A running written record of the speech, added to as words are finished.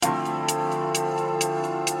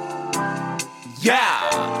Yeah.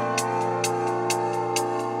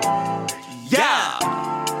 Yeah.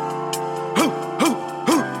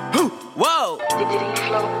 Whoa.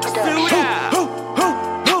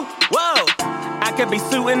 Whoa. I could be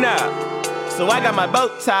suiting up, so I got my bow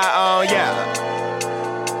tie on, yeah.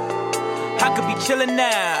 I could be chilling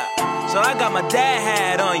now, so I got my dad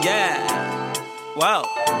hat on, yeah. Whoa.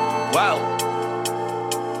 Whoa.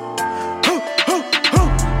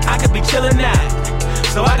 I could be chillin' now,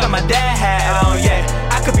 so I got my dad hat on, yeah.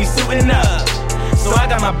 I could be suiting up, so I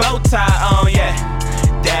got my bow tie on, yeah.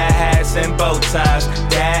 Dad hats and bow ties,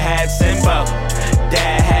 dad hats and bow,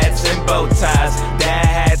 dad hats and bow ties, dad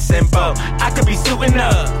hats and bow. I could be suiting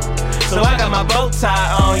up, so I got my bow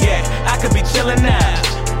tie on, yeah. I could be chillin'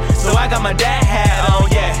 now, so I got my dad hat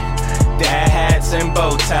on, yeah. Dad hats and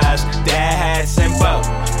bow ties, dad hats and bow,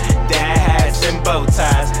 dad hats and bow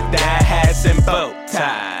ties, dad hats and bow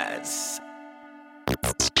ties.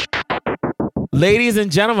 Ladies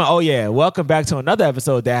and gentlemen, oh yeah, welcome back to another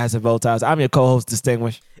episode of Dad Hats and Bow Ties. I'm your co-host,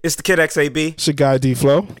 Distinguished. It's the Kid XAB. It's your guy,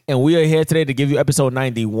 D-Flow. And we are here today to give you episode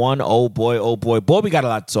 91. Oh boy, oh boy. Boy, we got a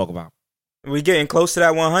lot to talk about. We getting close to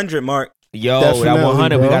that 100 mark. Yo, Definitely, that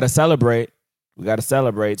 100, bro. we got to celebrate. We got to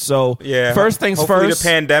celebrate. So, Yeah. first things Hopefully first. the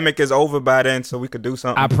pandemic is over by then so we could do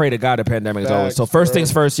something. I pray to God the pandemic is over. Facts, So, first bro.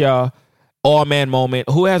 things first, y'all. All-man moment.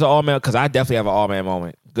 Who has an all-man? Because I definitely have an all-man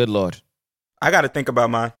moment. Good Lord. I got to think about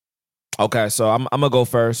mine. Okay, so I'm going to go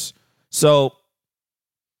first. So,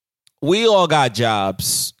 we all got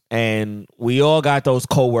jobs, and we all got those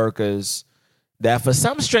coworkers that for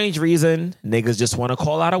some strange reason, niggas just want to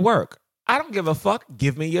call out of work. I don't give a fuck.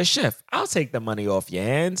 Give me your shift. I'll take the money off your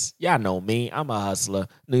hands. Y'all know me. I'm a hustler.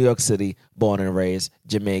 New York City, born and raised,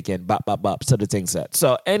 Jamaican, bop, bop, bop, so the thing set.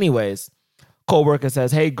 So anyways, coworker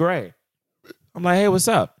says, hey, Gray. I'm like, hey, what's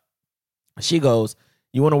up? She goes,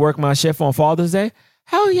 you want to work my shift on Father's Day?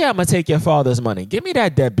 Hell yeah, I'm going to take your father's money. Give me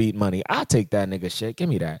that deadbeat money. I'll take that nigga shit. Give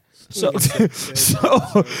me that. So,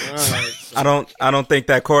 I don't think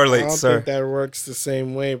that I correlates, don't sir. think that works the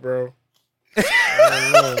same way, bro.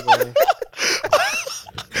 I don't know, bro.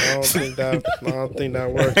 I don't think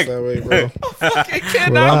that works that way, bro. fucking Well,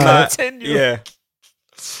 cannot I- continue. Yeah.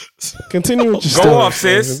 Continue with your Go story, off,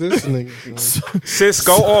 man, sis. 'cause This nigga, Sis,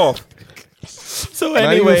 go off. So not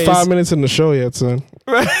anyways, even 5 minutes in the show yet, son.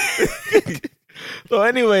 So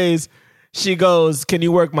anyways, she goes, can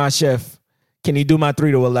you work my shift? Can you do my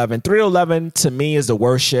 3 to 11? 3 to 11 to me is the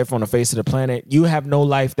worst shift on the face of the planet. You have no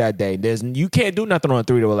life that day. You can't do nothing on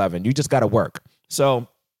 3 to 11. You just got to work. So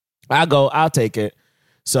I go, I'll take it.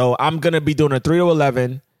 So I'm going to be doing a 3 to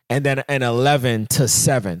 11 and then an 11 to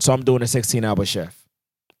 7. So I'm doing a 16-hour shift.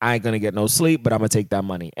 I ain't going to get no sleep, but I'm going to take that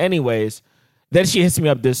money. Anyways, then she hits me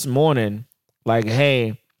up this morning like,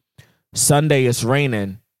 hey, Sunday it's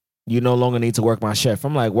raining. You no longer need to work my shift.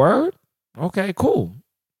 I'm like, word? Okay, cool.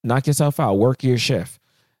 Knock yourself out. Work your shift.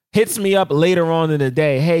 Hits me up later on in the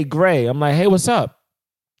day. Hey, Gray. I'm like, hey, what's up?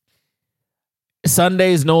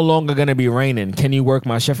 Sunday's no longer going to be raining. Can you work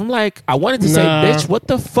my shift? I'm like, I wanted to say, Nah. bitch, what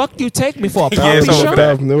the fuck you take me for? A Yeah, puppy it's over show? for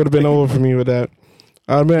that. It would have been over for me with that.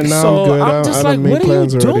 I mean, now So I'm good. I'm just I like, done made what are you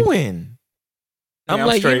plans already. doing? Yeah, I'm I'm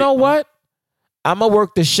like, straight. you know what? I'm going to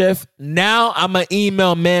work the shift. Now I'm going to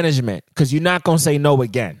email management because you're not going to say no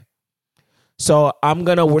again. So I'm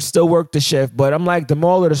going to still work the shift. But I'm like, the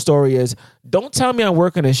moral of the story is don't tell me I'm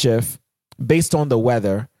working a shift based on the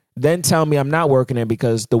weather. Then tell me I'm not working it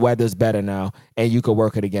because the weather's better now and you could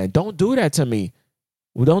work it again. Don't do that to me.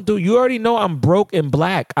 You already know I'm broke and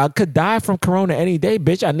black. I could die from corona any day,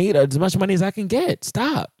 bitch. I need as much money as I can get.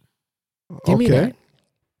 Stop. Give me that.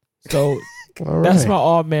 So All that's right. my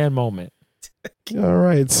all man moment. All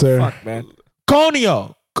right, sir. Fuck, man.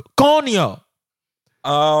 Conio. Conio.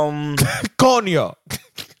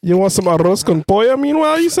 You want some arroz con pollo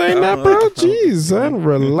meanwhile you saying that, bro? Jeez, son,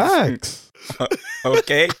 relax.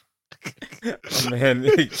 Okay. Oh, man.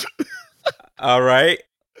 All right.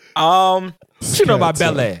 What you know about Scared,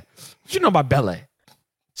 son. Bel Air? What you know about Bel Air?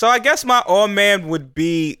 So I guess my all man would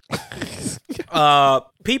be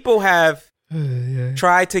people have Yeah.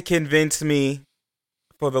 tried to convince me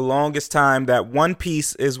for the longest time that One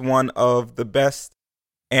Piece is one of the best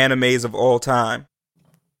animes of all time.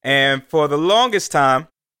 And for the longest time,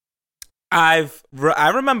 I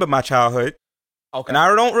remember my childhood, and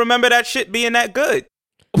I don't remember that shit being that good.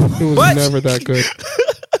 It was What? never that good.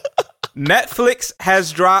 Netflix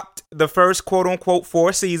has dropped the first quote unquote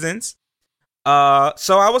 4 seasons. So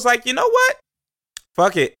I was like, you know what?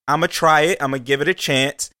 Fuck it. I'm going to try it. I'm going to give it a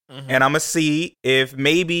chance. And I'm going to see if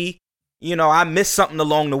maybe, I missed something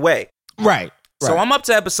along the way. Right. So I'm up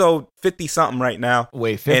to episode 50 something right now.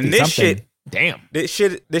 Wait, 50 and this something. shit, Damn. This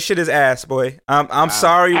shit is ass, boy. I'm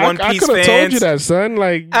sorry, One I Piece could have fans. told you that, son.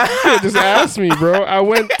 Like, you could just ask me, bro. I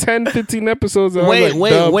went 10, 15 episodes. And I was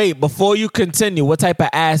like, Wait. Before you continue, what type of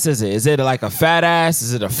ass is it? Is it like a fat ass?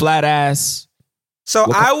 Is it a flat ass? So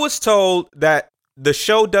I was told that the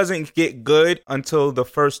show doesn't get good until the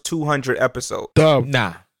first 200 episodes. Dub.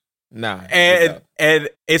 Nah. And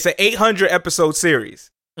it's an 800 episode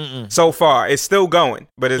series. So far. It's still going,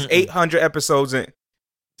 but it's 800 episodes in.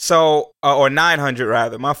 So, or 900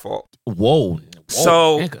 rather, my fault. Whoa.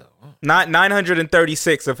 So, nigga. not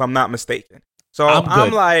 936 if I'm not mistaken. So I'm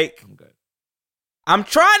good. I'm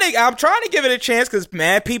trying to give it a chance because,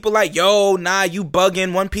 man, people like, yo, nah, you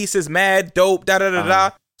bugging. One Piece is mad dope, da-da-da-da.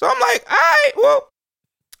 So I'm like, all right, well,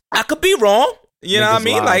 I could be wrong. You know what I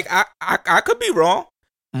mean? live. Like, I could be wrong.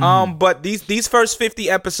 But these first 50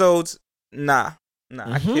 episodes, nah.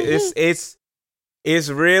 I can't. It's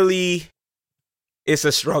really, it's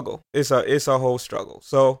a struggle. It's a whole struggle.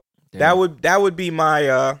 So that would be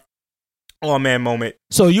my oh man moment.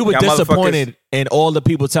 So you were Y'all disappointed in all the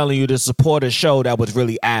people telling you to support a show that was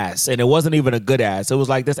really ass, and it wasn't even a good ass. It was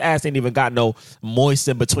like this ass ain't even got no moist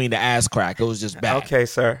in between the ass crack. It was just bad. Okay,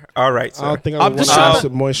 sir. All right, sir. I don't think I'm I just want trying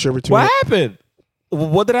some moisture between What it. happened?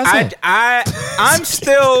 What did I say? I'm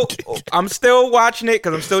still watching it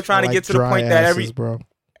because I'm still trying to get to the point that asses, bro.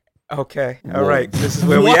 Okay, all right. This is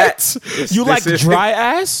where we at. You like dry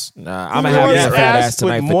ass? Nah, I'm gonna have Moist that fat ass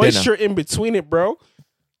tonight with for moisture dinner. in between it, bro.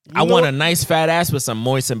 I want a nice fat ass with some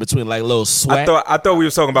moist in between, like little sweat. I thought we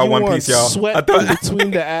were talking about One Piece, y'all. Sweat in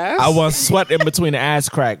between the ass. I want sweat in between the ass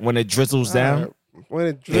crack when it drizzles down. When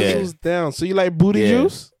it drizzles down. So you like booty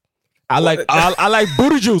juice? I like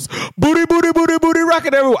booty juice. Booty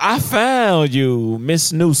rocking everywhere. I found you,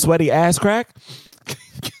 Miss New Sweaty Ass Crack.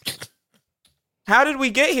 How did we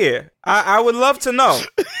get here? I would love to know.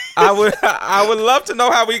 I would love to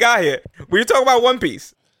know how we got here. We were talking about One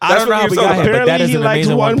Piece. I don't know how we got here, but Apparently that is he an likes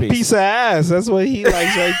amazing one One Piece. piece of ass. That's what he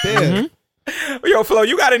likes right there. Yo, Flo,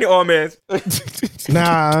 you got any all mans?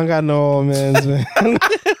 Nah, I don't got no old mans, man.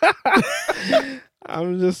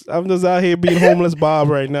 I'm just out here being homeless Bob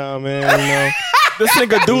right now, man. You know? This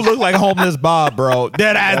nigga do look like homeless Bob, bro.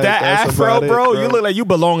 That That's afro, about it, bro. bro. You look like you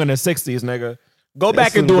belong in the 60s, nigga. Go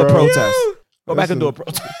back and Listen, do a bro. protest. Go back and do a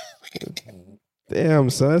protest. Damn,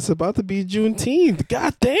 son, it's about to be Juneteenth.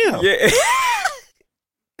 God damn. Yeah.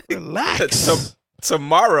 Relax.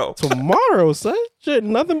 Tomorrow. Tomorrow, son. Shit,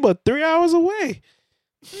 nothing but 3 hours away.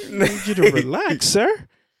 I need you to relax, sir.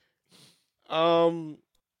 But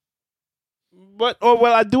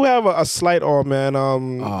I do have a slight man.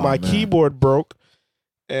 My keyboard broke,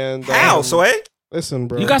 and How, Sway? Listen,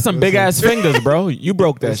 bro. You got some big ass fingers, bro. You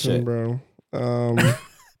broke that shit. bro.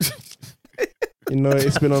 You know,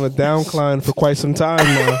 it's been on a downcline for quite some time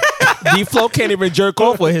now. D-Flow can't even jerk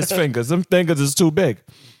off with his fingers. Them fingers is too big.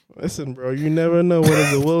 Listen, bro, you never know what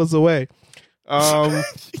is the will is the way. I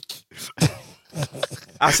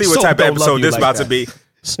see what Soap type of don't love episode you this like about that. to be.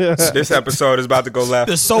 This episode is about to go left.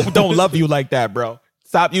 The soap don't love you like that, bro.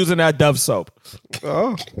 Stop using that Dove soap.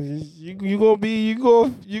 Oh, you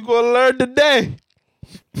gonna learn today.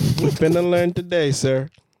 You finna learn today, sir.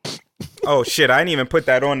 Oh shit, I didn't even put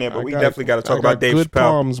that on there, but we definitely got to talk about Dave good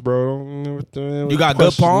Chappelle. palms, bro. You got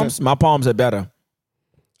good palms? My palms are better.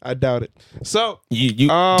 I doubt it. So Do you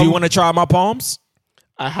want to try my palms?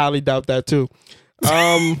 I highly doubt that too.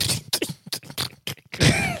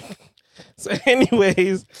 So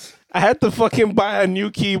anyways, I had to fucking buy a new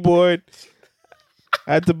keyboard.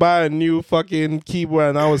 I had to buy a new fucking keyboard,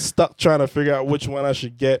 and I was stuck trying to figure out which one I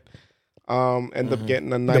should get. End up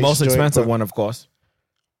getting a nice, The most joint, expensive but- one, of course.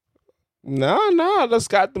 No, I just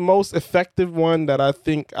got the most effective one that I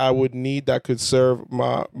think I would need that could serve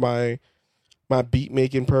my beat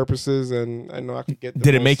making purposes, and I know I could get.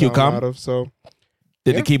 Did it make you come? Out of, so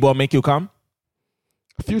Did Yeah. the keyboard make you come?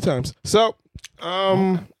 a few times. So,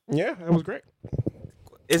 yeah, it was great.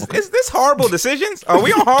 Is this horrible decisions? Are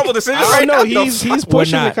we on horrible decisions I right know now? he's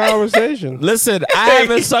pushing the not. conversation. Listen, I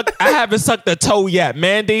haven't sucked a toe yet.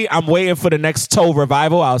 Mandy, I'm waiting for the next toe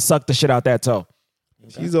revival. I'll suck the shit out that toe.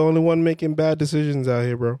 He's the only one making bad decisions out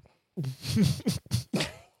here, bro.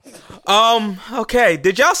 Okay.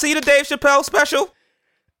 Did y'all see the Dave Chappelle special?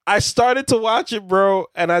 I started to watch it, bro,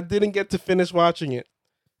 and I didn't get to finish watching it.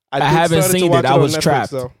 I haven't started to seen watch it. I on was Netflix,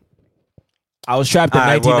 trapped. though. I was trapped in All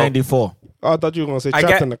right, well- 1994. Oh, I thought you were gonna say I trapped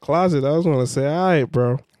get- in the closet. I was gonna say, all right,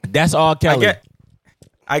 bro. That's all Kelly.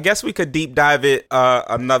 I guess we could deep dive it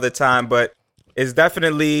another time, but it's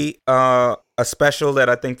definitely a special that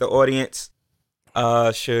I think the audience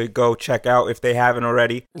should go check out if they haven't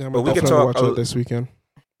already. Yeah, I'm but we could definitely talk watch it this weekend.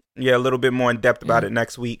 a little bit more in depth about it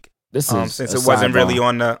next week. This is Since a it wasn't sidebar. really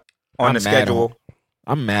on on the schedule.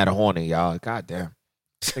 I'm mad horny, y'all. God damn.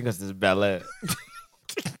 I think it's this Bel Air.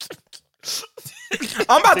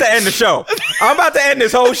 I'm about to end the show. I'm about to end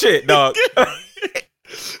this whole shit, dog.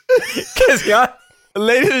 Cause y'all,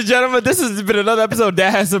 Ladies and gentlemen, this has been another episode of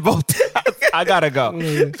Dad Has a Bow Tie. I gotta go.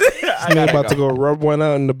 I'm about to go rub one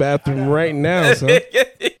out in the bathroom right now, son.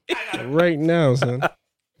 Right now, son.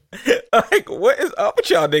 Like, what is up with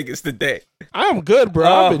y'all niggas today? I'm good, bro.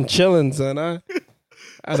 I've been chilling, son. I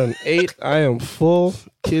done ate. I am full.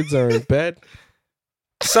 Kids are in bed.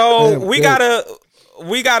 So we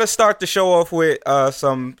gotta start the show off with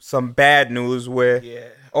some bad news where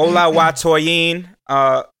Olawatoyin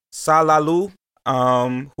Salalu,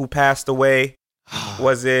 who passed away,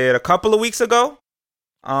 was it a couple of weeks ago?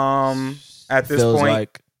 At this point,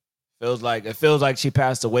 it feels like she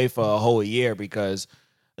passed away for a whole year because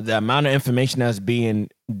the amount of information that's being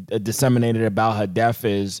disseminated about her death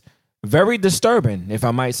is very disturbing. If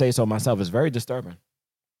I might say so myself, it's very disturbing.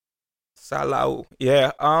 Salau,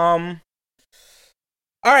 yeah. All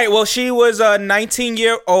right. Well, she was a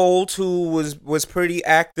 19-year-old who was pretty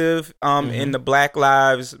active in the Black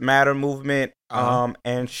Lives Matter movement.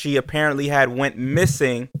 And she apparently had went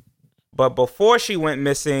missing. But before she went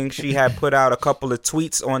missing, she had put out a couple of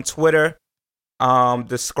tweets on Twitter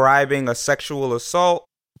describing a sexual assault,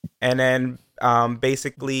 and then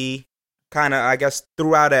basically kind of, I guess,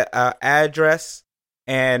 threw out an address.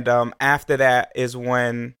 And after that is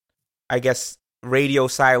when, I guess, radio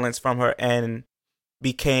silence from her end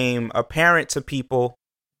became apparent to people,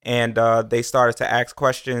 and they started to ask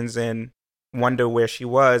questions and wonder where she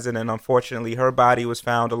was. And then unfortunately her body was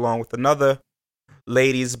found along with another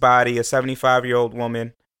lady's body, a 75-year-old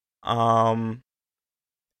woman.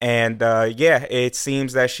 It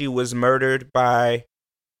seems that she was murdered by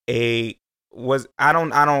I don't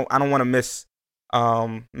want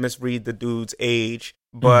to misread the dude's age,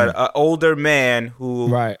 but an older man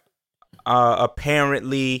who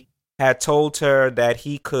apparently had told her that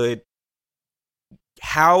he could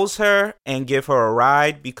house her and give her a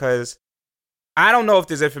ride, because I don't know if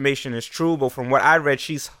this information is true, but from what I read,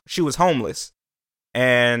 she was homeless,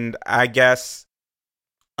 and I guess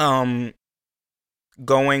going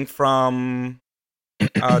from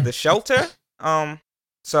the shelter.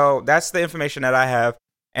 So that's the information that I have,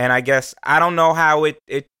 and I guess I don't know how it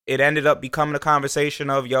ended up becoming a conversation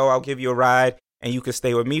of, yo, I'll give you a ride and you can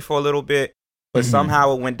stay with me for a little bit. But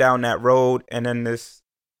somehow it went down that road, and then this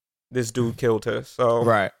dude killed her.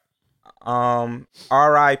 So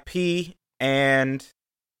R.I.P. And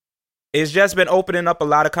it's just been opening up a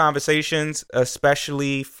lot of conversations,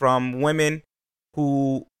 especially from women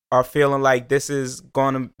who are feeling like this is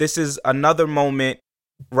another moment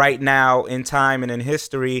right now in time and in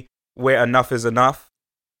history where enough is enough,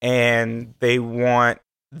 and they want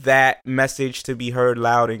that message to be heard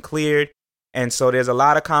loud and clear. And so there's a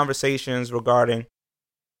lot of conversations regarding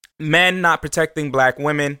men not protecting Black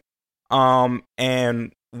women,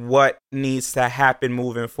 and what needs to happen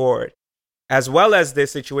moving forward, as well as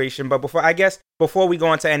this situation. But before we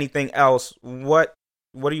go into anything else, what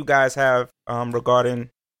do you guys have regarding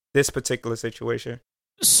this particular situation?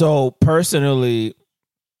 So personally,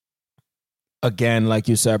 again, like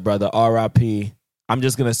you said, brother, R.I.P. I'm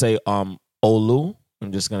just gonna say Olu.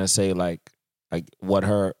 I'm just gonna say like what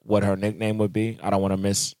her nickname would be. I don't want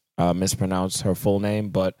to mispronounce her full name,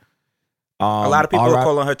 but a lot of people are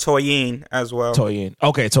calling her Toyin as well. Toyin.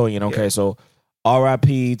 Okay, Toyin. Okay, so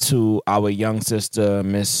R.I.P. to our young sister,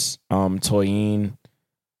 Miss Toyin.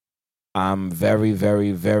 I'm very,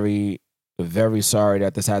 very, very, very sorry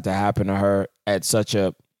that this had to happen to her at such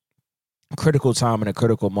a critical time and a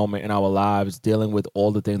critical moment in our lives, dealing with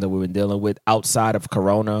all the things that we've been dealing with outside of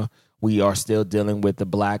Corona. We are still dealing with the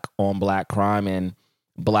Black on Black crime and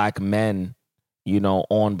Black men,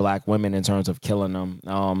 on Black women in terms of killing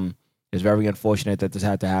them. It's very unfortunate that this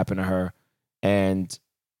had to happen to her. And,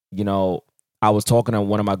 I was talking to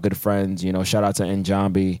one of my good friends, shout out to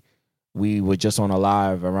Njambi. We were just on a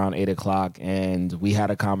live around 8:00, and we had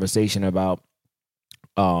a conversation about,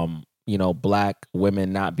 Black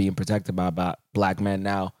women not being protected by Black men.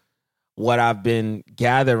 Now, what I've been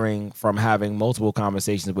gathering from having multiple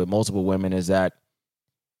conversations with multiple women is that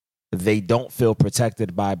they don't feel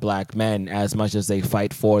protected by Black men as much as they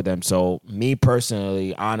fight for them. So me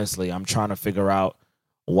personally, honestly, I'm trying to figure out,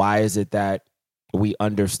 why is it that we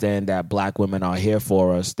understand that Black women are here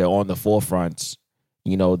for us? They're on the forefronts.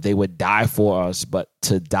 They would die for us, but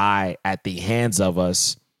to die at the hands of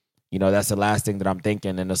us, that's the last thing that I'm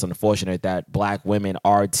thinking. And it's unfortunate that Black women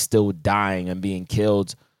are still dying and being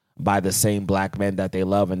killed by the same Black men that they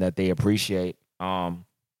love and that they appreciate. I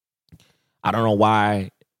don't know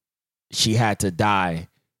why she had to die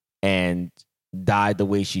and died the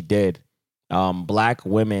way she did. Black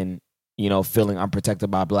women, feeling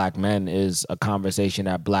unprotected by black men is a conversation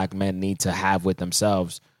that black men need to have with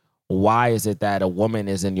themselves. Why is it that a woman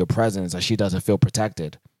is in your presence and she doesn't feel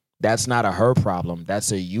protected? That's not a her problem.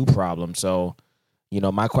 That's a you problem. So,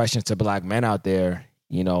 my question to black men out there,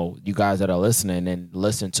 you guys that are listening and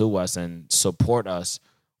listen to us and support us,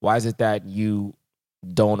 why is it that you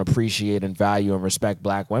don't appreciate and value and respect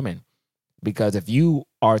black women? Because if you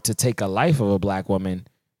are to take a life of a black woman,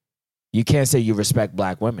 you can't say you respect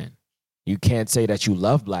black women. You can't say that you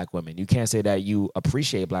love black women. You can't say that you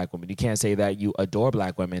appreciate black women. You can't say that you adore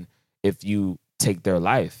black women if you take their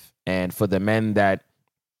life. And for the men that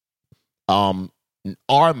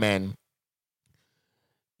are men,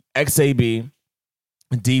 XAB,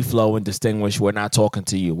 D-Flow, and Distinguished, we're not talking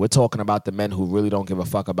to you. We're talking about the men who really don't give a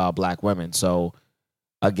fuck about black women. So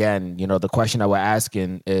again, the question that we're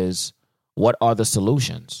asking is, what are the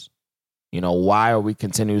solutions? Why are we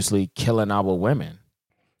continuously killing our women?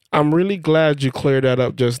 I'm really glad you cleared that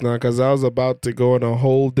up just now, because I was about to go on a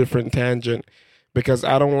whole different tangent, because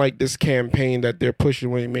I don't like this campaign that they're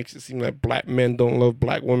pushing when it makes it seem like black men don't love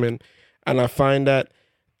black women. And I find that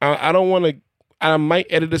I don't want to, I might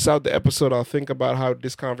edit this out the episode. I'll think about how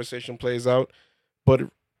this conversation plays out. But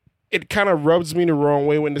it kind of rubs me the wrong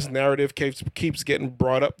way when this narrative keeps getting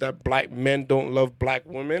brought up that black men don't love black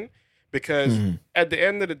women. Because at the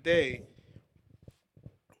end of the day,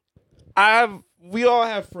 we all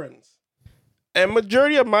have friends. And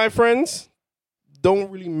majority of my friends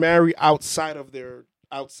don't really marry outside of their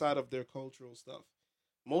cultural stuff.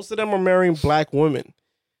 Most of them are marrying black women.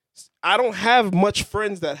 I don't have much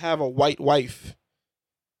friends that have a white wife.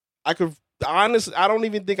 I don't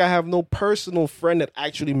even think I have no personal friend that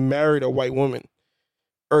actually married a white woman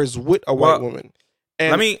or is with a white woman.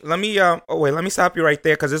 And let me stop you right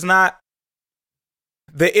there, because it's not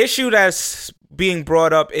the issue that's being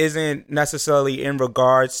brought up isn't necessarily in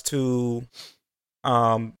regards to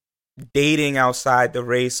dating outside the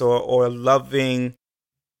race or loving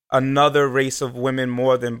another race of women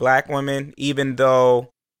more than black women, even though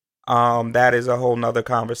that is a whole nother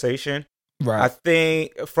conversation. Right. I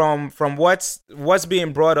think from what's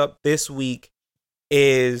being brought up this week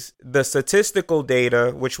is the statistical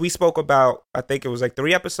data, which we spoke about, I think it was like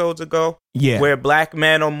 3 episodes ago, where black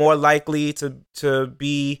men are more likely to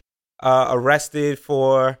be arrested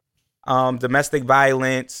for domestic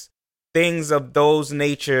violence, things of those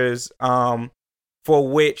natures, for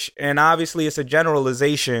which, and obviously it's a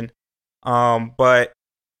generalization, but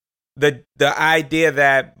the idea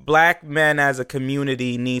that black men as a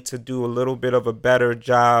community need to do a little bit of a better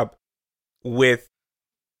job with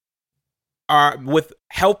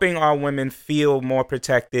helping our women feel more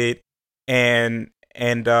protected and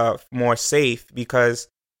more safe, because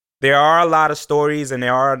there are a lot of stories and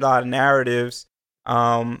there are a lot of narratives.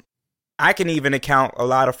 I can even account a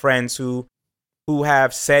lot of friends who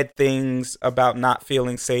have said things about not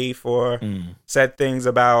feeling safe or said things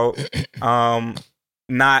about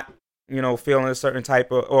not feeling a certain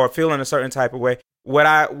type of way. What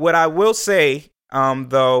I will say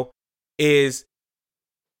though is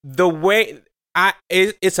the way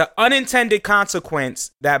it's an unintended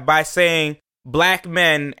consequence that by saying black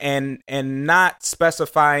men and not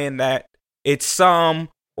specifying that it's some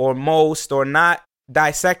or most, or not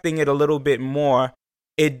dissecting it a little bit more,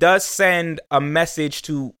 it does send a message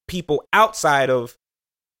to people outside of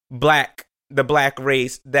the black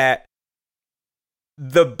race that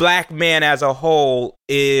the black man as a whole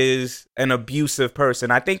is an abusive person.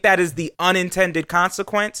 I think that is the unintended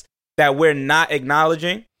consequence that we're not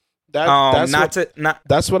acknowledging.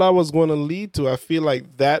 That's what I was going to lead to. I feel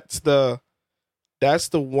like that's the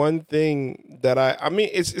one thing that I mean,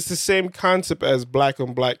 it's the same concept as black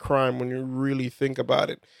on black crime when you really think about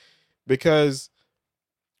it, because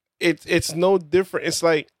it's no different. It's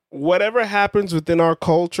like whatever happens within our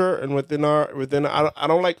culture and within I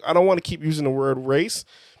don't want to keep using the word race,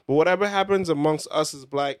 but whatever happens amongst us as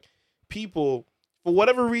black people, for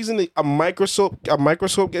whatever reason, a microscope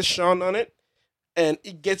gets shone on it, and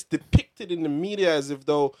it gets depicted in the media as if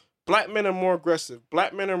though black men are more aggressive,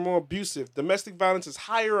 black men are more abusive, domestic violence is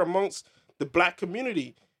higher amongst the black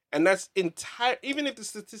community. And that's entire. Even if the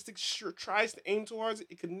statistics tries to aim towards it,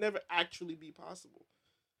 it could never actually be possible.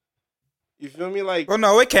 You feel me? Like, well,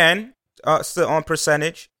 no, it can still on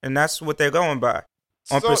percentage, and that's what they're going by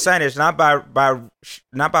on percentage, not by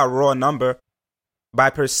raw number, by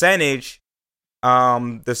percentage.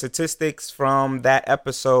 The statistics from that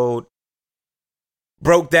episode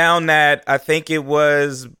broke down that I think it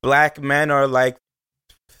was black men are like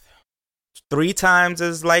 3 times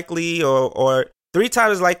as likely or 3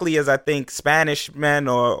 times as likely as I think Spanish men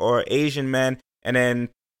or Asian men, and then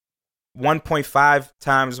 1.5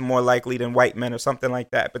 times more likely than white men or something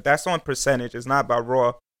like that. But that's on percentage. It's not about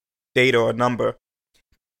raw data or number.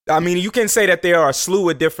 I mean, you can say that there are a slew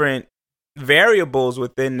of different variables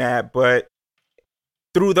within that, but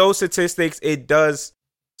through those statistics, it does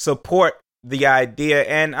support the idea.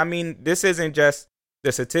 And I mean, this isn't just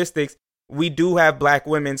the statistics. We do have black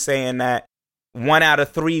women saying that 1 out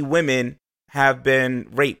of 3 women have been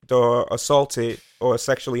raped or assaulted or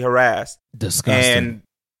sexually harassed. Disgusting. And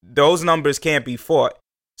those numbers can't be fought.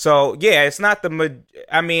 So yeah, it's not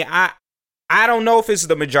I don't know if it's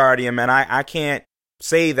the majority of men. I can't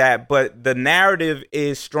say that, but the narrative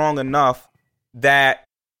is strong enough that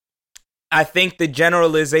I think the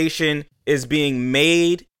generalization is being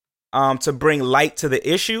made to bring light to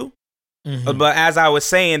the issue. Mm-hmm. But as I was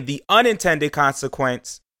saying, the unintended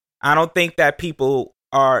consequence, I don't think that people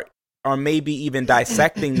are maybe even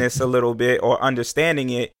dissecting this a little bit or understanding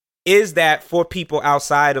it, is that for people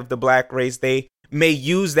outside of the black race, they may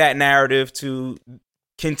use that narrative to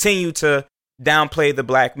continue to downplay the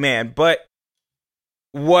black man. But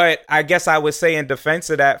what I guess I would say in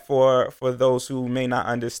defense of that for those who may not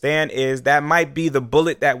understand is that might be the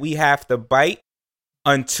bullet that we have to bite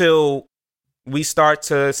until we start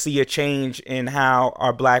to see a change in how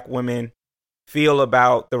our black women feel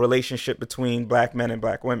about the relationship between black men and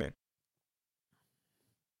black women.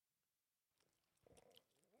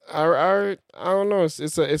 I don't know.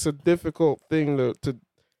 It's a difficult thing to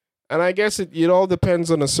and I guess it all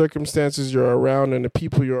depends on the circumstances you're around and the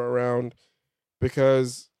people you're around,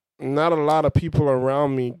 because not a lot of people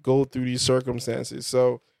around me go through these circumstances.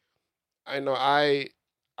 So I know I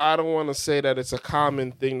don't want to say that it's a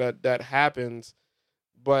common thing that happens,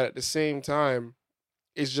 but at the same time,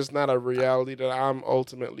 it's just not a reality that I'm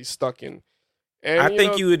ultimately stuck in. And I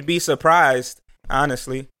think you would be surprised,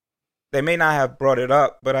 honestly. They may not have brought it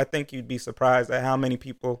up, but I think you'd be surprised at how many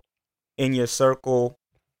people in your circle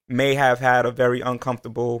may have had a very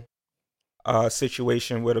uncomfortable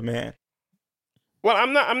situation with a man. Well,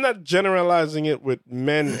 I'm not generalizing it with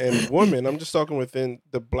men and women. I'm just talking within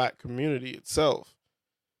the black community itself.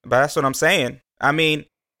 But that's what I'm saying. I mean,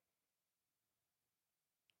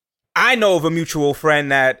 I know of a mutual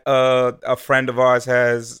friend that a friend of ours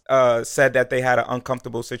has said that they had an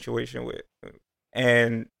uncomfortable situation with.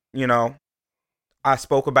 And, you know, I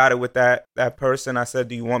spoke about it with that person. I said,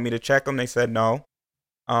 do you want me to check them? They said no.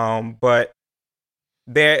 But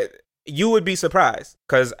you would be surprised,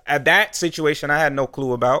 because at that situation I had no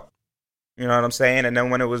clue about. You know what I'm saying? And then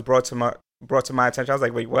when it was brought to my attention, I was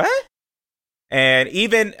like, wait, what? And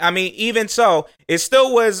even so, it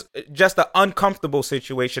still was just an uncomfortable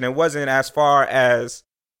situation. It wasn't as far as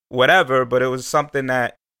whatever, but it was something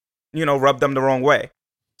that, you know, rubbed them the wrong way.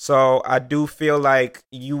 So I do feel like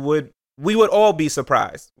we would all be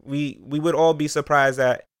surprised. We would all be surprised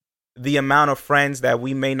at the amount of friends that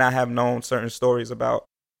we may not have known certain stories about,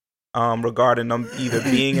 regarding them either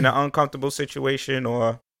being in an uncomfortable situation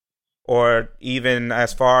or even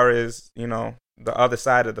as far as, you know, the other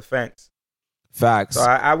side of the fence. Facts. So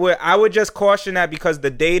I would just caution that, because the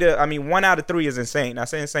data, 1 out of 3 is insane.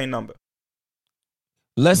 That's an insane number.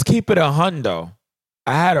 Let's keep it 100.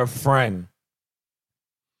 I had a friend.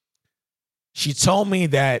 She told me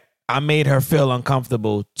that I made her feel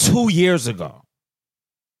uncomfortable 2 years ago.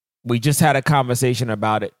 We just had a conversation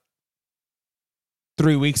about it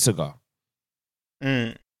 3 weeks ago.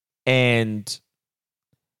 And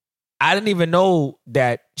I didn't even know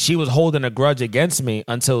that she was holding a grudge against me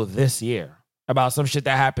until this year about some shit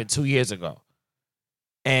that happened 2 years ago.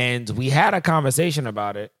 And we had a conversation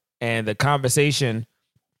about it. And the conversation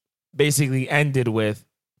basically ended with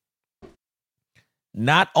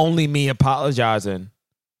not only me apologizing,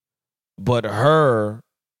 but her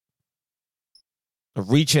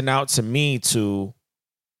reaching out to me to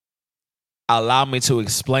allow me to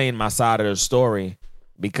explain my side of the story,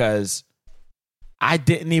 because I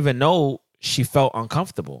didn't even know she felt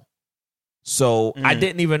uncomfortable. So I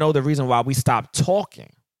didn't even know the reason why we stopped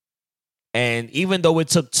talking. And even though it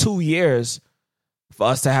took 2 years for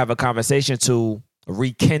us to have a conversation to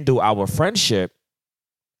rekindle our friendship,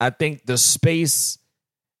 I think the space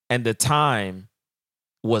and the time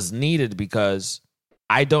was needed, because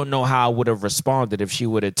I don't know how I would have responded if she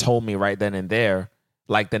would have told me right then and there,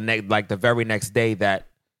 like the very next day, that,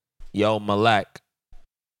 yo, Malek,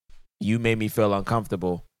 you made me feel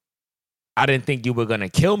uncomfortable. I didn't think you were going to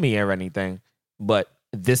kill me or anything, but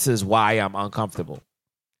this is why I'm uncomfortable.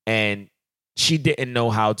 And she didn't know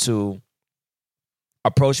how to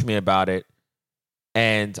approach me about it.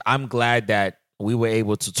 And I'm glad that we were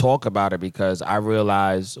able to talk about it because I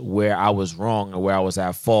realized where I was wrong and where I was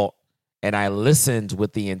at fault. And I listened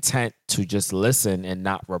with the intent to just listen and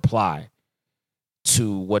not reply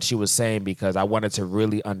to what she was saying because I wanted to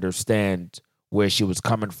really understand where she was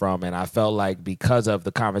coming from. And I felt like because of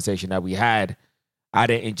the conversation that we had, I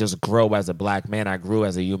didn't just grow as a black man. I grew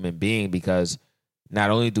as a human being because not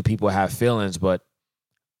only do people have feelings, but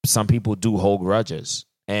some people do hold grudges.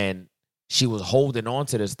 And she was holding on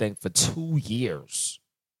to this thing for 2 years,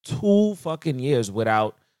 2 fucking years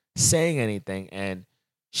without saying anything. And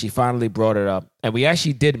she finally brought it up. And we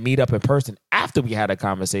actually did meet up in person after we had a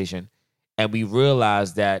conversation. And we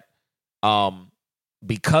realized that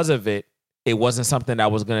because of it, it wasn't something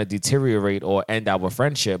that was going to deteriorate or end our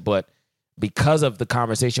friendship. But because of the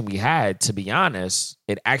conversation we had, to be honest,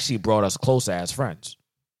 it actually brought us closer as friends.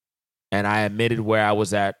 And I admitted where I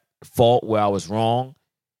was at fault, where I was wrong,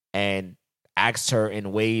 and asked her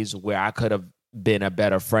in ways where I could have been a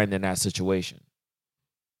better friend in that situation.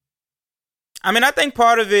 I mean, I think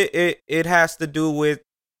part of it has to do with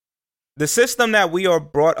the system that we are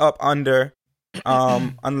brought up under.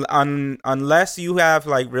 Unless you have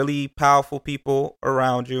like really powerful people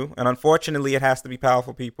around you, and unfortunately, it has to be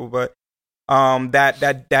powerful people, but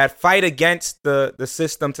that fight against the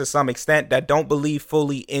system to some extent, that don't believe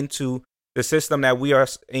fully into the system that we are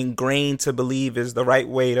ingrained to believe is the right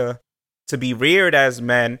way to be reared as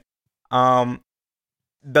men.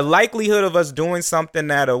 The likelihood of us doing something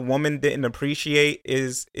that a woman didn't appreciate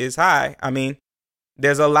is high. I mean,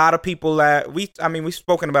 there's a lot of people that we've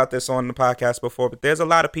spoken about this on the podcast before, but there's a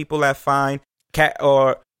lot of people that find cat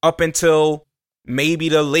or up until maybe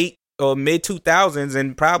the late or mid 2000s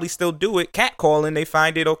and probably still do it. Catcalling, they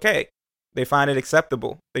find it okay. They find it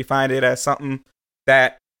acceptable. They find it as something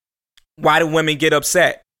that, why do women get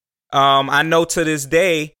upset? I know to this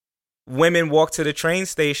day, women walk to the train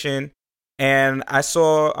station, and I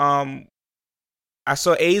saw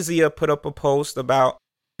Azia put up a post about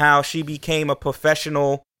how she became a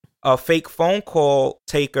professional fake phone call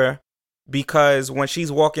taker because when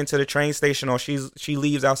she's walking to the train station or she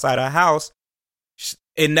leaves outside her house,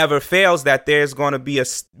 it never fails that there's going to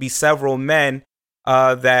be several men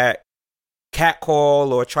that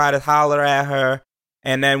catcall or try to holler at her,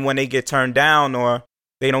 and then when they get turned down or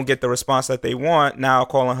they don't get the response that they want, now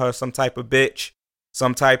calling her some type of bitch,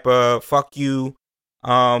 some type of fuck you,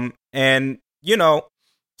 and you know,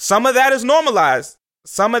 some of that is normalized.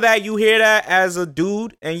 Some of that you hear that as a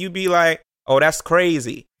dude and you be like, oh, that's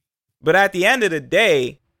crazy. But at the end of the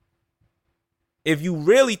day, if you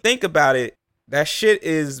really think about it, that shit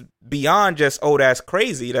is beyond just, oh, that's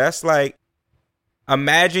crazy. That's like,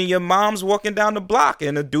 imagine your mom's walking down the block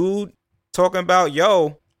and a dude talking about,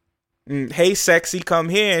 yo, hey, sexy, come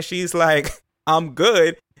here. And she's like, I'm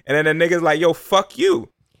good. And then the nigga's like, yo, fuck you.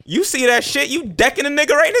 You see that shit, you decking a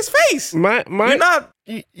nigga right in his face. You're not.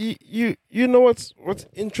 You know what's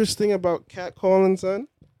interesting about catcalling, son?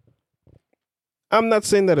 I'm not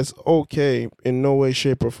saying that it's okay in no way,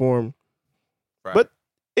 shape, or form. Right. But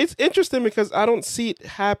it's interesting because I don't see it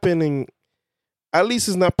happening. At least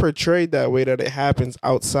it's not portrayed that way, that it happens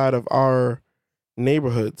outside of our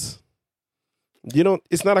neighborhoods. You don't.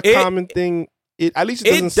 It's not a common thing. At least it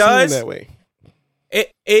doesn't seem that way.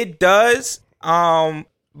 It does.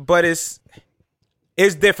 But it's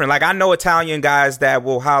different. Like, I know Italian guys that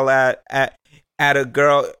will holler at a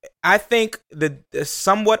girl. I think the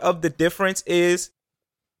somewhat of the difference is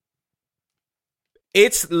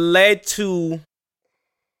it's led to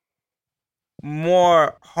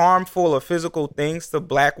more harmful or physical things to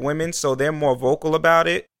black women, so they're more vocal about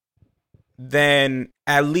it than,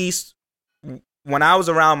 at least when I was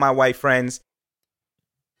around my white friends.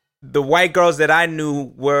 The white girls that I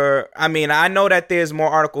knew were, I mean, I know that there's more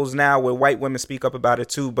articles now where white women speak up about it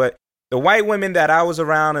too, but the white women that I was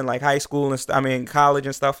around in like high school and college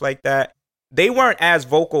and stuff like that, they weren't as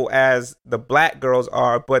vocal as the black girls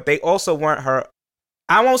are, but they also weren't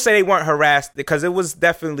I won't say they weren't harassed because it was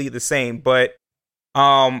definitely the same, but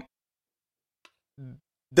the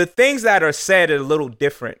things that are said are a little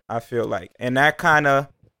different, I feel like. And that kind of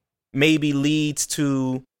maybe leads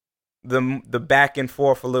to the back and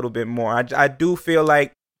forth a little bit more. I do feel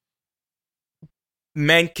like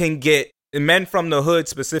men from the hood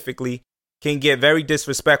specifically can get very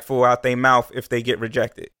disrespectful out their mouth if they get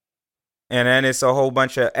rejected. And then it's a whole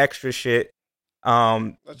bunch of extra shit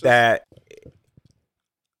that...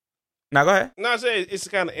 Now, go ahead. No, I say it's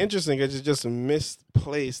kind of interesting because it's just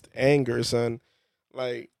misplaced anger, son.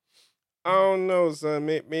 Like, I don't know, son.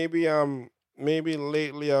 Maybe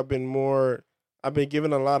lately I've been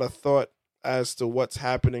giving a lot of thought as to what's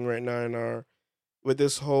happening right now with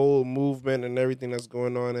this whole movement and everything that's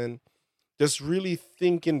going on, and just really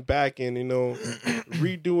thinking back and,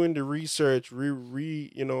 redoing the research,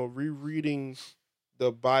 rereading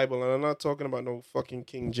the Bible. And I'm not talking about no fucking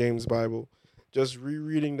King James Bible. Just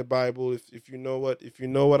rereading the Bible. If you know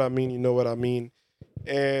what I mean, you know what I mean.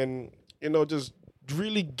 And, just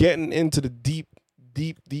really getting into the deep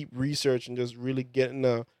research and just really getting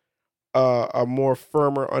a more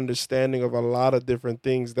firmer understanding of a lot of different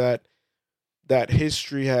things that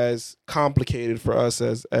history has complicated for us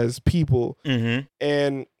as people. Mm-hmm.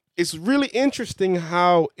 And it's really interesting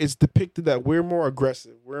how it's depicted that we're more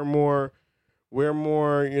aggressive. We're more,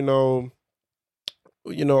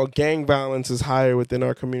 gang violence is higher within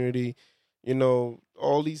our community.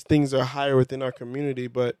 All these things are higher within our community.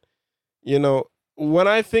 But, when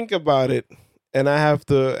I think about it, and I have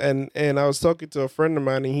to, and I was talking to a friend of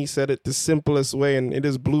mine, and he said it the simplest way, and it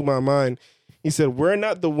just blew my mind. He said, we're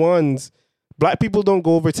not the ones. Black people don't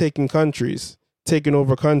go taking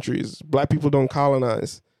over countries. Black people don't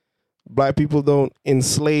colonize. Black people don't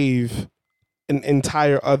enslave an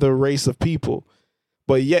entire other race of people.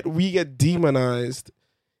 But yet we get demonized.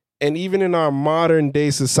 And even in our modern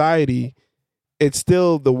day society, it's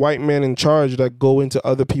still the white men in charge that go into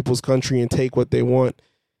other people's country and take what they want.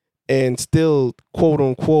 And still, quote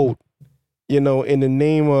unquote, in the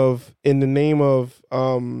name of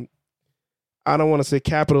I don't want to say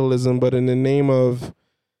capitalism, but in the name of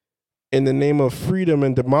freedom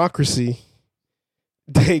and democracy,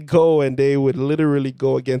 they go and they would literally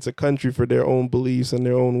go against a country for their own beliefs and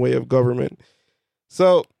their own way of government.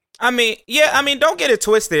 So, don't get it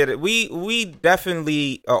twisted. We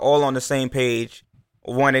definitely are all on the same page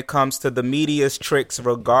when it comes to the media's tricks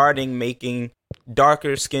regarding making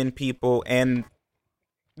darker skinned people and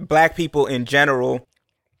black people in general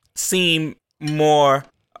seem more,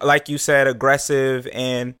 like you said, aggressive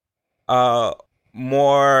and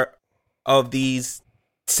more of these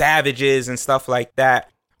savages and stuff like that.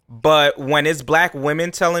 But when it's black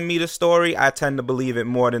women telling me the story, I tend to believe it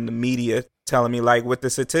more than the media telling me. Like with the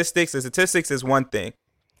statistics is one thing.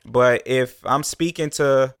 But if I'm speaking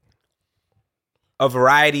to a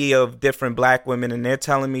variety of different black women and they're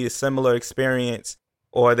telling me a similar experience,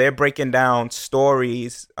 or they're breaking down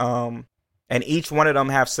stories, and each one of them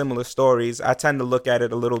have similar stories, I tend to look at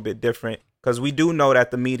it a little bit different, because we do know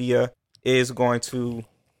that the media is going to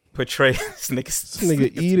portray this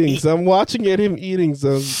nigga eating. So I'm watching him eating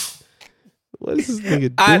some. What is this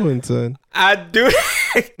nigga doing, son? I do.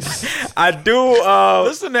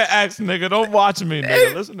 Listen to X, nigga. Don't watch me,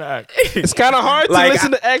 nigga. Listen to X. It's kind of hard to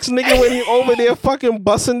listen to X, nigga, when he over there fucking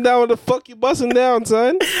busting down. What the fuck you busting down,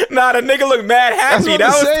 son? Nah, the nigga look mad happy. That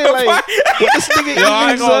was saying, what this nigga eating,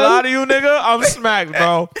 I ain't gonna lie to you, nigga. I'm smacked,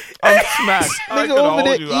 bro. I'm smacked. Nigga over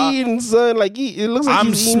there eating, son. Like it looks like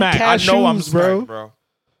he's eating cashews, I know I'm smacked, bro.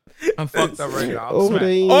 I'm fucked up right now. Over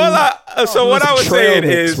there. So what I was saying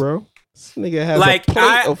is, bro, this nigga has a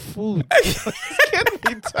plate of food. Can't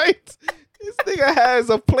be tight. This nigga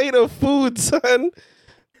has a plate of food, son.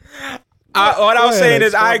 What I was saying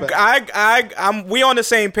is, we on the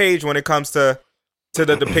same page when it comes to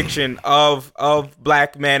the depiction of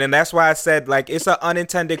black men, and that's why I said, like, it's an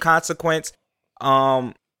unintended consequence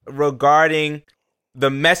regarding the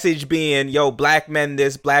message being, yo, black men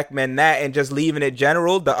this, black men that, and just leaving it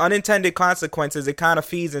general. The unintended consequences, it kind of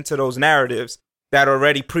feeds into those narratives that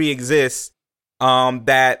already pre-exist,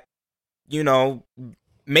 that,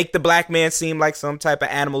 make the black man seem like some type of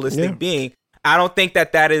animalistic being. I don't think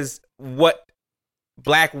that is what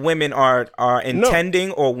black women are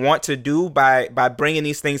intending or want to do by bringing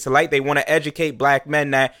these things to light. They want to educate black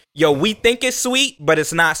men that, yo, we think it's sweet, but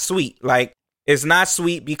it's not sweet. Like, it's not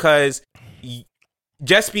sweet because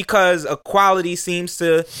just because equality seems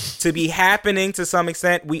to be happening to some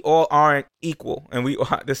extent, we all aren't equal, and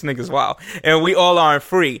this nigga's wild, and we all aren't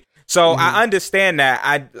free. So I understand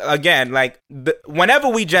that. Whenever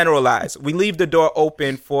we generalize, we leave the door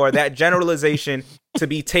open for that generalization to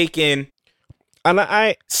be taken,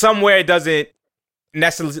 and somewhere it doesn't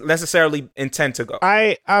necessarily intend to go.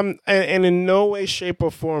 And in no way, shape, or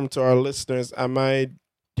form to our listeners am I,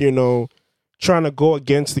 trying to go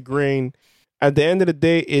against the grain. At the end of the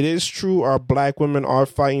day, it is true our black women are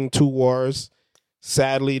fighting two wars.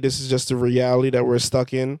 Sadly, this is just the reality that we're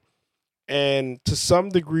stuck in. And to some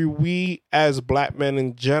degree, we as black men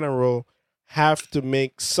in general have to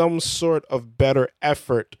make some sort of better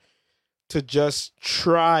effort to just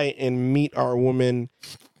try and meet our women.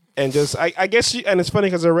 And just, I guess, and it's funny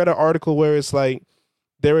because I read an article where it's like,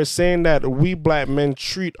 they were saying that we black men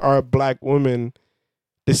treat our black women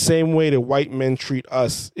the same way that white men treat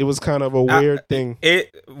us. It was kind of a weird thing.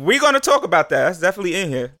 We're gonna talk about that. That's definitely in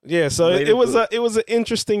here. Yeah, so it was an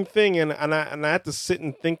interesting thing, and I had to sit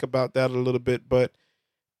and think about that a little bit. But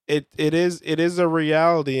it is a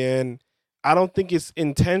reality, and I don't think it's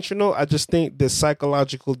intentional. I just think the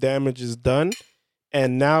psychological damage is done,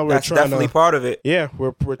 and now That's definitely part of it. Yeah,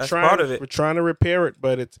 we're That's trying part of it. We're trying to repair it,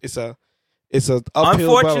 but it's a uphill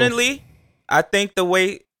Unfortunately, battle.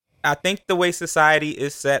 I think the way society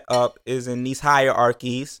is set up is in these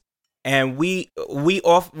hierarchies, and we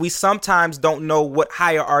sometimes don't know what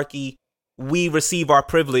hierarchy we receive our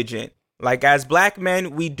privilege in. Like, as black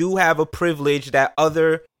men, we do have a privilege that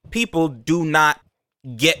other people do not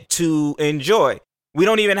get to enjoy. We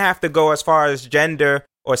don't even have to go as far as gender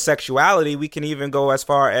or sexuality. We can even go as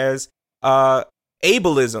far as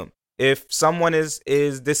ableism. If someone is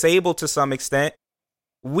disabled to some extent,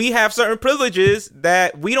 we have certain privileges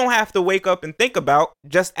that we don't have to wake up and think about,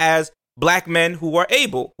 just as black men who are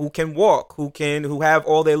able, who can walk, who have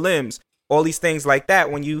all their limbs, all these things like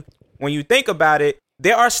that. When you think about it,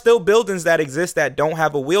 there are still buildings that exist that don't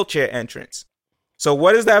have a wheelchair entrance. So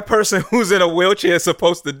what is that person who's in a wheelchair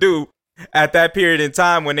supposed to do at that period in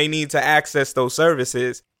time when they need to access those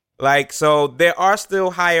services? Like, so there are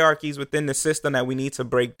still hierarchies within the system that we need to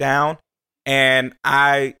break down. And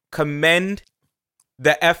I commend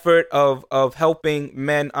the effort of helping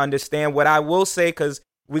men understand. What I will say, because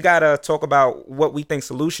we got to talk about what we think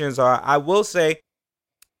solutions are, I will say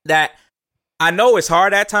that I know it's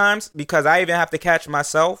hard at times because I even have to catch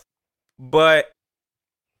myself. But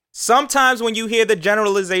sometimes when you hear the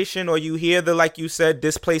generalization or you hear the, like you said,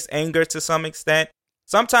 displaced anger to some extent,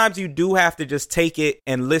 sometimes you do have to just take it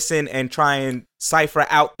and listen and try and cipher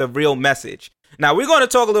out the real message. Now, we're going to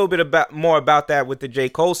talk a little bit more about that with the J.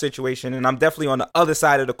 Cole situation, and I'm definitely on the other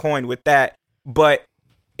side of the coin with that. But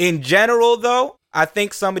in general, though, I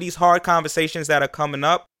think some of these hard conversations that are coming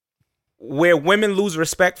up, where women lose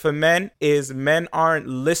respect for men, is men aren't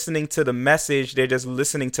listening to the message. They're just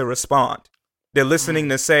listening to respond. They're listening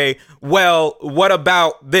to say, well, what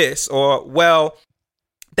about this? Or, well,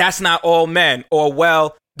 that's not all men. Or,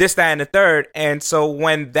 well, this, that, and the third. And so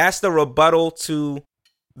when that's the rebuttal to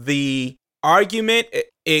the argument,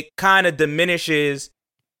 it kind of diminishes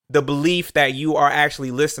the belief that you are actually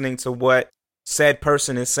listening to what said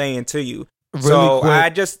person is saying to you. Really so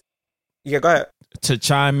quick, go ahead. To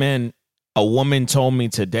chime in, a woman told me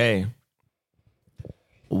today,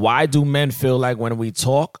 why do men feel like when we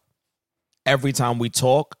talk, every time we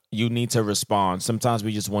talk, you need to respond? Sometimes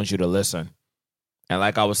we just want you to listen. And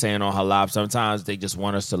like I was saying on her live, sometimes they just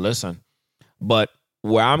want us to listen. But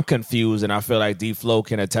where I'm confused, and I feel like D-Flow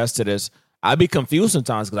can attest to this, I'd be confused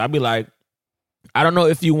sometimes because I'd be like, I don't know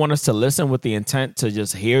if you want us to listen with the intent to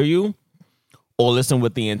just hear you or listen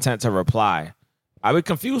with the intent to reply. I'd be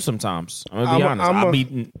confused sometimes. I'm going to be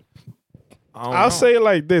honest. I'll say it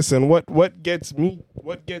like this, and what gets me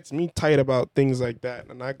tight about things like that,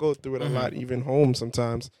 and I go through it a lot, even home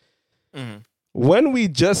sometimes. When we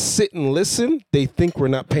just sit and listen, they think we're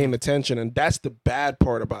not paying attention, and that's the bad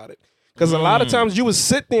part about it. Because a lot of times you would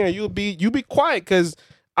sit there and you be quiet because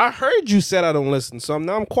I heard you said I don't listen, so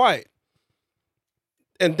now I'm quiet.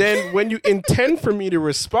 And then when you intend for me to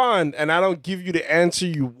respond and I don't give you the answer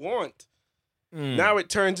you want, now it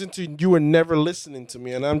turns into you were never listening to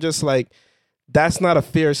me. And I'm just like, that's not a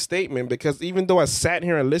fair statement, because even though I sat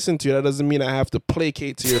here and listened to you, that doesn't mean I have to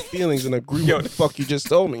placate to your feelings and agree with what the fuck you just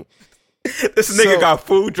told me. This nigga got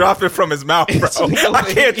food dropping from his mouth, bro.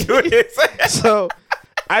 I can't do this. So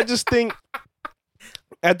I just think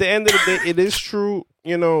at the end of the day, it is true,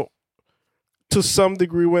 to some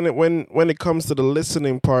degree when it comes to the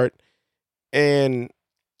listening part. And,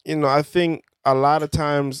 I think a lot of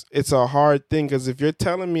times it's a hard thing, because if you're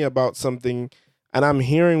telling me about something and I'm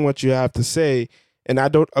hearing what you have to say and I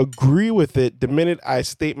don't agree with it, the minute I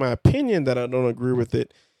state my opinion that I don't agree with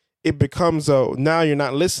it, it becomes now you're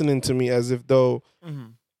not listening to me, as if though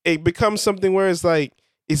it becomes something where it's like,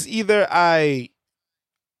 it's either I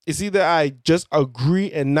just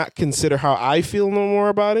agree and not consider how I feel no more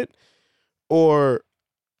about it, or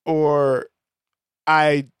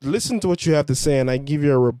I listen to what you have to say and I give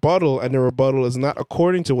you a rebuttal, and the rebuttal is not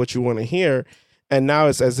according to what you want to hear, and now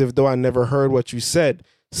it's as if though I never heard what you said,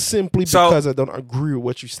 simply because I don't agree with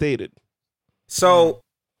what you stated. So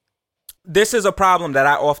this is a problem that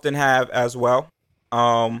I often have as well.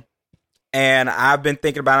 And I've been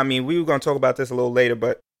thinking about, we were going to talk about this a little later,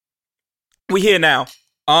 but we here now.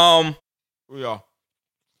 We are.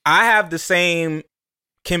 I have the same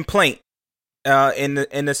complaint in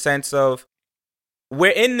the sense of,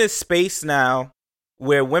 we're in this space now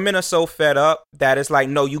where women are so fed up that it's like,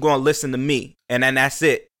 no, you're going to listen to me. And then that's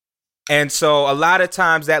it. And so a lot of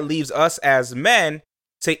times that leaves us as men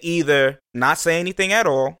to either not say anything at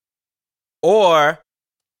all, or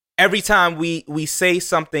every time we say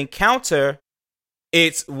something counter,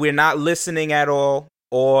 we're not listening at all,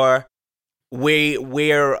 or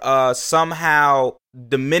we're somehow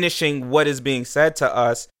diminishing what is being said to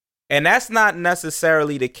us. And that's not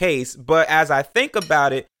necessarily the case. But as I think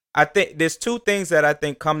about it, I think there's two things that I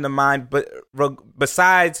think come to mind. But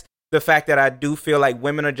besides the fact that I do feel like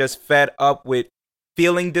women are just fed up with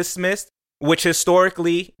feeling dismissed, which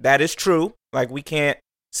historically that is true. Like, we can't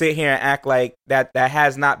sit here and act like that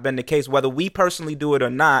has not been the case, whether we personally do it or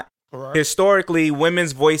not. Right. Historically,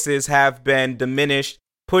 women's voices have been diminished,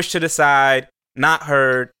 pushed to the side, not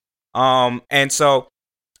heard. And so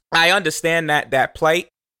I understand that plight.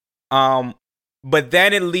 But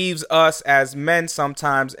then it leaves us as men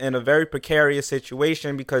sometimes in a very precarious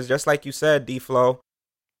situation, because just like you said, D-Flow,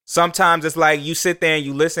 sometimes it's like you sit there and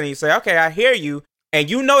you listen and you say, okay, I hear you. And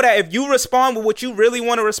you know that if you respond with what you really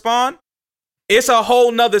want to respond, it's a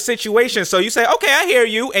whole nother situation. So you say, okay, I hear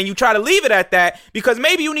you. And you try to leave it at that, because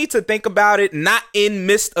maybe you need to think about it, not in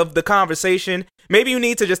midst of the conversation. Maybe you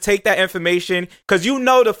need to just take that information, because you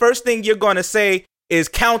know the first thing you're going to say is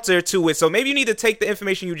counter to it. So maybe you need to take the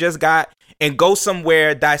information you just got and go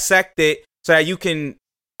somewhere, dissect it, so that you can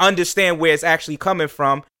understand where it's actually coming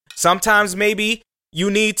from. Sometimes maybe you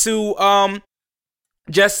need to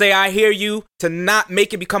just say, I hear you, to not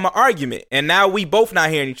make it become an argument. And now we both not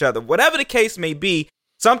hearing each other. Whatever the case may be,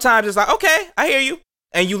 sometimes it's like, okay, I hear you.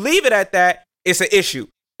 And you leave it at that, it's an issue.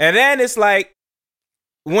 And then it's like,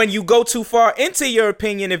 when you go too far into your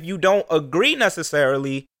opinion, if you don't agree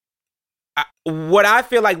necessarily, what I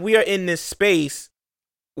feel like we are in this space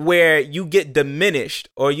where you get diminished,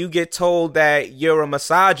 or you get told that you're a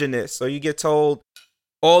misogynist, or you get told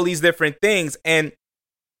all these different things. And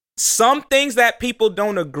some things that people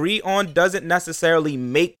don't agree on doesn't necessarily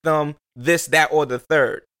make them this, that, or the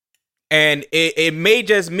third. And it may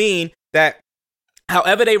just mean that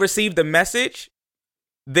however they receive the message,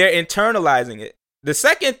 they're internalizing it. The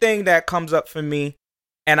second thing that comes up for me,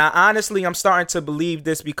 and I'm starting to believe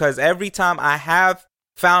this, because every time I have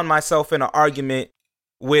found myself in an argument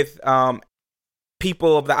with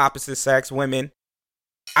people of the opposite sex, women,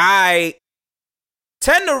 I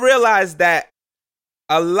tend to realize that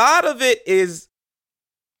a lot of it is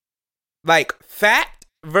like fact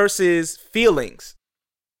versus feelings.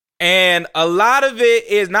 And a lot of it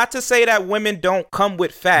is, not to say that women don't come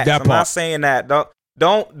with facts. I'm not saying that.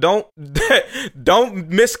 Don't don't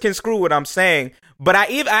misconstrue what I'm saying. But I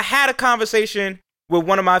had a conversation with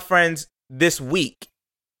one of my friends this week,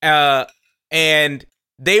 and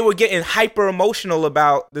they were getting hyper emotional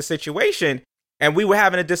about the situation, and we were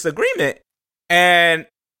having a disagreement. And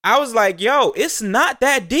I was like, yo, it's not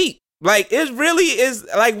that deep. Like, it really is.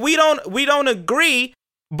 Like, we don't agree,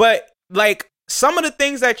 but like, some of the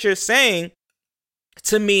things that you're saying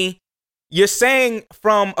to me, you're saying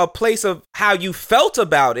from a place of how you felt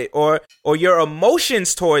about it, or your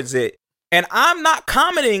emotions towards it. And I'm not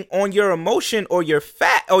commenting on your emotion or your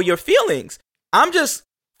feelings. I'm just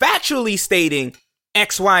factually stating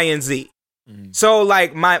X, Y, and Z. Mm-hmm. So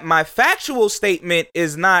like my factual statement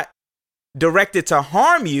is not directed to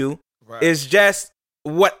harm you. Right. It's just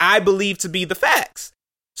what I believe to be the facts.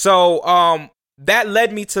 So that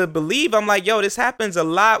led me to believe, I'm like, yo, this happens a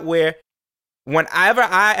lot, where whenever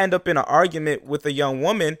I end up in an argument with a young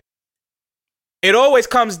woman, it always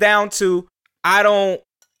comes down to, I don't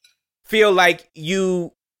feel like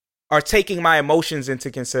you are taking my emotions into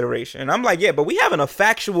consideration. And I'm like, yeah, but we having a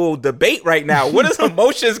factual debate right now. What does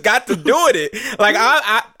emotions got to do with it? Like,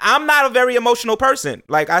 I'm not a very emotional person.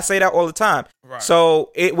 Like, I say that all the time. Right.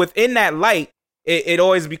 So within that light, it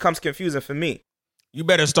always becomes confusing for me. You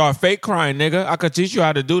better start fake crying, nigga. I could teach you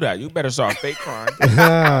how to do that. You better start fake crying.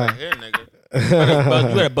 Yeah, nigga.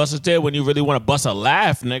 You better bust a tail when you really want to bust a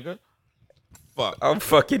laugh, nigga. Fuck, I'm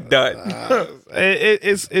fucking done.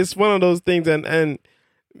 It's one of those things, and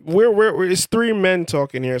we're it's three men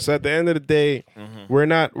talking here. So at the end of the day, we're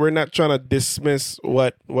not trying to dismiss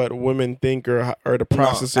what women think or the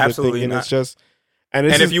process of the thinking. Not. It's just. And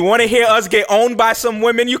if you want to hear us get owned by some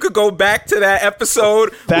women, you could go back to that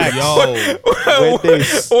episode. Facts.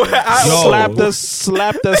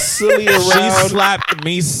 Slapped us silly around. She slapped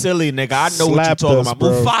me silly, nigga. I know what you're talking about.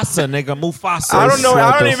 Bro. Mufasa, nigga. Mufasa. I don't know.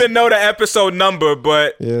 I don't even know the episode number,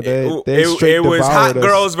 but yeah, it was Hot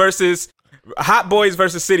Boys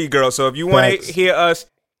versus City Girls. So if you want to hear us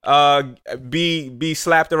be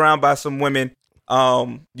slapped around by some women,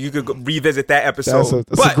 you could revisit that episode.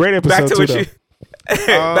 That's a great episode too, though.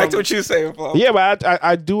 Back to what you were saying, Paul. Yeah, but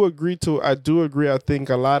I do agree. I think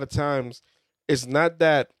a lot of times it's not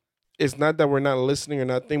that we're not listening or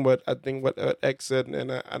nothing, but I think what X said,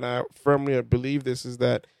 and I firmly believe this, is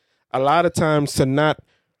that a lot of times to not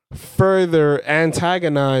further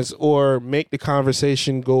antagonize or make the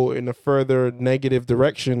conversation go in a further negative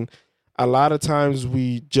direction, a lot of times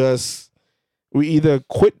we either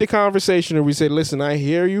quit the conversation or we say, listen, I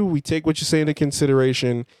hear you, we take what you say into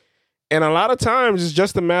consideration. And a lot of times it's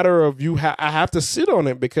just a matter of I have to sit on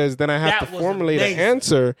it, because then I have to formulate an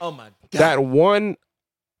answer that one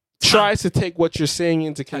tries to take what you're saying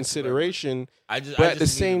into consideration, but at the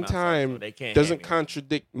same time doesn't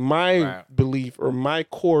contradict my belief or my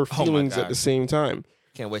core feelings at the same time.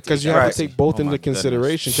 Can't wait because you have to take both into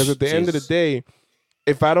consideration. Because at the end of the day,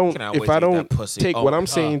 if I don't take what I'm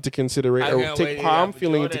saying into consideration or take how I'm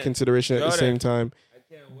feeling into consideration at the same time,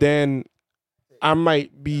 then I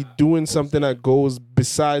might be doing something that goes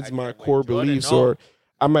besides my core beliefs, or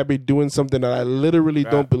I might be doing something that I literally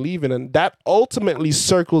don't believe in, and that ultimately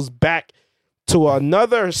circles back to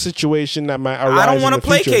another situation that might arise. I don't want to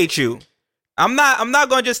future. placate you. I'm not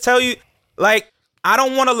going to just tell you, like, I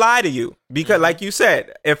don't want to lie to you, because like you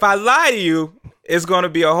said, if I lie to you, it's going to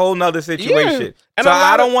be a whole nother situation. Yeah. And so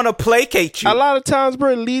I don't want to placate you. A lot of times,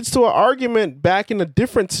 bro, it leads to an argument back in a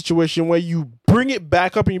different situation where you bring it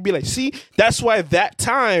back up and you be like, see, that's why that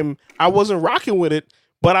time I wasn't rocking with it,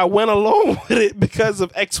 but I went along with it because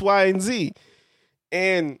of X, Y, and Z.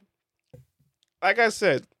 And like I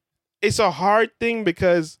said, it's a hard thing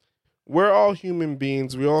because we're all human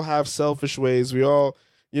beings. We all have selfish ways. We all,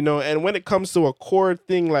 and when it comes to a core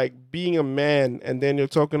thing like being a man, and then you're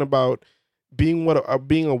talking about being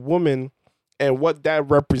a woman and what that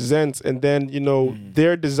represents, and then,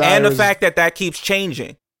 their desires. And the fact that keeps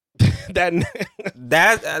changing. If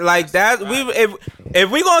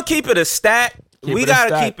we're going to keep it a stat, we got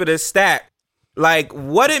to keep it a stat. Like,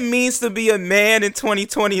 what it means to be a man in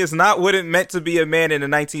 2020 is not what it meant to be a man in the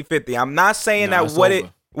 1950s. I'm not saying that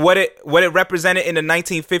what it represented in the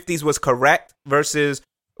 1950s was correct versus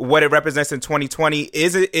what it represents in 2020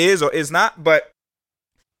 is or is not, but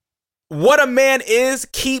what a man is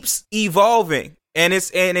keeps evolving, and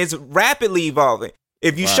it's rapidly evolving.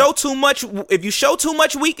 If you show too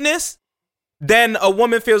much weakness, then a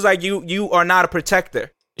woman feels like you are not a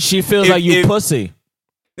protector. She feels like you pussy.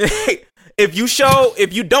 If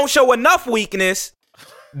you don't show enough weakness,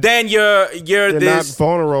 then you're not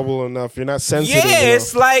vulnerable enough. You're not sensitive enough.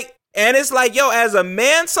 It's like, yo, as a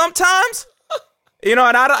man, sometimes, and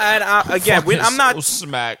I'm not so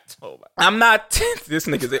smacked. Oh I'm not. This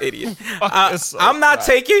nigga's an idiot. I'm not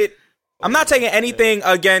taking anything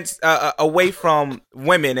against away from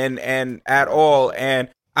women and at all. And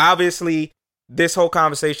obviously, this whole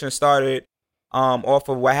conversation started off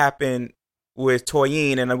of what happened with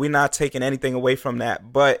Toyin, and we're not taking anything away from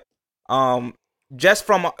that. But just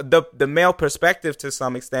from the male perspective, to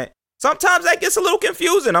some extent, sometimes that gets a little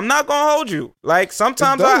confusing. I'm not gonna hold you. Like,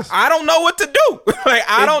 sometimes I don't know what to do. Like,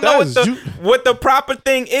 I don't know what the proper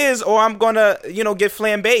thing is, or I'm gonna get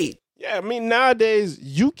flambéed. Yeah, I mean, nowadays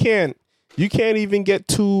you can't even get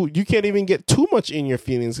too much in your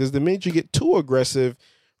feelings, because the minute you get too aggressive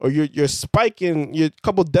or you're spiking, your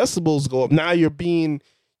couple decibels go up. Now you're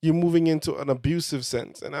moving into an abusive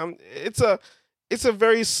sense, and it's a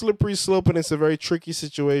very slippery slope, and it's a very tricky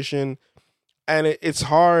situation, and it's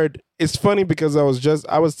hard. It's funny because I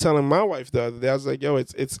was telling my wife the other day, I was like, yo,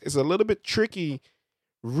 it's a little bit tricky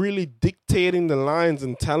really dictating the lines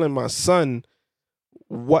and telling my son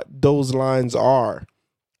what those lines are,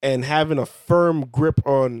 and having a firm grip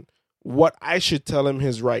on what I should tell him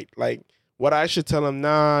is right. Like, what I should tell him,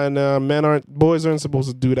 nah, boys aren't supposed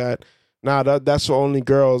to do that. Nah, that's for only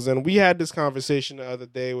girls. And we had this conversation the other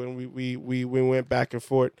day when we went back and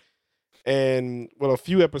forth, and a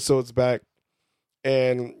few episodes back,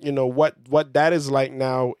 and what that is like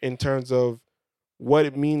now in terms of what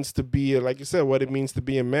it means to be, like you said, what it means to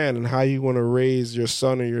be a man, and how you want to raise your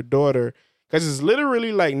son or your daughter. Because it's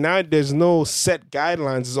literally like, now there's no set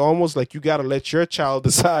guidelines. It's almost like you got to let your child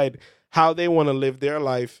decide how they want to live their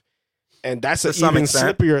life. And that's an even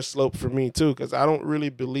slippier slope for me too, because I don't really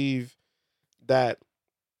believe that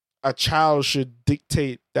a child should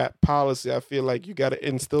dictate that policy. I feel like you got to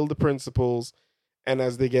instill the principles, and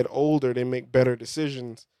as they get older, they make better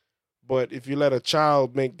decisions. But if you let a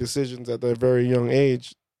child make decisions at a very young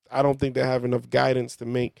age, I don't think they have enough guidance to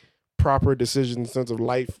make proper decisions in terms of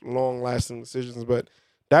lifelong lasting decisions. But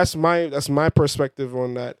that's my perspective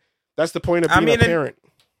on that. That's the point of being a parent.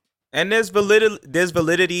 And there's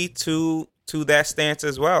validity to that stance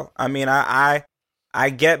as well. I mean, I I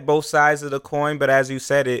get both sides of the coin, but as you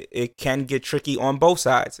said, it can get tricky on both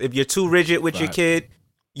sides. If you're too rigid with your kid,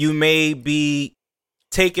 you may be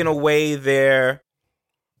taking away their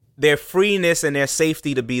freeness and their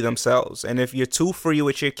safety to be themselves. And if you're too free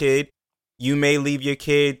with your kid, you may leave your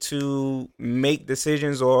kid to make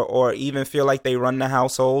decisions or even feel like they run the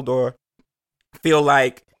household or feel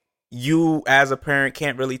like you as a parent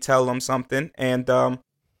can't really tell them something. And that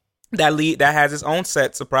has its own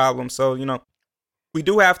sets of problems. So, we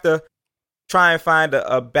do have to try and find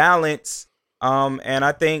a balance. And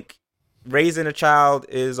I think raising a child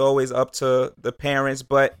is always up to the parents.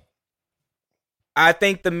 But I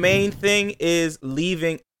think the main thing is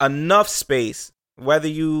leaving enough space, whether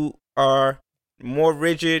you are more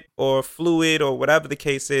rigid or fluid or whatever the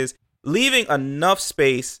case is, leaving enough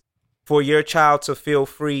space for your child to feel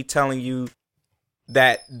free telling you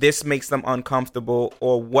that this makes them uncomfortable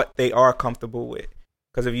or what they are comfortable with.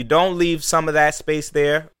 Because if you don't leave some of that space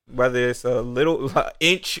there, whether it's a little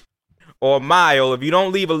inch or a mile, if you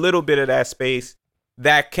don't leave a little bit of that space,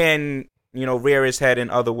 that can, rear its head in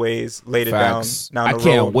other ways later down the road. I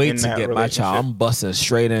can't wait to get my child. I'm busting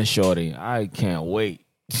straight in, shorty. I can't wait.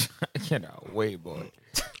 I cannot wait, boy.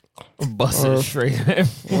 I'm busting straight in.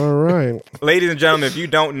 All right. Ladies and gentlemen, if you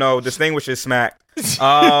don't know, Distinguished is smacked.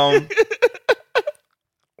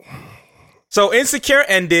 So Insecure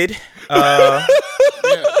ended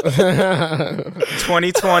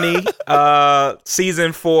 2020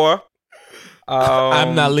 season 4.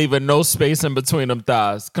 I'm not leaving no space in between them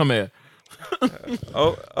thighs. Come here.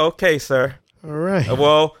 Okay, sir. All right.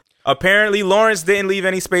 Well, apparently Lawrence didn't leave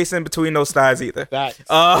any space in between those thighs either.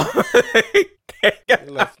 He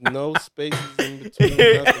left no spaces in between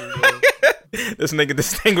nothing, bro. This nigga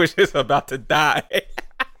Distinguished is about to die.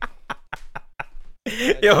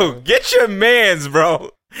 Yo, get your mans,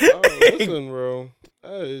 bro. Oh, listen, bro.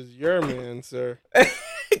 That is your man, sir.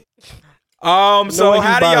 So how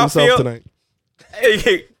do y'all feel tonight?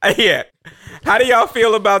 Yeah. How do y'all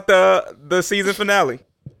feel about the season finale?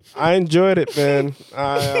 I enjoyed it, man.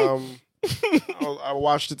 I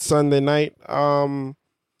watched it Sunday night.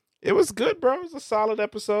 It was good, bro. It was a solid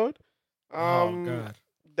episode. God.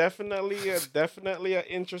 Definitely an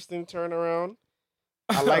interesting turnaround.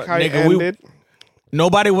 I like how it ended.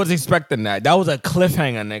 Nobody was expecting that. That was a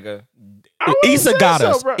cliffhanger, nigga. Issa got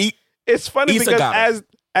us. Bro. It's funny because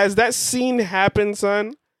as that scene happened,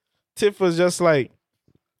 son, Tiff was just like,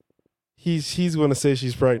 he's gonna say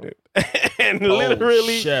she's pregnant. And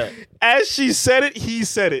literally, shit. As she said it, he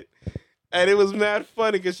said it. And it was mad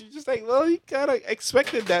funny because she's just like, well, he kind of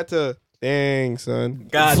expected that to. Dang, son.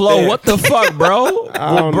 God Flo, damn. what the fuck, bro?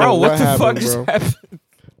 I don't bro, know what the happened, fuck just bro. happened?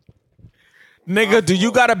 Nigga, do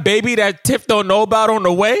you got a baby that Tiff don't know about on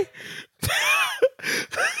the way?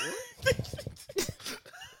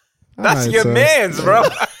 That's Alright, your son. mans, bro.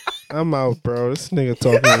 I'm out, bro. This nigga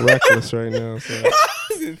talking reckless right now, son.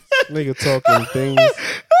 This nigga talking things.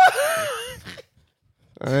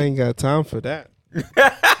 I ain't got time for that.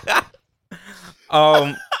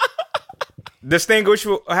 Distinguished,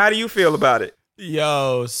 how do you feel about it?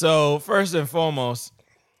 Yo, so first and foremost,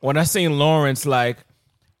 when I seen Lawrence like,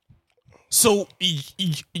 so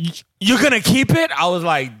you're gonna keep it? I was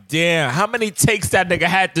like, damn, how many takes that nigga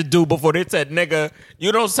had to do before they said, nigga,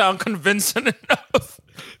 you don't sound convincing enough.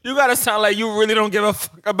 You gotta sound like you really don't give a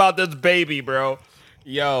fuck about this baby, bro.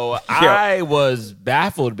 Yo, I was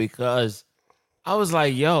baffled because I was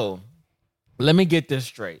like, yo, let me get this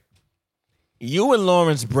straight. You and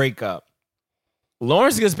Lawrence break up.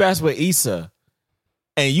 Lawrence gets back with Issa.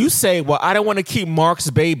 And you say, well, I don't want to keep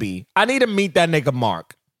Mark's baby. I need to meet that nigga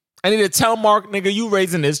Mark. I need to tell Mark, nigga, you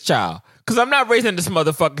raising this child. Because I'm not raising this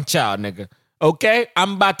motherfucking child, nigga. Okay?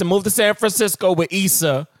 I'm about to move to San Francisco with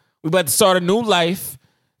Issa. We about to start a new life.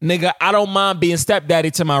 Nigga, I don't mind being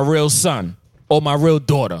stepdaddy to my real son. Or my real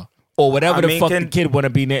daughter. Or whatever the kid want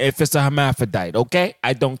to be if it's a hermaphrodite. Okay?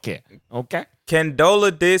 I don't care. Okay?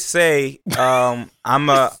 Condola did say, I'm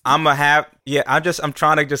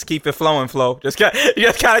trying to just keep it flowing, Flo. You just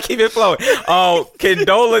gotta keep it flowing.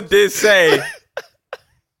 Condola did say,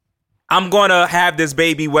 I'm gonna have this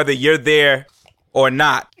baby whether you're there or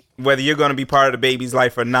not, whether you're gonna be part of the baby's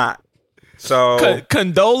life or not. So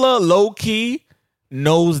Condola low key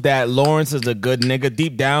knows that Lawrence is a good nigga.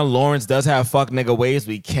 Deep down, Lawrence does have fuck nigga ways.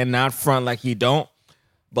 We cannot front like he don't.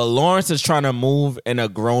 But Lawrence is trying to move in a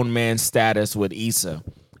grown man status with Issa.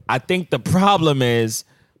 I think the problem is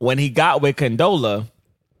when he got with Condola,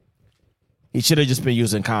 He should have just been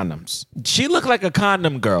using condoms. She looked like a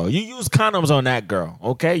condom girl. You use condoms on that girl,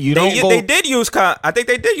 okay? You don't go. They did use I think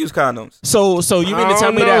they did use condoms. So you mean to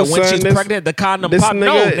tell me that when she's pregnant, the condom popped?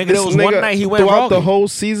 No, nigga, there was one night he went throughout wrong. The whole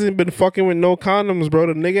season been fucking with no condoms, bro.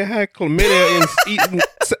 The nigga had chlamydia in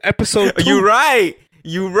episode 2. You right.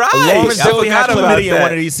 Lawrence still got about chlamydia in that.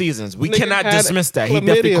 one of these seasons. We Nigga cannot had dismiss that. He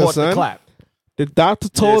definitely chlamydia, caught the son. clap. The doctor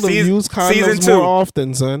told him season- use season condoms 2. more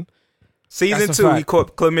often, son. Season That's a 2, he fact.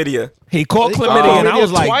 caught chlamydia. He caught He chlamydia, caught and I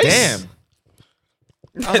was chlamydia like, twice? damn.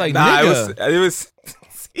 I was like, Nah, nigga. it was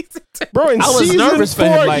season 2. Bro, in I was season nervous for 4,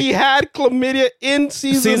 him, like- he had chlamydia in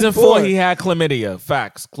Season 4, he had chlamydia.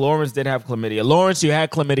 Facts. Lawrence did have chlamydia. Lawrence, you had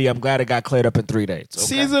chlamydia. I'm glad it got cleared up in 3 days. Okay?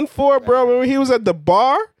 Season 4, bro, remember he was at the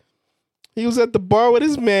bar? He was at the bar with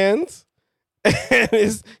his mans, and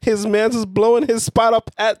his mans was blowing his spot up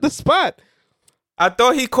at the spot. I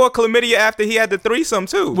thought he caught chlamydia after he had the threesome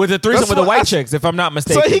too. With the threesome That's with the what white I- chicks, if I'm not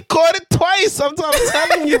mistaken. So he caught it twice. I'm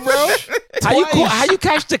telling you, bro. How you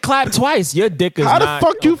catch the clap twice? Your dick is How the not.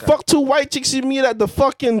 fuck you okay. fuck 2 white chicks you meet at the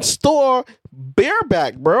fucking store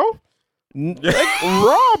bareback, bro? Like,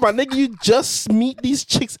 raw, my nigga. You just meet these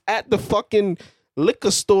chicks at the fucking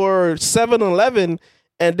liquor store, 7-Eleven,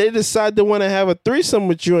 and they decide they want to have a threesome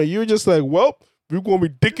with you, and you're just like, well, we're gonna be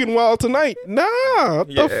dicking wild tonight. Nah, what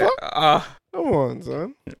the fuck? Come on,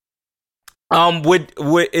 son. Would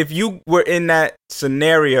if you were in that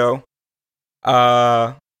scenario,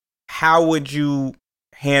 how would you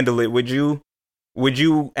handle it? Would you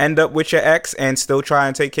end up with your ex and still try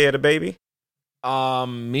and take care of the baby?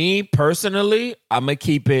 Me personally, I'm gonna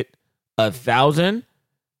keep it 1,000.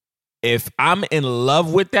 If I'm in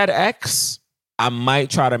love with that ex, I might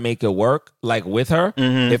try to make it work, like with her.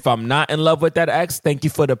 Mhm. If I'm not in love with that ex, thank you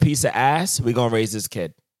for the piece of ass. We're gonna raise this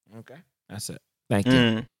kid. Okay, that's it. Thank you.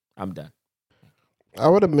 Mm. I'm done. I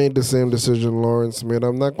would have made the same decision, Lawrence. Man,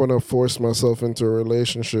 I'm not gonna force myself into a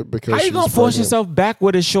relationship because How you gonna she's force pregnant. yourself back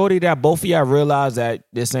with a shorty that both of y'all realize that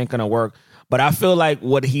this ain't gonna work? But I feel like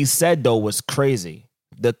what he said though was crazy.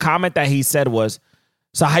 The comment that he said was,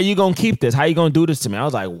 "So how you gonna keep this? How you gonna do this to me?" I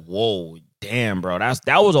was like, "Whoa, damn, bro,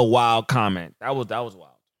 that was a wild comment. That was wild.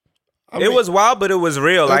 I It mean, was wild, but it was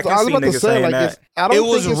real. I I can was see about to niggas say, saying like, that. I don't It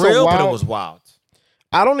was think it's real, a wild, but it was wild.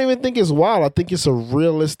 I don't even think it's wild. I think it's a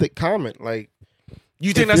realistic comment. Like,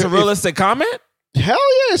 You think If that's a you're- realistic comment? hell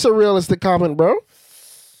yeah, it's a realistic comment, bro.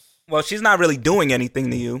 Well, she's not really doing anything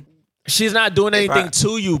to you. She's not doing anything Right.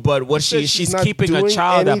 to you, but what Said she's not keeping a doing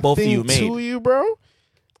child that both of you anything made. to you, bro.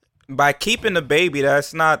 By keeping the baby,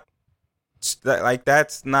 that's not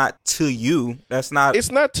to you. That's not. It's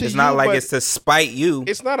not to It's you. not like but it's to spite you.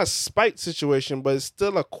 it's not a spite situation, but it's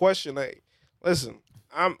still a question. Like, listen,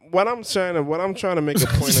 what I'm trying to make a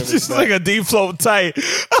point of is Just that like a deep float tight.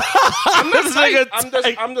 This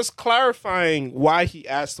nigga I'm just clarifying why he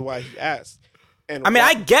asked. And I mean, why-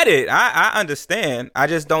 I get it. I understand. I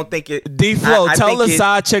just don't think it. D Flow, I tell think the it-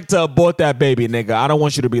 side chick to abort that baby, nigga. I don't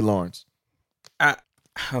want you to be Lawrence.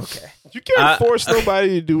 Okay. You can't force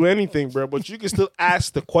nobody to do anything, bro. But you can still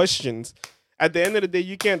ask the questions. At the end of the day,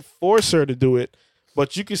 you can't force her to do it,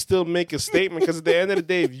 but you can still make a statement. Because at the end of the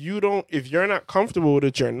day, if you're not comfortable with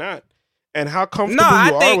it, you're not. And how comfortable I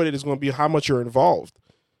you are think- with it is going to be how much you're involved.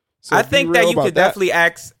 So I be think real that you about could definitely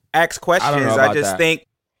ask questions. know I about just that. think.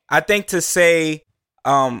 I think to say,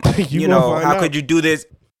 You you gonna know, find how out. could you do this?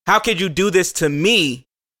 How could you do this to me?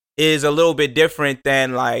 Is a little bit different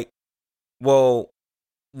than like, well,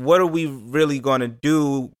 what are we really going to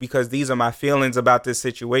do? Because these are my feelings about this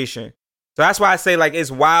situation. So that's why I say like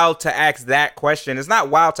it's wild to ask that question. It's not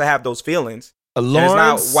wild to have those feelings. And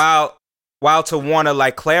Lawrence, it's not wild to want to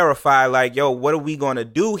like clarify like, yo, what are we going to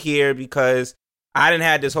do here? Because I didn't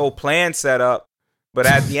have this whole plan set up. But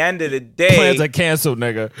at the end of the day, plans are canceled,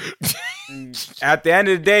 nigga. at the end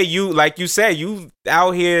of the day, you like you said, you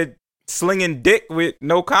out here slinging dick with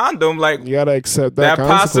no condom. Like You gotta accept that. that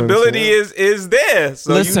possibility yeah. is there.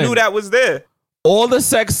 So Listen. you knew that was there. All the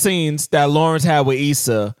sex scenes that Lawrence had with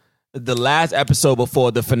Issa, the last episode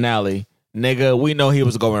before the finale, nigga, we know he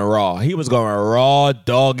was going raw. He was going raw,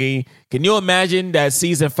 doggy. Can you imagine that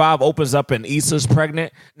season 5 opens up and Issa's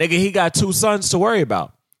pregnant? Nigga, he got 2 sons to worry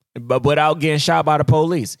about, but without getting shot by the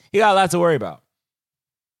police. He got a lot to worry about.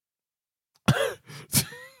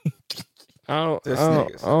 I This don't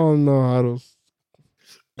nigga's- know how to.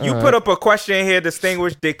 You put up a question here,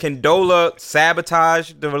 distinguish, did Condola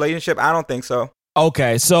sabotage the relationship? I don't think so.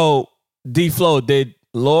 Okay, so D Flow, did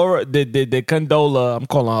Condola, I'm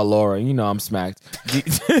calling her Laura, you know I'm smacked.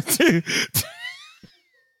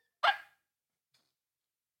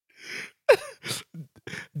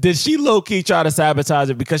 Did she low key try to sabotage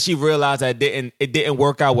it because she realized that it didn't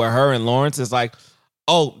work out with her and Lawrence? It's like,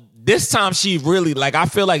 oh, this time she really, like, I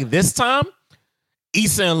feel like this time,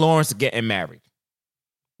 Issa and Lawrence are getting married.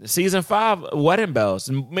 Season 5, wedding bells.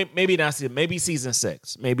 Maybe not. Maybe season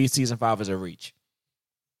 6. Maybe season 5 is a reach.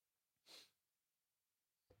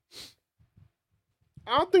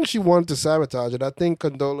 I don't think she wanted to sabotage it. I think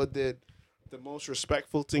Condola did the most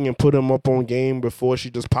respectful thing and put him up on game before she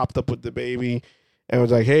just popped up with the baby and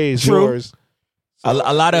was like, "Hey, it's True. yours." A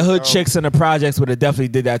lot of hood chicks in the projects would have definitely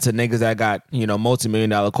did that to niggas that got,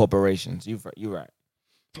 multi-million-dollar corporations. You're right.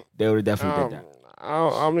 They would have definitely did that. I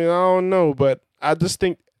don't know, but I just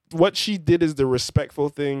think what she did is the respectful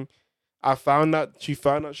thing. She found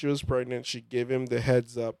out she was pregnant. She gave him the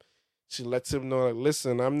heads up. She lets him know, like,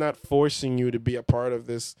 listen, I'm not forcing you to be a part of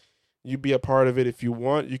this. You be a part of it if you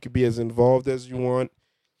want. You could be as involved as you want.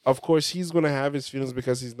 Of course, he's going to have his feelings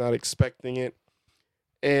because he's not expecting it.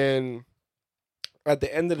 And at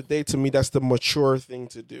the end of the day, to me, that's the mature thing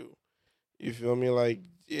to do. You feel me? Like,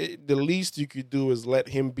 the least you could do is let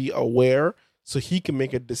him be aware so he can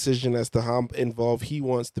make a decision as to how involved he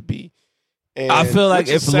wants to be. And I feel like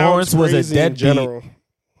if Lawrence was a deadbeat,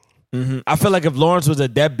 I feel like if Lawrence was a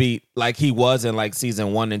deadbeat like he was in like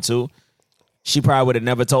season 1 and 2, she probably would have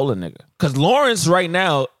never told a nigga. Because Lawrence right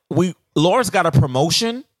now, Lawrence got a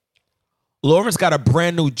promotion. Lawrence got a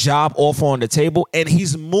brand new job offer on the table, and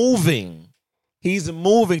he's moving. He's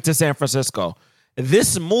moving to San Francisco.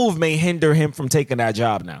 This move may hinder him from taking that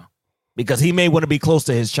job now because he may want to be close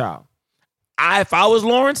to his child. If I was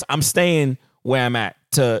Lawrence, I'm staying where I'm at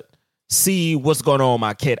to see what's going on with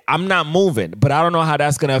my kid. I'm not moving, but I don't know how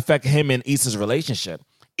that's going to affect him and Issa's relationship.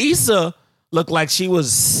 Issa looked like she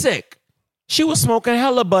was sick. She was smoking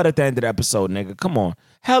hella butt at the end of the episode, nigga. Come on.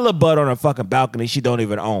 Hella butt on a fucking balcony she don't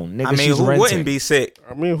even own. Nigga, I mean, she's who renting. wouldn't be sick?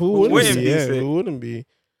 I mean, who wouldn't be sick? Who wouldn't be?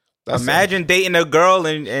 Imagine dating a girl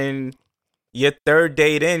and your third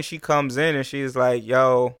date in, she comes in and she's like,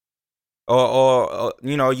 yo, or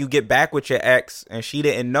you get back with your ex and she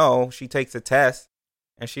didn't know. She takes a test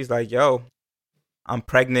and she's like, yo, I'm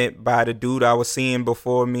pregnant by the dude I was seeing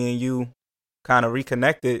before me and you kind of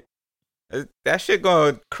reconnected. That shit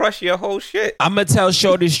gonna crush your whole shit. I'm gonna tell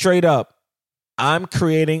Shorty straight up. I'm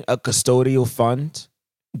creating a custodial fund,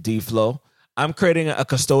 D-Flow. I'm creating a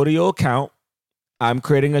custodial account. I'm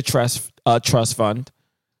creating a trust fund.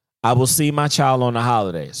 I will see my child on the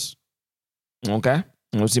holidays. Okay?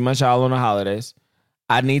 I will see my child on the holidays.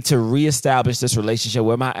 I need to reestablish this relationship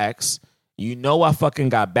with my ex. You know I fucking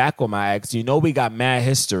got back with my ex. You know we got mad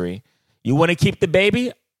history. You want to keep the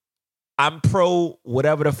baby? I'm pro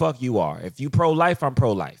whatever the fuck you are. If you pro-life, I'm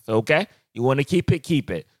pro-life, okay? You want to keep it,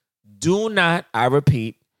 keep it. Do not, I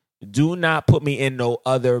repeat, do not put me in no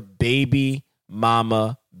other baby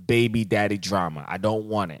mama, baby daddy drama. I don't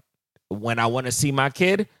want it. When I want to see my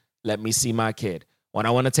kid, let me see my kid. When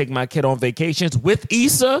I want to take my kid on vacations with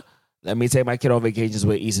Issa, let me take my kid on vacations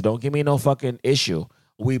with Issa. Don't give me no fucking issue.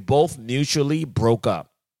 We both mutually broke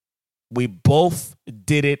up. We both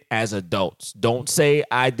did it as adults. Don't say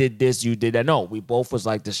I did this, you did that. No, we both was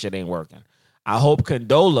like, this shit ain't working. I hope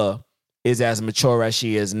Condola is as mature as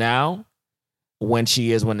she is now when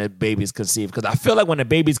she is when the baby's conceived. Because I feel like when the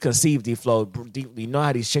baby's conceived, D-Flow, you know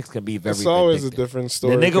how these chicks can be very It's always vindictive. a different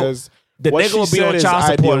story. The nigga will be on child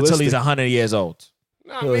support until he's 100 years old.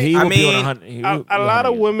 A lot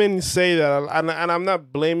of women say that, and I'm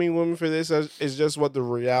not blaming women for this. It's just what the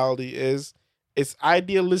reality is. It's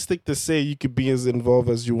idealistic to say you could be as involved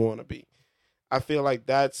as you want to be. I feel like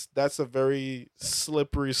that's a very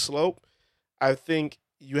slippery slope. I think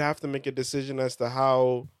you have to make a decision as to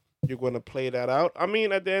how you're going to play that out. I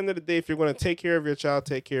mean, at the end of the day, if you're going to take care of your child,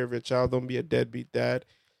 take care of your child. Don't be a deadbeat dad.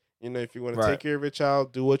 If you want to take care of your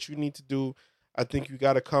child, do what you need to do. I think you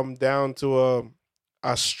got to come down to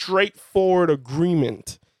a straightforward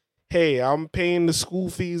agreement. Hey, I'm paying the school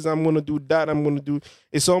fees. I'm going to do that. I'm going to do.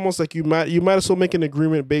 It's almost like you might as well make an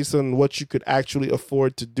agreement based on what you could actually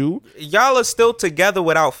afford to do. Y'all are still together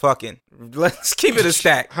without fucking. Let's keep it a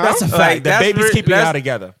stack. Huh? That's a fact. Like, The baby's keeping y'all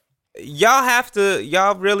together.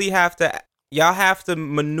 Y'all really have to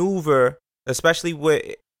maneuver, especially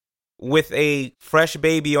with a fresh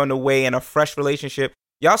baby on the way and a fresh relationship.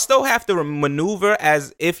 Y'all still have to maneuver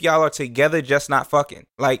as if y'all are together, just not fucking.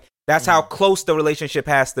 Like, that's how close the relationship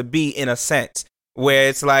has to be, in a sense, where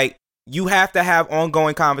it's like you have to have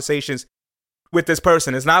ongoing conversations with this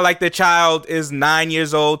person. It's not like the child is 9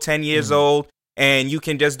 years old, 10 years old, and you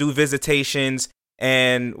can just do visitations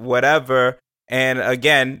and whatever. And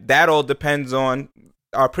again, that all depends on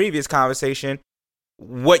our previous conversation,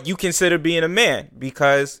 what you consider being a man.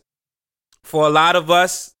 Because for a lot of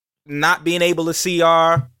us, not being able to see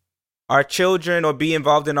our children or be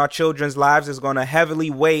involved in our children's lives is going to heavily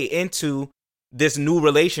weigh into this new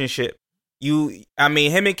relationship. Him and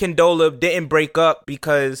Condola didn't break up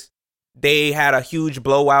because they had a huge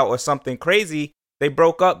blowout or something crazy. They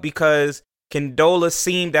broke up because Condola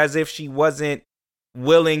seemed as if she wasn't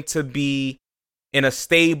willing to be in a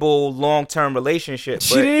stable, long-term relationship.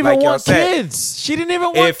 She didn't even want kids. She didn't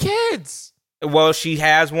even want kids. Well, she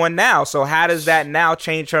has one now. So how does that now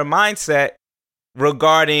change her mindset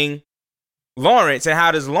regarding Lawrence? And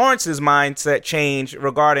how does Lawrence's mindset change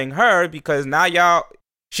regarding her? Because now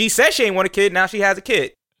she said she ain't want a kid. Now she has a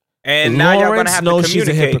kid. And now y'all going to have to communicate. She's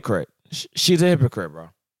a hypocrite. She's a hypocrite, bro.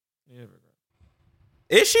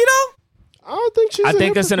 Is she though? I don't think she's. I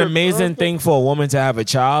think it's an amazing thing for a woman to have a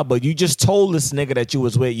child, but you just told this nigga that you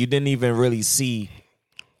was with. You didn't even really see.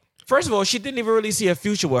 First of all, she didn't even really see a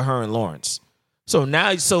future with her and Lawrence. So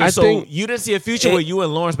now, so you didn't see a future with you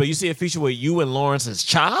and Lawrence, but you see a future with you and Lawrence's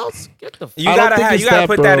child. Get the. You gotta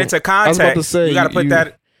put that into context. I was about to say, you gotta put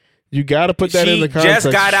that. You gotta put that in the context.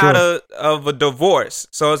 She just got out of a divorce,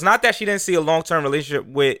 so it's not that she didn't see a long-term relationship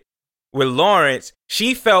with Lawrence.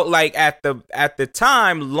 She felt like at the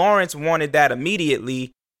time Lawrence wanted that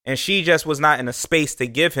immediately, and she just was not in a space to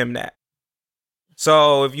give him that.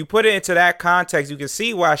 So if you put it into that context, you can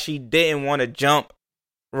see why she didn't want to jump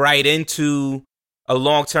right into a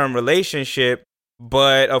long-term relationship.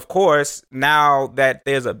 But of course, now that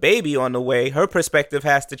there's a baby on the way, her perspective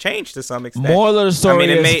has to change to some extent. Moral of the story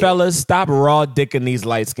is, fellas, stop raw dicking these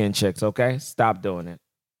light-skinned chicks, okay? Stop doing it.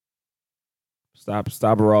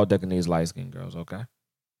 Stop raw dicking these light-skinned girls, okay?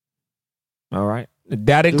 All right?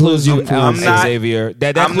 That includes you, Xavier.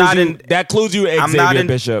 That includes you, Xavier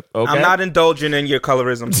Bishop, okay? I'm not indulging in your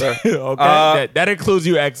colorism, sir. Okay? That includes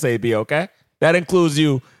you, Xavier, okay? That includes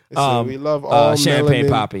you, we love all Champagne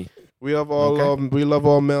Poppy. We love all we love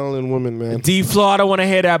all melanin women, man. D-Flow, I don't want to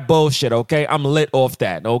hear that bullshit, okay? I'm lit off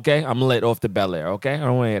that, okay? I'm lit off the Bel Air, okay? I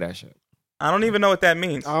don't want to hear that shit. I don't even know what that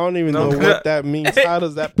means. I don't even know what that means. How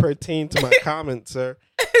does that pertain to my comment, sir?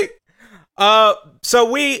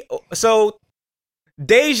 So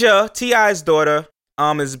Deja, T.I.'s daughter,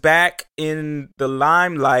 is back in the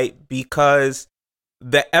limelight because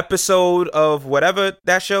the episode of whatever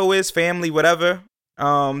that show is, Family whatever,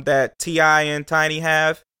 that T.I. and Tiny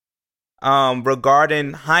have,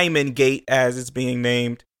 regarding Hyman Gate, as it's being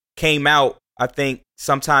named, came out, I think,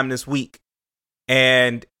 sometime this week.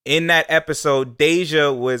 And in that episode,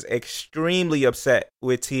 Deja was extremely upset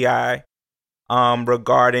with T.I.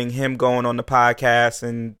 Regarding him going on the podcast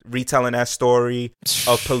and retelling that story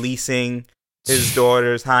of policing his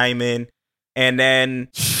daughter's hymen. And then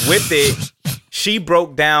with it, she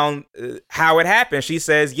broke down how it happened. She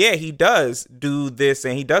says, yeah, he does do this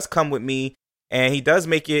and he does come with me and he does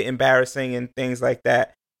make it embarrassing and things like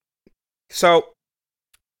that. So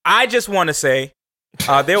I just want to say,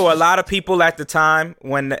 there were a lot of people at the time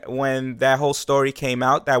when that whole story came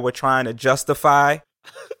out that were trying to justify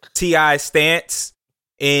T.I.'s stance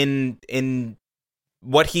in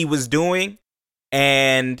what he was doing,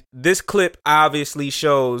 and this clip obviously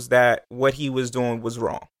shows that what he was doing was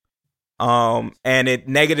wrong, and it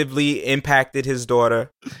negatively impacted his daughter,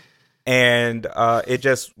 and it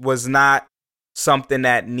just was not something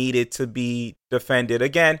that needed to be defended.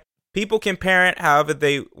 Again, people can parent however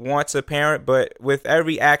they want to parent, but with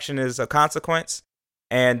every action is a consequence,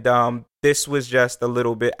 and this was just a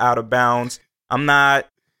little bit out of bounds.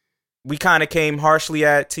 We kind of came harshly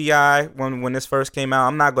at T.I. when this first came out.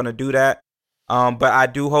 I'm not going to do that. But I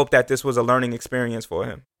do hope that this was a learning experience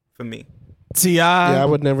for me. T.I. Yeah, I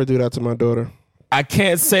would never do that to my daughter. I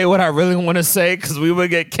can't say what I really want to say because we would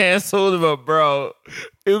get canceled, but bro,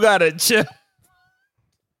 you got to chill.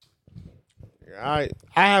 I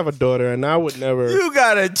have a daughter and I would never. You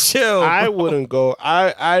got to chill. Bro. I wouldn't go.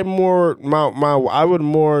 I would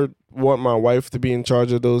more want my wife to be in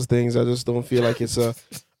charge of those things. I just don't feel like it's a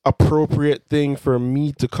appropriate thing for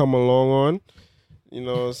me to come along on. You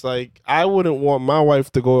know, it's like I wouldn't want my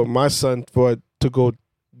wife to go with my son to go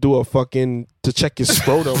do to check his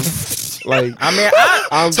scrotum. Like, to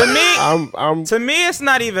me, it's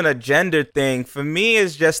not even a gender thing. For me,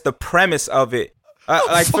 it's just the premise of it.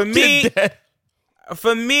 Like for me,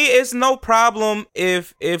 it's no problem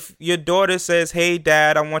if your daughter says, "Hey,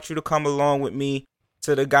 Dad, I want you to come along with me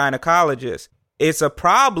to the gynecologist." It's a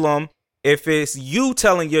problem if it's you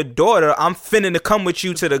telling your daughter, "I'm finna to come with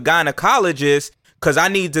you to the gynecologist because I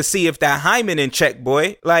need to see if that hymen in check,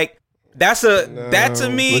 boy." Like that to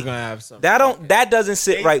me, that doesn't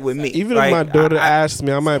sit right with me. Even if my daughter asked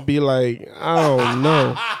me, I might be like, I don't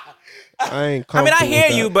know. I ain't comfortable. I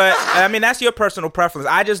hear you, but that's your personal preference.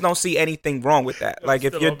 I just don't see anything wrong with that. Like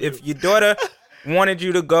if your daughter wanted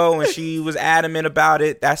you to go and she was adamant about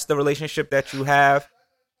it, that's the relationship that you have.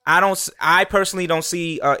 I personally don't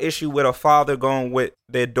see an issue with a father going with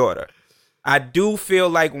their daughter. I do feel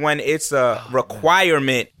like when it's a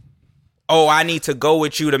requirement, I need to go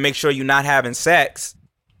with you to make sure you're not having sex,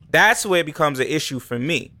 that's where it becomes an issue for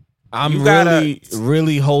me. I'm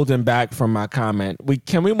really holding back from my comment.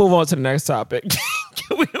 Can we move on to the next topic?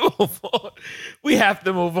 Can we move on? We have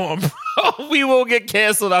to move on, bro. We will get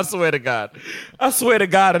canceled. I swear to God. I swear to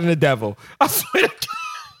God and the devil. I swear to God.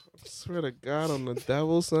 Swear to God on the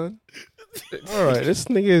devil, son. All right, this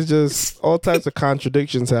nigga is just all types of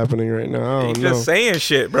contradictions happening right now. I don't know. He's just saying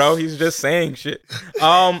shit, bro. He's just saying shit.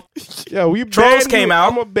 Yeah, Trolls came out.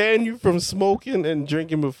 I'm gonna ban you from smoking and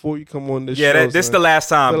drinking before you come on this show. Yeah, this the last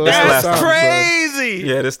time. That's time, crazy.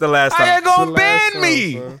 Yeah, this the last time. I ain't gonna ban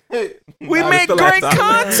me. We make great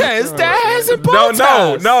content. That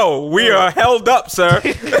hasn't No. We are held up, sir.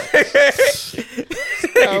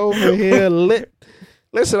 Over here lit.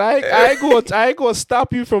 Listen, I ain't gonna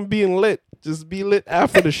stop you from being lit. Just be lit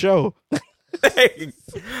after the show.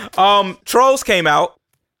 Trolls came out.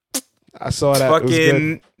 I saw that.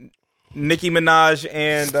 Fucking Nicki Minaj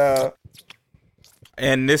and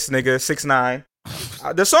this nigga 6ix9ine.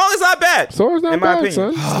 The song is not bad. Song's not bad,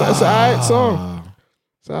 son. It's an alright song.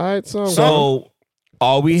 It's an alright song. So,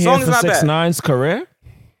 are we here for 6ix9ine's career?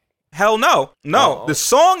 Hell no. The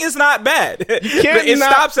song is not bad. You can't it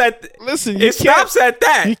stops at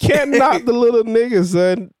that. You can't knock the little nigga,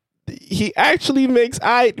 son. He actually makes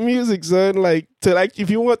aight music, son. If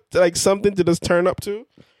you want something to just turn up to,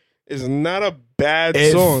 it's not a bad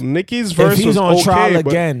song. Nicki's verse if he's was on okay, trial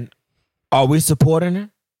again, are we supporting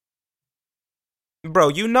him? Bro,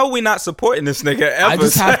 you know we not supporting this nigga ever. I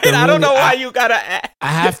just have to I don't know why you gotta. I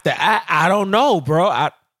have to. I don't know, bro.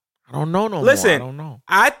 I don't know Listen, more. I don't know.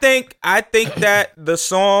 I think that the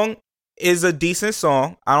song is a decent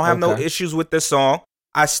song. I don't have no issues with the song.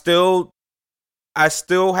 I still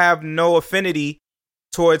have no affinity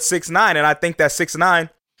towards 6ix9ine, and I think that 6ix9ine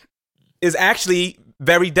is actually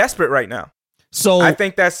very desperate right now. So I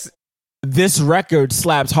think this record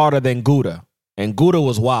slaps harder than Gouda, and Gouda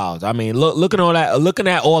was wild. I mean, looking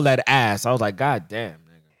at all that ass, I was like, God damn.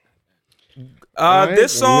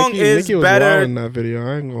 This song is Nicki was better wild in that video.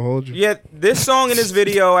 I ain't gonna hold you. Yeah, this song in this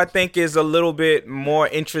video I think is a little bit more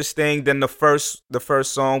interesting than the first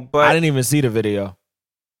song. But I didn't even see the video.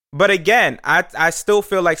 But again, I still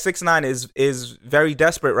feel like 6ix9ine is very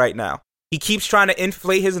desperate right now. He keeps trying to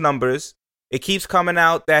inflate his numbers. It keeps coming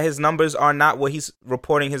out that his numbers are not what he's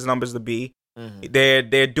reporting his numbers to be. Mm-hmm.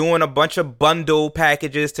 They're doing a bunch of bundle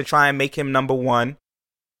packages to try and make him number one.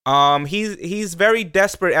 He's very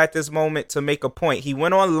desperate at this moment to make a point. He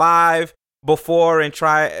went on live before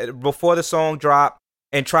the song dropped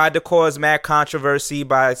and tried to cause mad controversy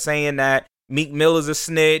by saying that Meek Mill is a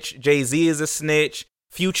snitch, Jay-Z is a snitch,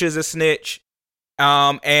 Future's a snitch.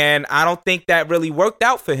 And I don't think that really worked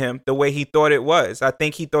out for him the way he thought it was. I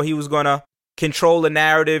think he thought he was gonna control the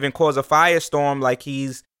narrative and cause a firestorm like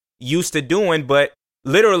he's used to doing, but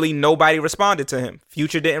literally nobody responded to him.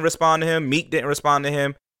 Future didn't respond to him. Meek didn't respond to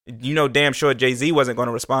him. You know damn sure Jay-Z wasn't going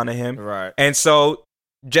to respond to him. Right. And so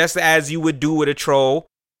just as you would do with a troll,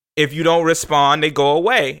 if you don't respond, they go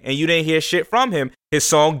away. And you didn't hear shit from him. His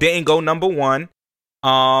song didn't go number one.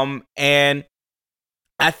 And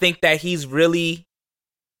I think that he's really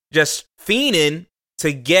just fiending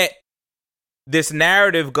to get this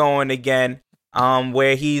narrative going again,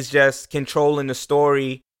 where he's just controlling the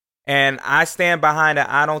story. And I stand behind it.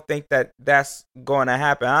 I don't think that that's going to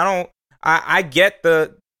happen. I get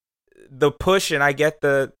the push and I get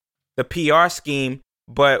the PR scheme,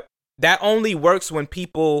 but that only works when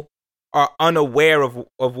people are unaware of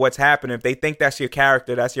what's happening. If they think that's your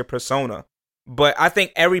character, that's your persona. But I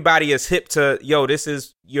think everybody is hip to, this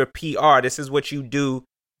is your PR. This is what you do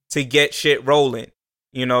to get shit rolling.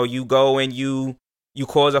 You know, you go and you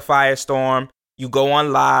cause a firestorm. You go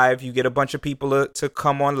on live. You get a bunch of people to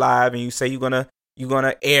come on live, and you say you're gonna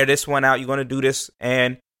air this one out. You're gonna do this,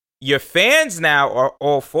 and your fans now are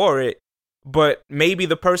all for it. But maybe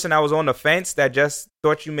the person that was on the fence that just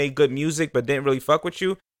thought you made good music but didn't really fuck with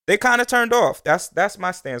you, they kind of turned off. That's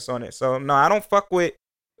my stance on it. So no, I don't fuck with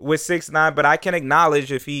 6ix9ine, but I can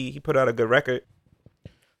acknowledge if he put out a good record.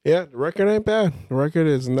 Yeah, the record ain't bad. The record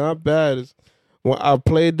is not bad. I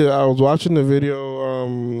was watching the video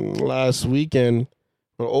last weekend,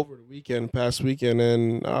 or over the weekend, past weekend,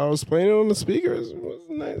 and I was playing it on the speakers. It was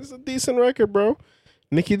nice. It's a decent record, bro.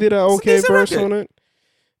 Nicki did an okay verse on it.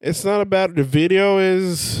 It's not a bad. The video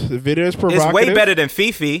is provocative. It's way better than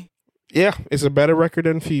Fifi. Yeah, it's a better record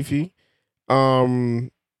than Fifi.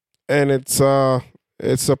 And it's a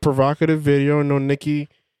provocative video. No, Nicki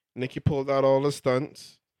pulled out all the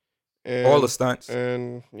stunts. And, all the stunts.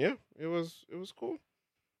 And yeah, it was cool.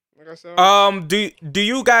 Like I said, Do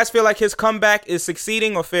you guys feel like his comeback is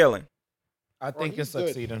succeeding or failing? I think he's it's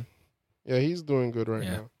succeeding. Yeah, he's doing good right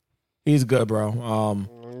now. He's good, bro.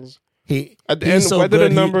 He at the he's end, so whether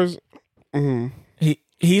good, the numbers.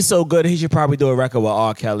 He's so good. He should probably do a record with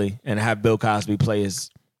R. Kelly and have Bill Cosby play his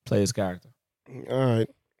character. All right.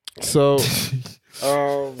 So,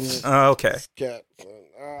 Okay.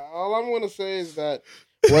 All I'm gonna say is that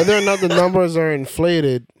whether or not the numbers are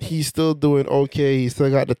inflated, he's still doing okay. He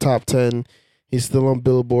still got the top 10. He's still on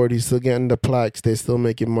Billboard. He's still getting the plaques. They're still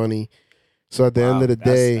making money. So at the end of the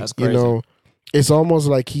day, that's crazy. it's almost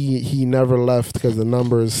like he never left because the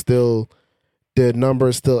numbers still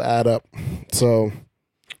add up. So,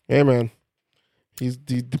 hey man, he's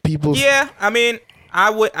the people. Yeah, I mean,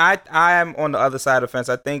 I am on the other side of the fence.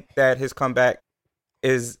 I think that his comeback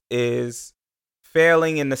is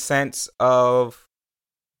failing in the sense of,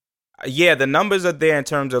 yeah, the numbers are there in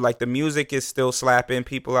terms of like the music is still slapping.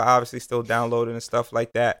 People are obviously still downloading and stuff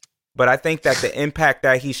like that. But I think that the impact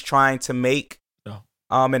that he's trying to make,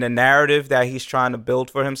 and the narrative that he's trying to build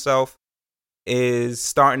for himself is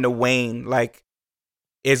starting to wane. Like,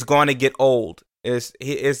 it's going to get old. Is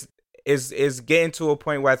getting to a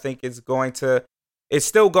point where I think it's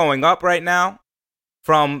still going up right now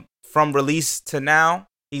from release to now.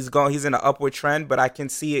 He's in an upward trend, but I can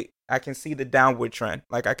see it. I can see the downward trend.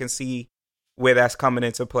 Like, I can see where that's coming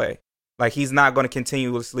into play. Like, he's not going to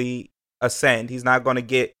continuously ascend. He's not going to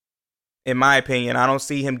get, in my opinion, I don't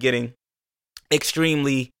see him getting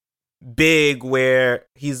extremely big where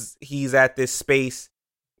he's at this space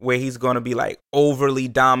where he's going to be like overly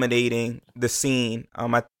dominating the scene.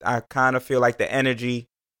 I kind of feel like the energy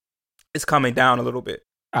is coming down a little bit.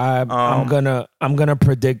 I'm gonna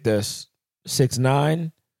predict this.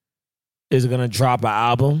 6ix9ine is gonna drop an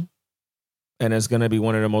album, and it's gonna be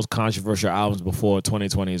one of the most controversial albums before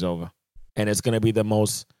 2020 is over, and it's gonna be the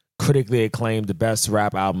most critically acclaimed, the best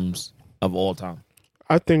rap albums of all time.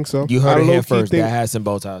 I think so. You heard it here first. That has some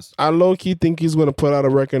bow ties. I low-key think he's going to put out a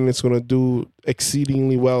record and it's going to do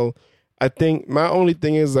exceedingly well. I think my only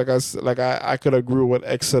thing is, I could agree with what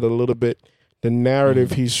X said a little bit. The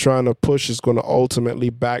narrative he's trying to push is going to ultimately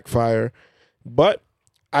backfire. But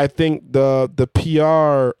I think the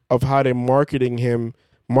PR of how they're marketing him,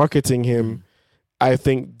 I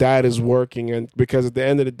think that is working. And because at the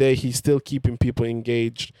end of the day, he's still keeping people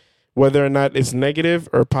engaged. Whether or not it's negative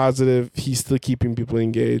or positive, he's still keeping people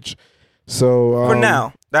engaged. So for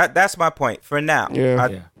now, that's my point. For now,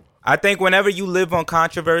 yeah. I think whenever you live on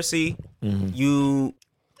controversy, you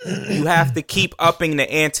have to keep upping the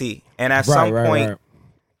ante, and at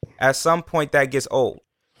some point that gets old,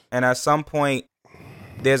 and at some point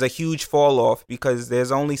there's a huge fall off because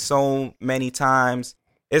there's only so many times.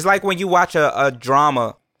 It's like when you watch a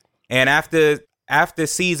drama, and after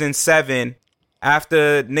season 7.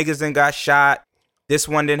 After niggas then got shot, this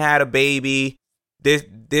one didn't had a baby,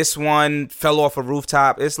 this one fell off a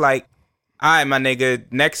rooftop. It's like, all right, my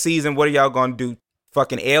nigga, next season, what are y'all gonna do?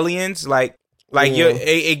 Fucking aliens?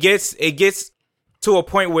 It gets to a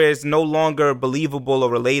point where it's no longer believable or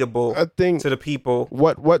relatable. I think to the people.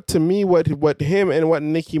 What him and what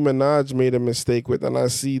Nicki Minaj made a mistake with, and I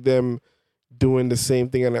see them doing the same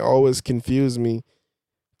thing, and it always confused me.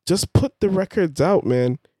 Just put the records out,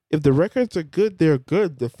 man. If the records are good, they're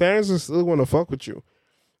good. The fans are still going to fuck with you.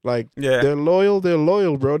 They're loyal,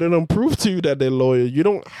 bro. They don't prove to you that they're loyal. You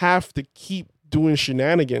don't have to keep doing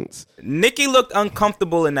shenanigans. Nicki looked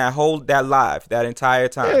uncomfortable in that live that entire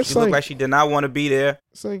time. Yeah, she looked like she did not want to be there.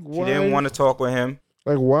 It's like, she didn't want to talk with him.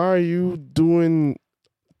 Like, why are you doing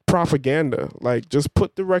propaganda? Like, just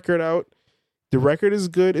put the record out. The record is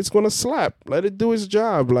good. It's going to slap. Let it do its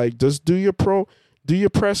job. Like, just do your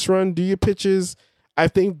press run, do your pitches. I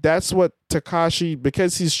think that's what Tekashi,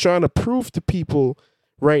 because he's trying to prove to people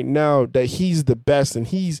right now that he's the best and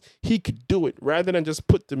he could do it, rather than just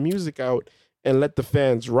put the music out and let the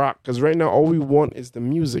fans rock. Because right now all we want is the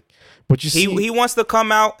music. But he wants to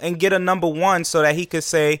come out and get a number 1 so that he could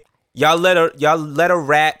say, y'all let a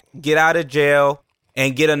rat get out of jail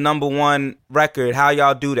and get a number 1 record. How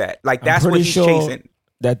y'all do that? Like, that's what he's chasing.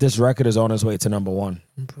 That this record is on its way to number 1.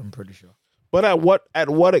 I'm pretty sure. But at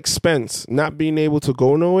what expense? Not being able to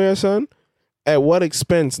go nowhere, son? At what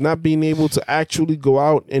expense? Not being able to actually go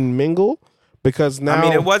out and mingle? Because now, I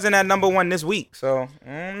mean, it wasn't at number 1 this week, so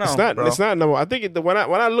I don't know. It's not number. I think when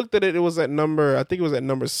I looked at it, it was at number. I think it was at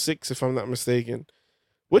number 6, if I'm not mistaken.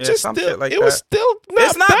 Which is still, like it was still not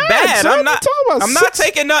it's not bad. bad. Son. I'm not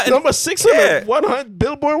taking nothing. Number 6 on the 100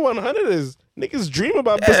 Billboard 100 is Niggas dream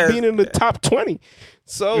about just being in the top 20.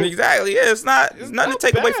 So exactly, yeah, it's nothing to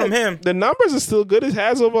take away from him. The numbers are still good. It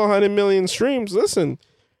has over 100 million streams. Listen,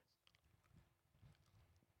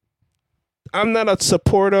 I'm not a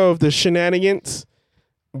supporter of the shenanigans,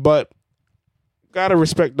 but gotta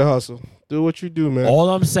respect the hustle. Do what you do, man. All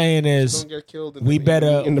I'm saying is Don't get killed we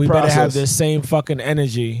better have this same fucking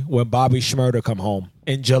energy when Bobby Shmurda come home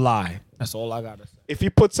in July. That's all I gotta say. If he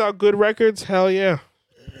puts out good records, hell yeah.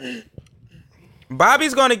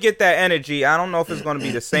 Bobby's gonna get that energy. I don't know if it's gonna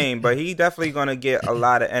be the same, but he definitely gonna get a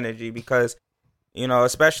lot of energy because, you know,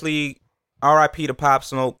 especially R.I.P. to Pop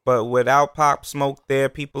Smoke, but without Pop Smoke there,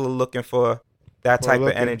 people are looking for that type of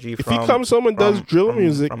energy. If he comes home and does drill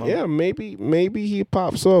music, yeah, maybe he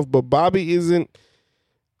pops off. But Bobby isn't,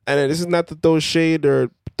 and this is not to throw shade or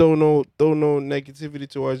throw no negativity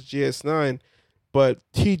towards GS9, but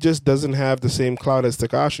he just doesn't have the same clout as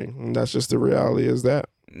Tekashi, and that's just the reality. Is that?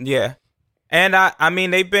 Yeah. And I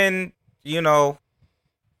mean, they've been, you know,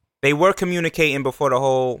 they were communicating before the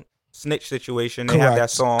whole snitch situation. They have that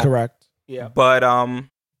song. Correct. Yeah. But I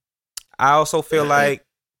also feel like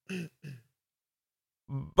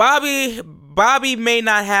Bobby may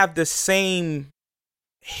not have the same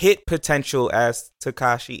hit potential as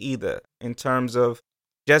Tekashi either in terms of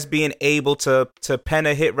just being able to pen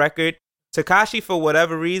a hit record. Tekashi, for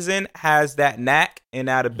whatever reason, has that knack and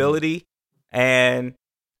that ability, and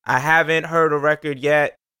I haven't heard a record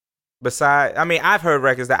yet. I've heard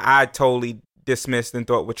records that I totally dismissed and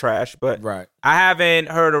thought were trash, but right. I haven't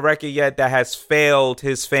heard a record yet that has failed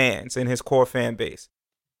his fans and his core fan base.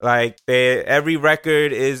 Like, every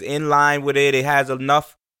record is in line with it. It has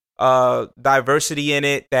enough diversity in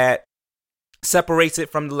it that separates it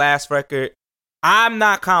from the last record. I'm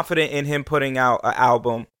not confident in him putting out an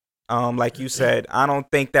album. Like you said, I don't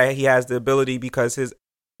think that he has the ability because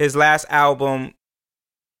his last album,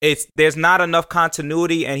 there's not enough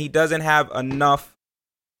continuity, and he doesn't have enough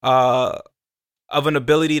of an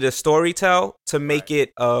ability to storytell to make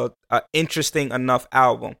it a interesting enough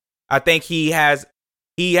album. I think he has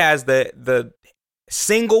the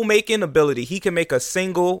single making ability. He can make a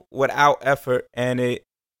single without effort, and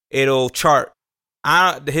it'll chart.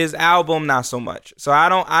 His album, not so much. So I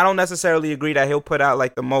don't necessarily agree that he'll put out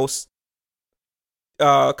like the most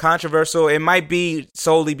controversial. It might be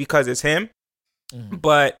solely because it's him,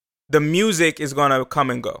 but the music is gonna come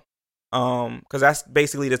and go. Because that's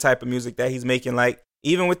basically the type of music that he's making. Like,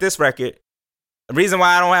 even with this record, the reason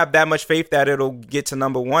why I don't have that much faith that it'll get to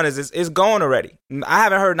number one is it's going already. I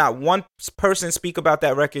haven't heard not one person speak about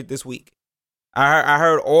that record this week. I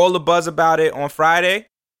heard all the buzz about it on Friday.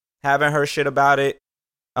 Haven't heard shit about it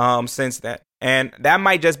since then. And that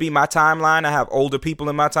might just be my timeline. I have older people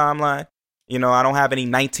in my timeline. You know, I don't have any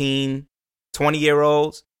 19,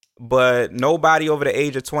 20-year-olds. But nobody over the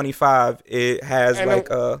age of 25 has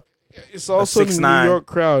It's also the New York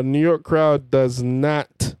crowd. New York crowd does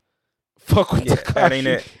not fuck with Tekashi. That ain't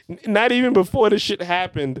it. Not even before the shit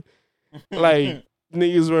happened. Like,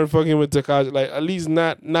 niggas weren't fucking with Tekashi. Like, at least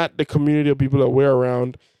not the community of people that we're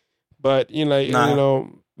around. But you know,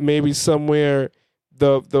 maybe somewhere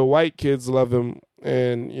the white kids love him,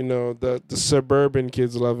 and you know the suburban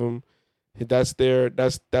kids love him. That's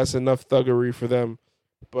enough thuggery for them.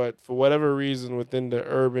 But for whatever reason, within the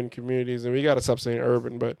urban communities, and we gotta stop saying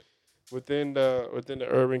urban, but within the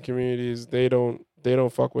urban communities, they don't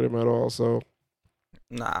fuck with him at all. So,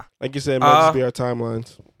 nah, like you said, it might just be our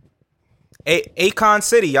timelines. Akon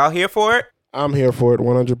City, y'all here for it? I'm here for it,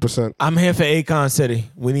 100%. I'm here for Akon City.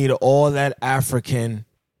 We need all that African,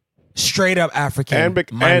 straight up African,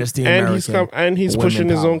 minus the American. And he's pushing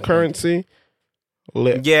his own currency.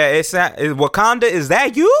 Lit. Yeah, it's Wakanda. Is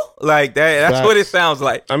that you? Like that? That's what it sounds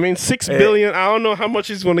like. I mean, $6 billion. I don't know how much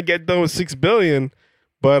he's going to get done with $6 billion,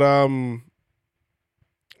 but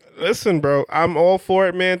listen, bro, I'm all for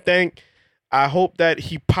it, man. I hope that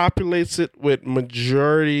he populates it with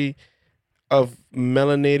majority of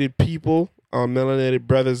melanated people, melanated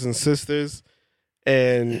brothers and sisters,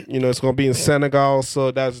 and you know it's going to be in Senegal,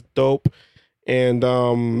 so that's dope. And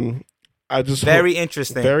I just very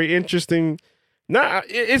interesting. Nah,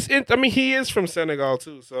 I mean, he is from Senegal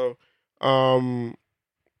too, so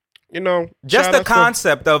you know, just the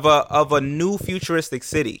concept of a new futuristic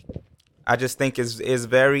city, I just think is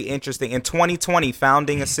very interesting. In 2020,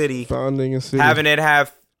 founding a city, having it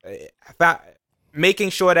have, making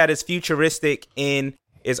sure that it's futuristic in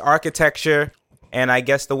its architecture and I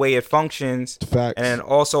guess the way it functions, Facts. And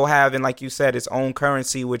also having, like you said, its own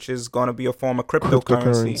currency, which is going to be a form of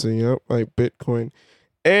cryptocurrency. Yep, like Bitcoin,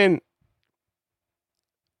 and.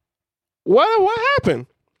 What happened?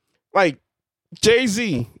 Like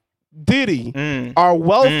Jay-Z Diddy are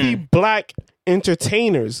wealthy black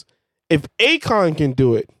entertainers. If Akon can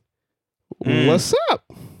do it, what's up?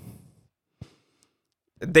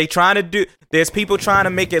 There's people trying to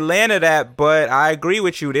make Atlanta that, but I agree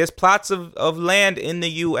with you. There's plots of land in the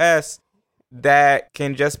U.S. that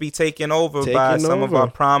can just be taken over by some of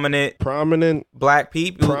our prominent black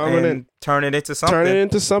people and turn it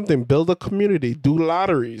into something. Build a community. Do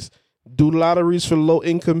lotteries for low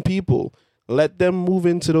income people. Let them move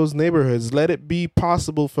into those neighborhoods. Let it be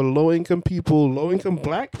possible for low income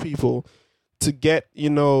black people to get,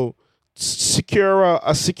 secure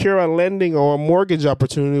a lending or a mortgage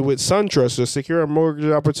opportunity with SunTrust, or secure a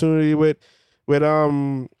mortgage opportunity with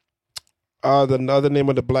the other name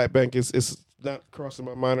of the black bank is not crossing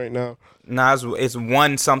my mind right now. Nah, it's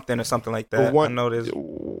one something or something like that.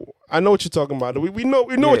 I know what you're talking about. We know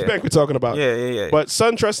which bank we're talking about. Yeah. But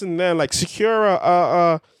SunTrust and then like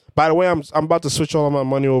secure by the way, I'm about to switch all of my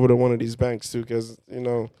money over to one of these banks too, because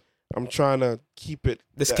I'm trying to keep it.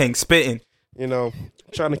 King spitting.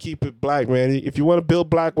 Trying to keep it black, man. If you want to build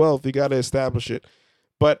black wealth, you got to establish it.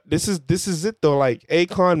 But this is it though. Like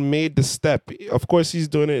Akon made the step. Of course, he's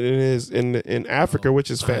doing it in Africa,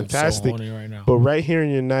 which is fantastic. So right now. But right here in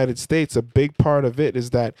the United States, a big part of it is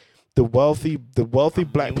that the wealthy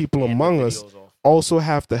black people among us also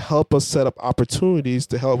have to help us set up opportunities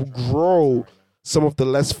to help grow some of the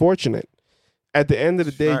less fortunate. At the end of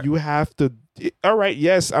the day, you have to. All right,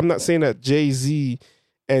 yes, I'm not saying that Jay-Z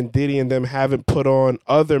and Diddy and them haven't put on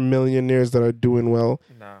other millionaires that are doing well,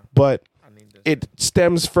 but it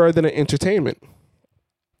stems further than entertainment,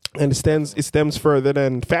 and it stems further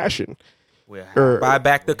than fashion. Buy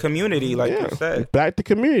back the community, like you said. Back the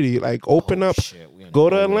community, like open up. Go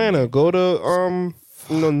to Atlanta. Go to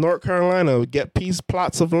North Carolina. Get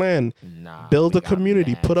plots of land. Build a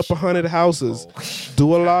community. Put up 100 houses.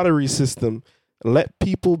 Do a lottery system. Let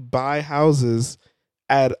people buy houses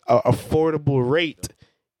at an affordable rate,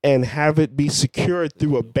 and have it be secured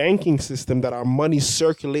through a banking system that our money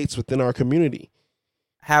circulates within our community.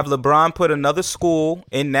 Have LeBron put another school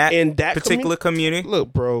in that particular community.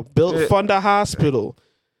 Look, bro, fund a hospital.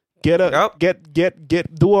 The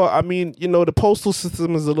postal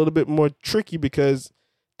system is a little bit more tricky because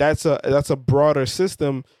that's a broader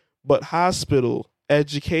system, but hospital,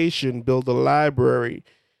 education, build a library,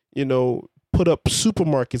 put up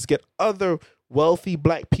supermarkets, get other wealthy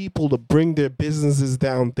black people to bring their businesses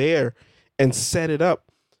down there and set it up.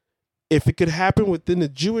 If it could happen within the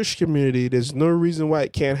Jewish community, there's no reason why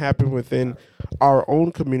it can't happen within our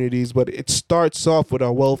own communities, but it starts off with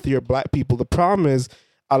our wealthier black people. The problem is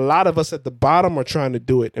a lot of us at the bottom are trying to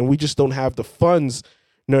do it, and we just don't have the funds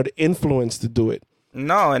nor the influence to do it.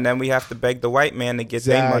 No, and then we have to beg the white man to get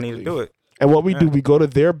their money to do it. And what we do, we go to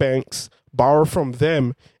their banks, borrow from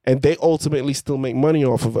them, and they ultimately still make money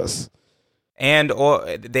off of us.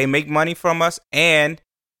 Or they make money from us, and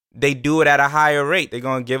they do it at a higher rate. They're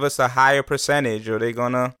gonna give us a higher percentage, or they're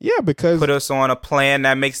gonna put us on a plan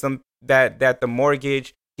that makes them that the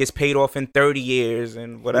mortgage gets paid off in 30 years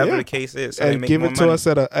and whatever the case is. So and give it to us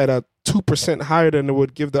at a 2% higher than it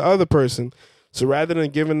would give the other person. So rather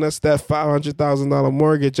than giving us that $500,000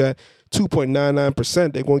 mortgage at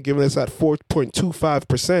 2.99%, they're going to give us at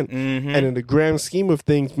 4.25%. And in the grand scheme of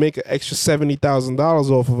things, make an extra $70,000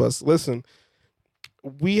 off of us. Listen,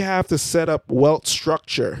 we have to set up wealth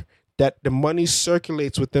structure that the money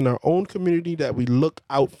circulates within our own community, that we look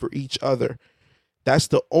out for each other. That's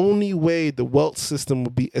the only way the wealth system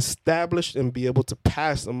will be established and be able to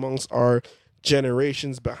pass amongst our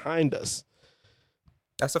generations behind us.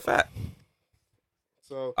 That's a fact.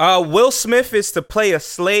 So, Will Smith is to play a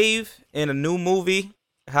slave in a new movie.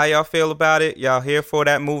 How y'all feel about it? Y'all here for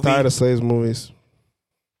that movie? Tired of slaves movies.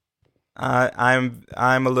 I'm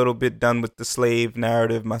a little bit done with the slave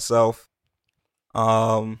narrative myself.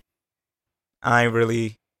 I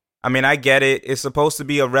get it. It's supposed to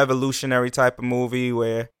be a revolutionary type of movie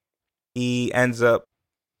where he ends up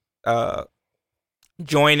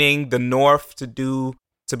joining the North to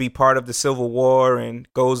be part of the Civil War,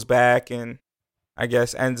 and goes back and I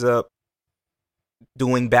guess ends up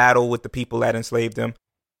doing battle with the people that enslaved him.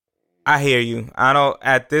 I hear you. I don't,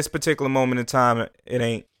 at this particular moment in time, it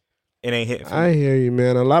ain't hitting for me. I hear you,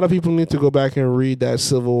 man. A lot of people need to go back and read that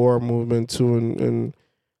Civil War movement too, and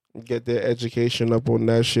get their education up on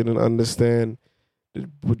that shit and understand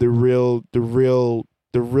the real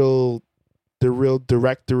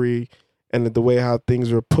directory and the way how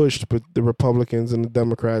things were pushed with the Republicans and the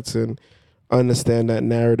Democrats, and understand that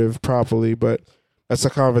narrative properly. But that's a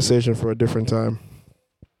conversation for a different time.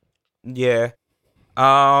 Yeah.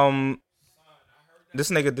 This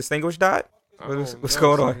nigga Distinguished died? What's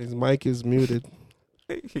going on? His mic is muted.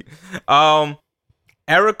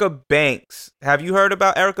 Erica Banks. Have you heard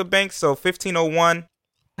about Erica Banks? So 1501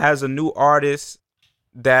 has a new artist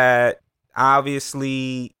that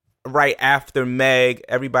obviously right after Meg,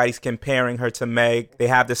 everybody's comparing her to Meg. They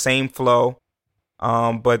have the same flow,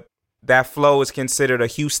 but that flow is considered a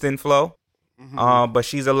Houston flow. But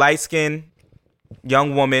she's a light-skinned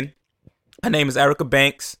young woman. Her name is Erica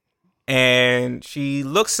Banks, and she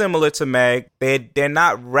looks similar to Meg. They're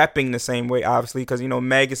not repping the same way, obviously, because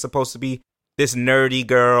Meg is supposed to be this nerdy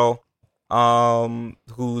girl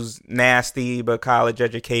who's nasty but college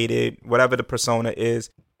educated, whatever the persona is.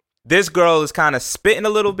 This girl is kind of spitting a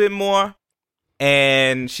little bit more,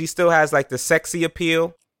 and she still has like the sexy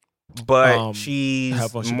appeal, but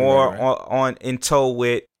she's more on in tow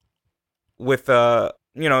with not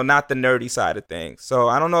the nerdy side of things. So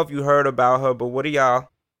I don't know if you heard about her, but what do y'all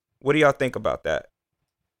think about that?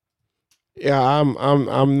 Yeah,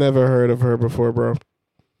 I'm never heard of her before, bro.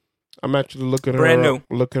 I'm actually looking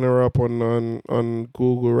her up on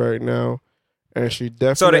Google right now, and she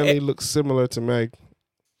definitely looks similar to Meg.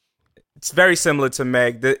 It's very similar to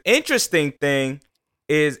Meg. The interesting thing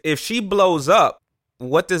is if she blows up,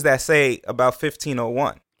 what does that say about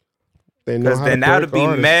 1501? Because then that would be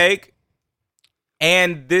Meg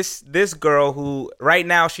and this girl who right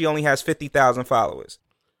now she only has 50,000 followers.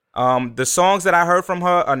 The songs that I heard from her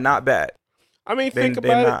are not bad. I mean, think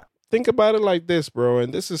about it like this, bro.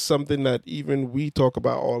 And this is something that even we talk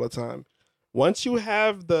about all the time. Once you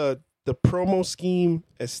have the promo scheme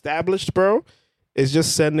established, bro, it's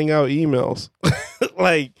just sending out emails.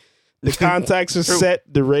 Like the contacts are set,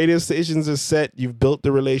 the radio stations are set. You've built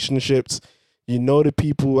the relationships. You know the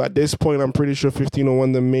people. At this point, I'm pretty sure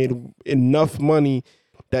 1501 them made enough money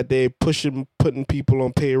that they're putting people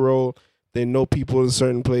on payroll. They know people in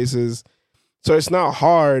certain places, so it's not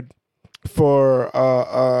hard for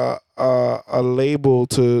a label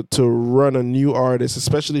to run a new artist,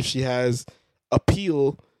 especially if she has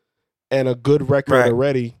appeal and a good record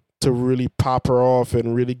already, to really pop her off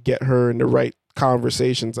and really get her in the right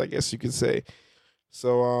conversations, I guess you could say.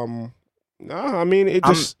 So no, I mean it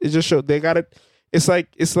just showed they got it. It's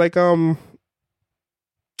like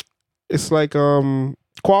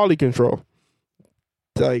quality control.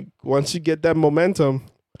 Like once you get that momentum,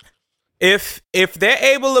 if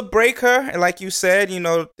they're able to break her, and like you said,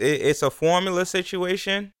 it's a formula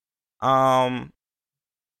situation.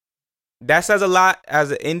 That says a lot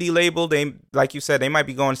as an indie label. They, like you said, they might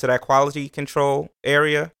be going to that quality control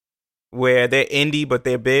area where they're indie but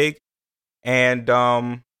they're big, and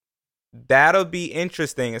that'll be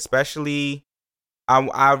interesting. Especially,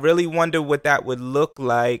 I really wonder what that would look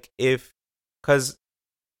like because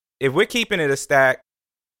if we're keeping it a stack,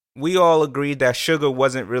 we all agreed that Sugar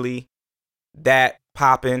wasn't really that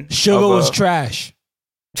popping. Sugar was trash.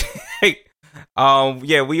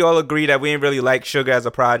 Yeah, we all agree that we didn't really like Sugar as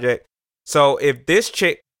a project. So if this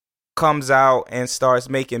chick comes out and starts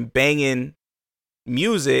making banging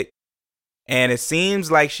music, and it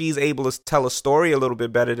seems like she's able to tell a story a little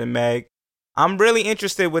bit better than Meg, I'm really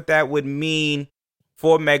interested what that would mean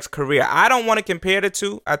for Meg's career. I don't want to compare the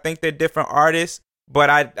two. I think they're different artists,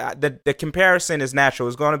 but the comparison is natural.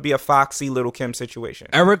 It's going to be a Foxy Lil' Kim situation.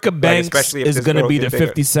 Erica Banks is going to be the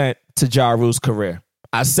 50 Cent to Ja Rule's career.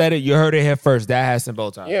 I said it. You heard it here first. That has some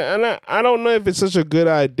bow ties. Yeah, and I don't know if it's such a good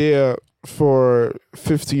idea for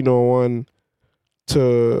 1501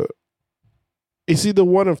 to... It's either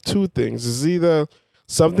one of two things. It's either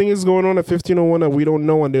something is going on at 1501 that we don't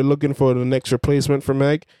know and they're looking for the next replacement for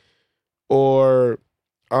Meg, or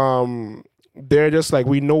they're just like,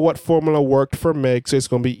 we know what formula worked for Meg, so it's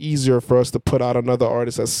going to be easier for us to put out another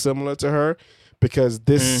artist that's similar to her because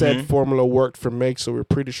this said formula worked for Meg, so we're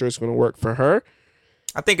pretty sure it's going to work for her.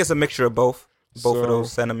 I think it's a mixture of both of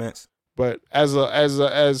those sentiments. But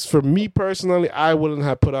as for me personally, I wouldn't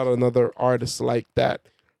have put out another artist like that.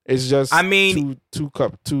 It's just, I mean, too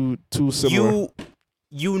similar.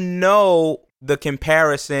 You know the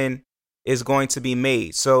comparison is going to be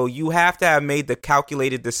made, so you have to have made the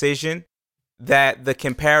calculated decision that the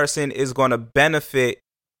comparison is going to benefit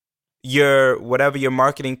whatever your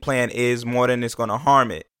marketing plan is more than it's going to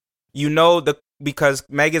harm it. Because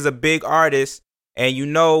Meg is a big artist. And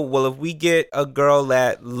well, if we get a girl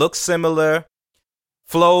that looks similar,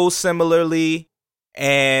 flows similarly,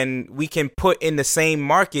 and we can put in the same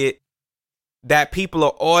market, that people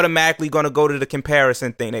are automatically going to go to the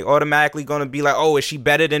comparison thing. They automatically going to be like, oh, is she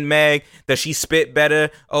better than Meg? Does she spit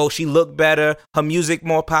better? Oh, she look better. Her music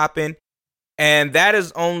more popping. And that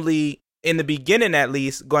is only, in the beginning at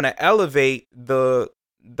least, going to elevate the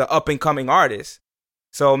up-and-coming artist.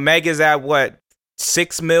 So Meg is at what?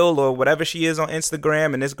 6 mil or whatever she is on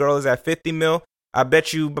Instagram, and this girl is at 50 mil. I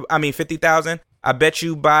bet you. I mean, 50,000. I bet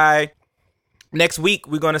you by next week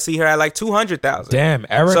we're gonna see her at like 200,000. Damn,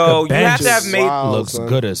 Erica So you Banks have to have made. Wow. looks son.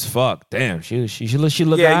 good as fuck. Damn, she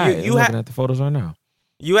look Yeah, alright. you I'm ha- looking at the photos right now.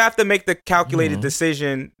 You have to make the calculated Mhm.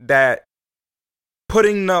 decision that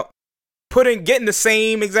getting the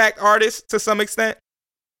same exact artist to some extent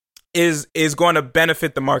is going to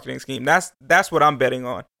benefit the marketing scheme. That's what I'm betting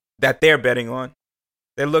on. That they're betting on.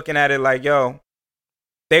 They're looking at it like, yo,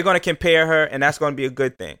 they're going to compare her, and that's going to be a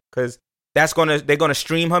good thing because they're going to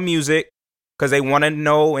stream her music because they want to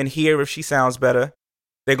know and hear if she sounds better.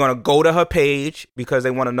 They're going to go to her page because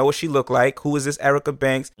they want to know what she look like. Who is this Erica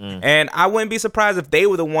Banks? And I wouldn't be surprised if they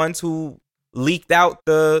were the ones who leaked out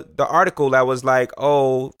the article that was like,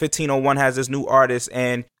 oh, 1501 has this new artist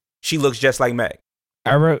and she looks just like Meg.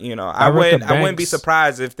 I wouldn't be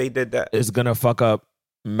surprised if they did that. Is gonna fuck up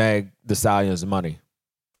Meg Thee Stallion's money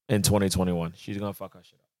in 2021. She's gonna fuck her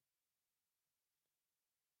shit up.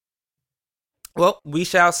 Well, we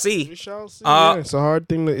shall see. We shall see. Yeah, it's a hard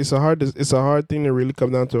thing. It's a hard thing to really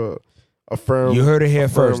come down to a firm. You heard it here a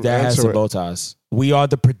firm first. That has answer some it. bow ties. We are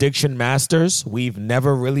the prediction masters. We've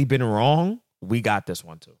never really been wrong. We got this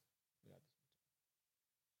one too.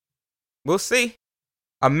 We'll see.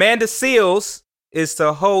 Amanda Seales is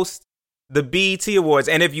to host the BET Awards,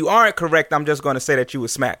 and if you aren't correct, I'm just going to say that you were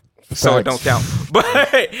smacked, so it don't count.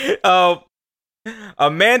 But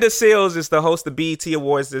Amanda Seales is to host the BET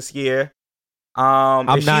Awards this year. I'm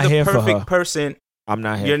is not she the here for perfect her. person? I'm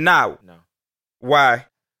not here. You're not. No. Why?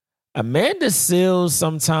 Amanda Seales,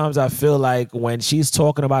 sometimes I feel like when she's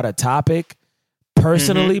talking about a topic,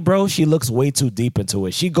 personally, bro, she looks way too deep into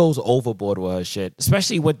it. She goes overboard with her shit,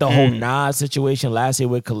 especially with the whole Nas situation last year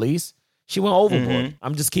with Khalees. She went overboard.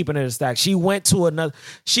 I'm just keeping it a stack. She went to another.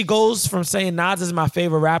 She goes from saying Nas is my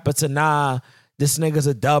favorite rapper to nah, this nigga's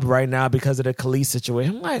a dub right now because of the Khalees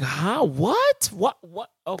situation. I'm like, huh? What? What?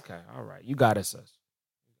 Okay, all right. You got it, sis.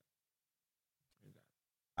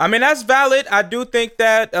 I mean, that's valid. I do think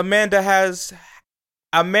that Amanda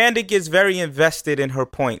gets very invested in her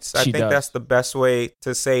points. I think that's the best way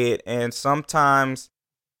to say it. And sometimes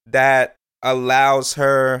that allows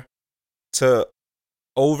her to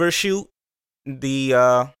overshoot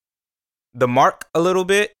the mark a little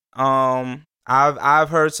bit. I've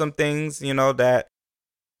heard some things, that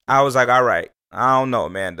I was like, all right, I don't know,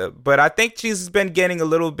 Amanda. But I think she's been getting a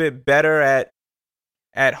little bit better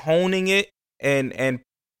at honing it and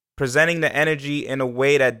presenting the energy in a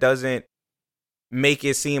way that doesn't make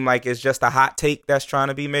it seem like it's just a hot take that's trying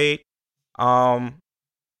to be made.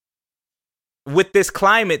 With this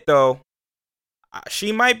climate though,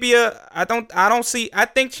 she might be I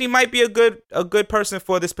think she might be a good person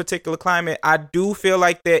for this particular climate. I do feel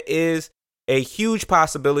like there is a huge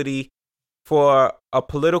possibility for a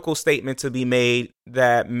political statement to be made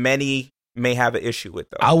that many may have an issue with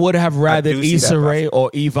though. I would have rather do see Issa that Rae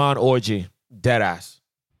or Yvonne Orji. Deadass.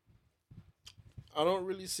 I don't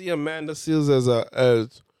really see Amanda Seales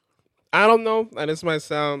as I don't know, and this might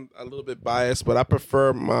sound a little bit biased, but I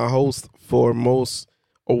prefer my host for most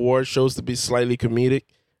award shows to be slightly comedic,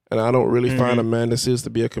 and I don't really find Amanda Seales to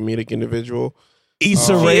be a comedic individual.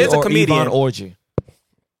 Issa She Rae is a or comedian. Yvonne Orji.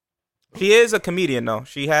 She is a comedian though.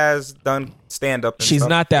 She has done stand up. She's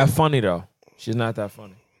not that funny though. She's not that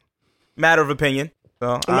funny. Matter of opinion.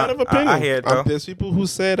 So A matter of opinion. I hear it though. There's people who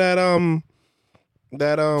say that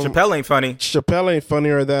Chappelle ain't funny. Chappelle ain't funny,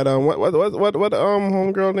 or that what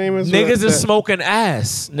homegirl name is Niggas that, is smoking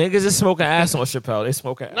ass. Niggas is smoking ass on Chappelle. They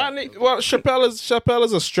smoking ass. Chappelle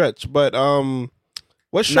is a stretch, but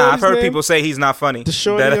what show? Nah, I've heard people say he's not funny. The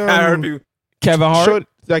shorty, I heard people. Kevin Hart.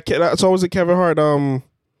 That's always a Kevin Hart.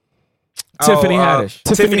 Tiffany Haddish.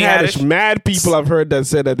 Tiffany Haddish. Mad people I've heard that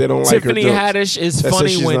said that they don't Tiffany like her jokes. Haddish is That says funny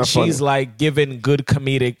she's when not she's funny. like giving good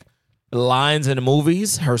comedic lines in the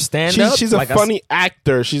movies. Her stand up. She's a funny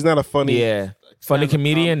actor. She's not a funny. Yeah. Funny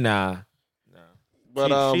comedian? Nah.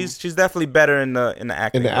 But she's definitely better in the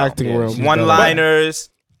acting. in the acting realm. she's One-liners.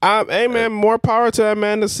 Hey man, more power to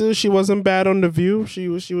Amanda Seales. She wasn't bad on The View. She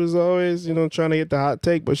was always trying to get the hot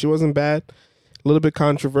take, but she wasn't bad. A little bit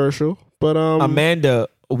controversial, but Amanda,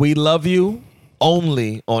 we love you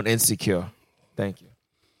only on Insecure. Thank you.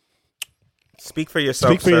 Speak for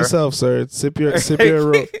yourself. speak for sir. yourself, sir. Sip your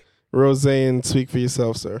rosé and speak for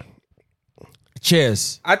yourself, sir.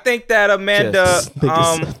 Cheers. I think that Amanda.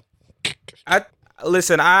 Cheers.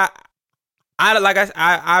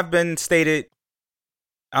 I've been stated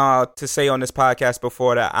to say on this podcast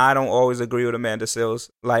before that I don't always agree with Amanda Seales,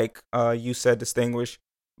 like you said, Distinguished.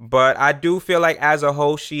 But I do feel like as a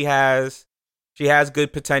host, she has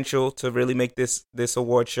good potential to really make this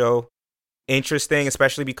award show interesting,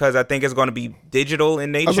 especially because I think it's going to be digital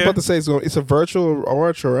in nature. I was about to say it's a virtual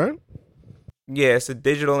award show, right? Yeah, it's a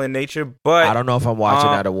digital in nature, but I don't know if I'm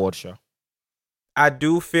watching that award show. I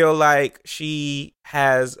do feel like she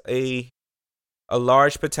has a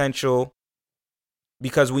large potential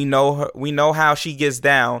because we know her. We know how she gets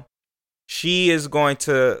down. She is going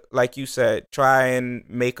to, like you said, try and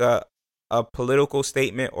make a political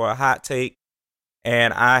statement or a hot take,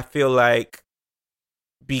 and I feel like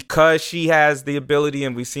because she has the ability,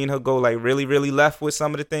 and we've seen her go like really, really left with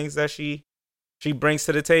some of the things that she brings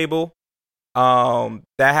to the table. That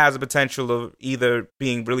has a potential of either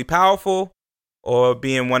being really powerful or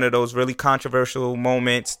being one of those really controversial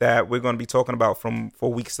moments that we're going to be talking about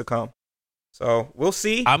for weeks to come. So we'll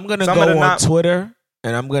see. I'm going to go on Twitter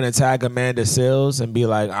and I'm going to tag Amanda Seales and be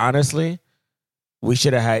like, honestly, we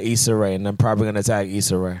should have had Issa Rae, and I'm probably going to tag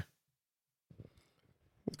Issa Rae.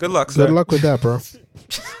 Good luck, sir. Good luck with that, bro.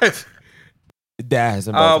 That has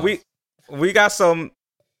we got some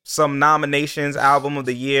nominations. Album of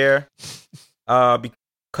the year,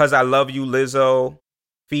 Because I Love You, Lizzo,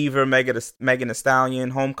 Fever, Megan Thee Stallion,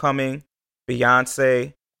 Homecoming,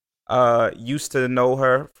 Beyonce, Used to Know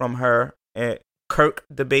Her from her, and Kirk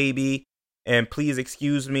the Baby, and Please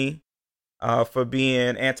Excuse Me, for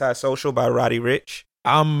Being Antisocial by Roddy Ricch.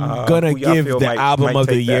 I'm gonna give the album of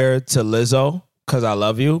the year to Lizzo. Cause I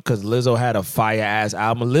Love You, because Lizzo had a fire ass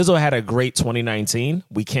album. Lizzo had a great 2019.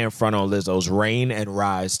 We can't front on Lizzo's Reign and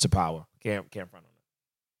Rise to Power. Can't front on it.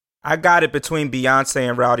 I got it between Beyonce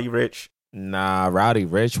and Roddy Ricch. Nah, Roddy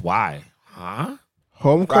Ricch. Why? Huh?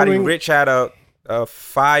 Homecoming. Roddy Ricch had a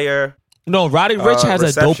fire. No, Roddy Ricch has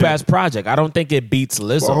reception. a dope ass project. I don't think it beats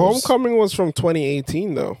Lizzo's. Well, Homecoming was from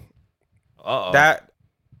 2018 though. But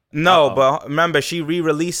remember she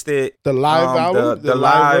re-released it. The live album, the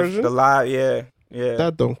live version, yeah.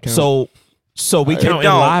 That don't count. So we count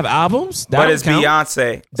in live albums, but it's count?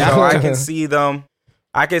 Beyonce. So I can see them.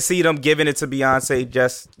 I can see them giving it to Beyonce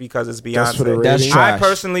just because it's Beyonce. That's trash. I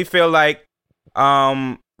personally feel like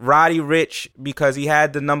Roddy Ricch, because he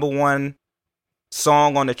had the #1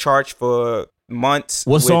 song on the charts for months.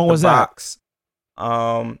 What song was that?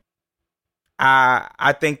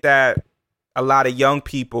 I think that a lot of young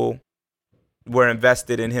people were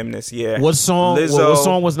invested in him this year. What song? Lizzo, what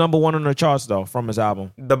song was #1 on the charts though from his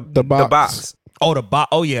album? The Box. Oh, the box.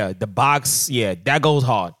 Oh yeah, the Box. Yeah, that goes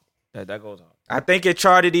hard. That goes hard. I think it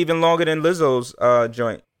charted even longer than Lizzo's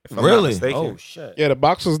joint. If I'm really? Not mistaken. Oh shit. Yeah, the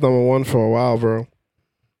Box was #1 for a while, bro.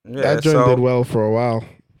 Yeah, that joint did well for a while.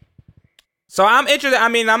 So I'm interested. I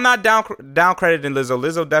mean, I'm not down crediting Lizzo.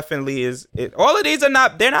 Lizzo definitely is. All of these are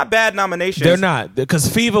not. They're not bad nominations. They're not, because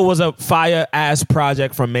Fever was a fire ass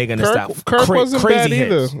project from Megan Thee Stallion. Kirk wasn't bad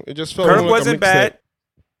either. It just felt Kirk like wasn't bad.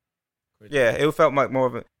 Set. Yeah, it felt like more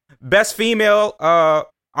of a best female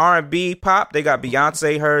R&B pop. They got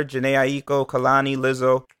Beyonce, her, Jhené Aiko, Kalani,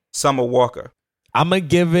 Lizzo, Summer Walker. I'm gonna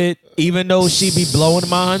give it, even though she be blowing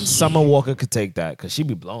mine, Summer Walker could take that because she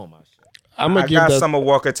be blowing my shit. I got Summer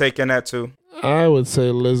Walker taking that too. I would say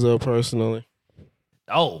Lizzo personally.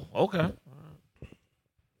 Oh, okay.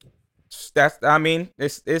 I mean,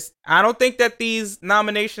 it's. I don't think that these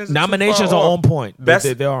nominations are on point.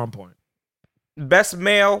 They are on point. Best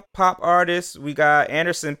male pop artist, we got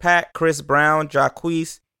Anderson .Paak, Chris Brown,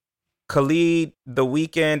 Jacquees, Khalid, The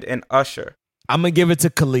Weeknd, and Usher. I'm gonna give it to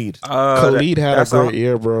Khalid. Khalid had a great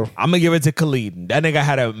year, bro. I'm gonna give it to Khalid. That nigga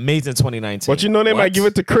had an amazing 2019. But you know they might give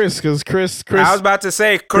it to Chris, because Chris. I was about to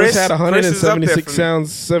say Chris had 176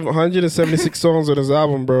 songs on his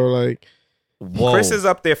album, bro. Like, whoa. Chris is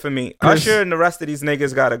up there for me. Usher and the rest of these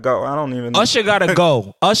niggas gotta go. I don't even. Usher gotta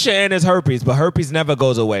go. Usher and his herpes, but herpes never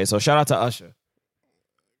goes away. So shout out to Usher.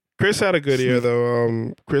 Chris had a good year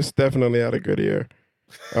though. Chris definitely had a good year.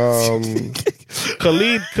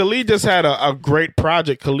 Khalid just had a great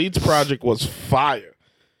project. Khalid's project was fire.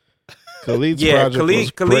 Khalid's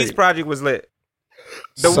project was lit.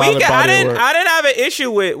 The Weeknd, I didn't have an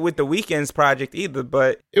issue with the Weeknd's project either,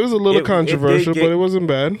 but it was a little controversial, but it wasn't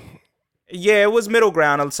bad. Yeah, it was middle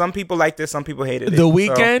ground. Some people liked it, some people hated it. The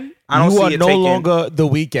Weeknd, you are no longer The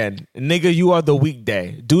Weeknd. Nigga, you are The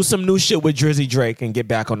Weekday. Do some new shit with Drizzy Drake and get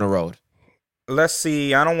back on the road. Let's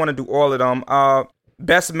see. I don't want to do all of them.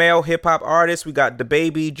 Best male hip hop artist, we got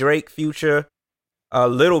DaBaby, Drake, Future,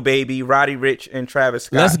 Lil Baby, Roddy Ricch, and Travis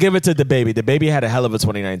Scott. Let's give it to DaBaby. DaBaby had a hell of a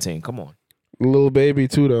 2019. Come on. Lil Baby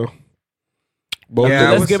too, though.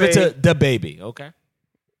 Let's give it to DaBaby. Okay.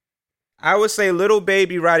 I would say Lil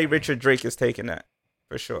Baby, Roddy Ricch, or Drake is taking that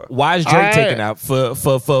for sure. Why is Drake taking that for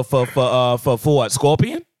what?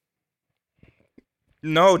 Scorpion?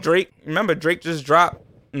 No, Drake. Remember, Drake just dropped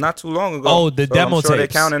not too long ago. Oh, the demo tapes. They're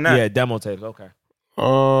counting that. Yeah, demo tapes. Okay.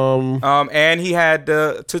 And he had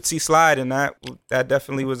the Tootsie Slide, and that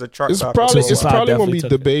definitely was a chart It's topper. probably Tootsie Slide gonna definitely be took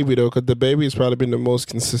the it. baby though, because the baby has probably been the most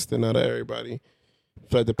consistent out of everybody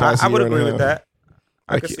for like the past I year would and a agree with half. that.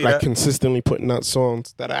 I Like, could see like that. consistently putting out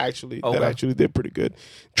songs that actually Okay. did pretty good.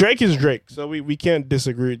 Drake is Drake, so we can't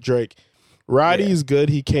disagree with Drake. Roddy is good.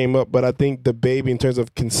 He came up, but I think the baby, in terms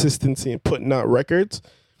of consistency and putting out records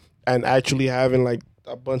and actually having like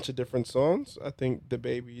a bunch of different songs, I think the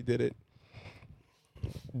baby did it.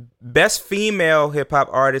 Best female hip hop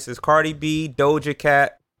artist is Cardi B, Doja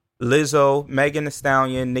Cat, Lizzo, Megan Thee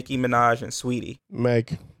Stallion, Nicki Minaj, and Sweetie.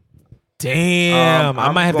 Meg. Damn, I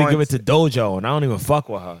I'm might have to going give it to Dojo, and I don't even fuck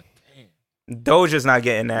with her. Doja's not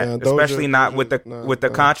getting that, Yeah, Doja- especially not with the Doja- with the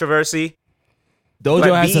nah. controversy. Dojo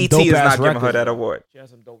Like, has some BET dope is ass not giving records. her that award. She has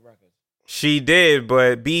some dope records. She did,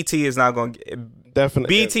 but BT is not going to.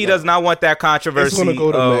 Definitely. BT does not want that controversy. It's gonna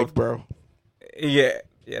go to of- Meg, bro. Yeah,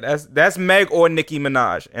 that's Meg or Nicki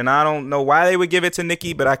Minaj, and I don't know why they would give it to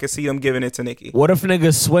Nicki, but I could see them giving it to Nicki. What if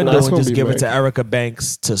niggas swindle That's and gonna just be give it Meg. to Erica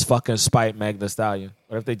Banks to fucking spite Meg Thee Stallion?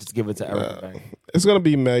 What if they just give it to Erica Banks? It's gonna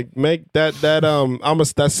be Meg. Meg. That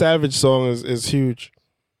Savage song is huge.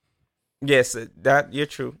 Yes, that you're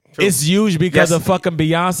true. It's huge because Yes. of fucking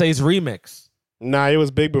Beyonce's remix. Nah, it was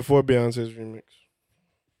big before Beyonce's remix.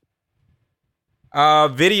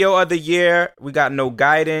 Video of the year, we got No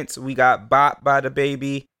Guidance, we got Bop by the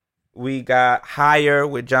Baby, we got Higher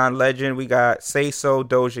with John Legend, we got Say So,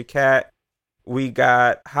 Doja Cat, we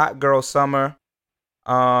got Hot Girl Summer,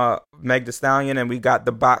 Meg Thee Stallion, and we got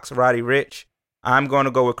The Box, Roddy Rich. I'm going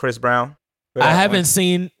to go with Chris Brown. for I that haven't one.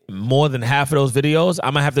 seen more than half of those videos.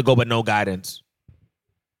 I'm gonna have to go with No Guidance.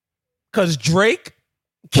 Cause Drake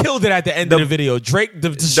killed it at the end of the video. Drake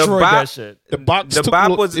destroyed bop- that shit. The box. The took bop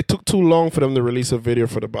lo- was- It took too long for them to release a video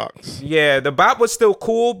for the box. Yeah, the Bop was still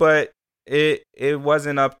cool, but it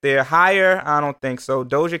wasn't up there. Higher, I don't think so.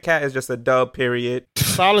 Doja Cat is just a dub, period.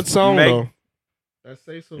 Solid song Meg- though. That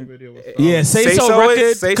Say So video was solid. Yeah, Say So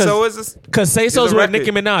record. Say So is Cause Say So's a with record.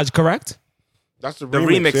 Nicki Minaj, correct? That's the the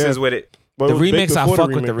remix. remix yeah. is with it. But The it was big remix, I before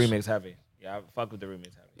fuck with the remix heavy. Yeah, I fuck with the remix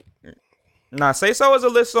heavy. Nah, Say So is a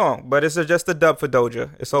lit song, but it's just a dub for Doja.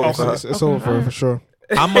 It's over for her. It's over for sure.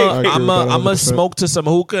 I'm I agree with that a 100%. smoke to some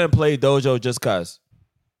hookah and play Dojo just cause.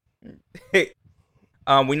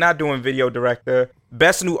 We're not doing video director.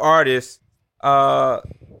 Best new artist.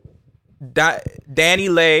 Danny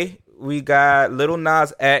Lay. We got Lil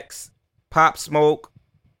Nas X, Pop Smoke,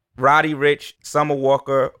 Roddy Rich, Summer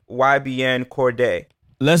Walker, YBN, Corday.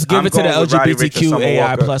 Let's give I'm it to the going with Roddy Ricch and Summer LGBTQ AI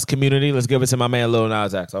Walker. plus community. Let's give it to my man Lil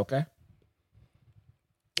Nas X, okay?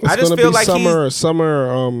 It's I just gonna feel be like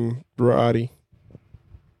summer Roddy.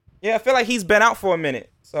 Yeah, I feel like he's been out for a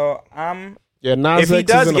minute. So I'm Yeah, Nas If he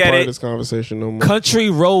X does isn't a get part it- of this conversation no more. Country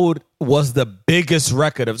Road was the biggest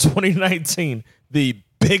record of 2019. The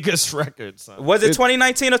biggest record, son. was it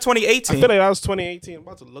 2019 or 2018? I feel like that was 2018. I'm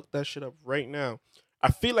about to look that shit up right now. I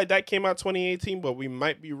feel like that came out 2018, but we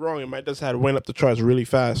might be wrong. It might just had went up the charts really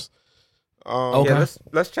fast. Okay. Yeah,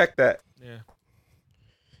 let's check that.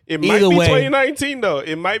 It might Either be way- 2019 though.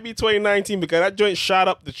 It might be 2019 because that joint shot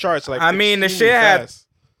up the charts. Like I mean, the extremely shit had- fast.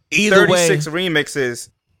 Either way, 36 remixes.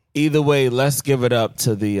 let's give it up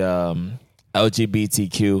to the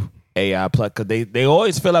LGBTQ AI plus because they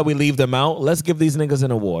always feel like we leave them out. Let's give these niggas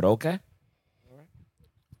an award, okay?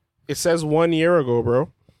 It says 1 year ago,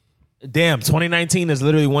 bro. Damn, 2019 is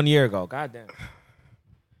literally 1 year ago. God damn.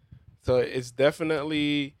 So it's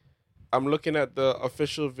definitely. I'm looking at the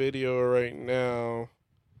official video right now.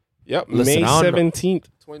 Yep, Listen, May I don't know. 17th,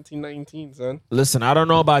 2019, son. Listen, I don't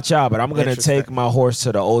know about y'all, but I'm gonna Interesting. take my horse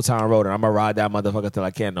to the Old Town Road and I'm gonna ride that motherfucker till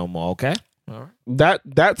I can't no more, okay?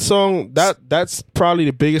 That song that's probably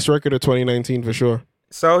the biggest record of 2019 for sure.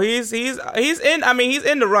 So he's in. I mean, he's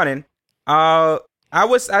in the running. I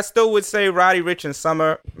still would say Roddy Ricch and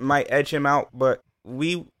Summer might edge him out, but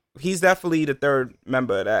he's definitely the third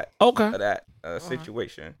member of that Okay.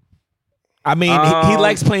 situation. I mean, he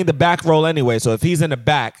likes playing the back role anyway, so if he's in the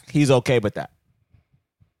back, he's okay with that.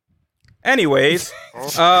 Anyways,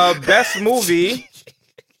 best movie: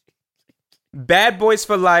 Bad Boys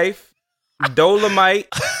for Life, Dolomite,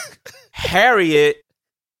 Harriet,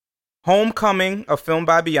 Homecoming, a film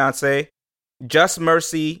by Beyonce, Just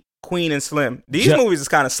Mercy, Queen and Slim. These movies is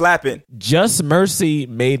kind of slapping. Just Mercy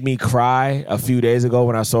made me cry a few days ago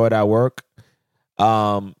when I saw it at work.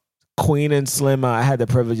 Queen and Slim, I had the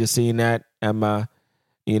privilege of seeing that at my,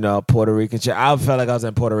 Puerto Rican shit. I felt like I was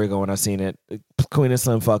in Puerto Rico when I seen it. Queen and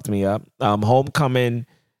Slim fucked me up. Homecoming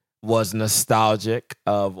was nostalgic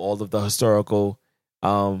of all of the historical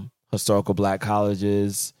black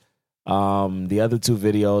colleges. The other two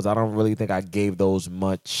videos, I don't really think I gave those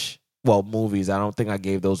much movies. I don't think I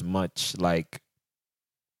gave those much like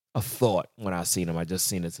a thought when I seen them. I just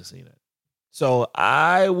seen it to see it. So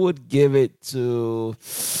I would give it to.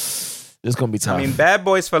 This is gonna be tough. I mean, Bad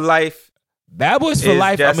Boys for Life. Bad Boys for is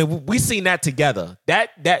Life. just- I mean, we seen that together.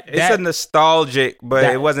 It's a nostalgic, but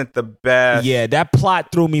that- it wasn't the best. Yeah, that plot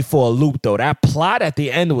threw me for a loop though. That plot at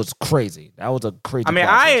the end was crazy. That was a crazy. I mean,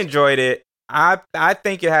 plot I twist. enjoyed it. I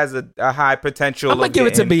think it has a high potential. I'm gonna of give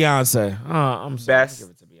it to getting- Beyonce. I'm sorry. Best. I'm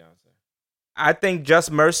gonna give it to Beyonce. I think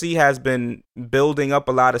Just Mercy has been building up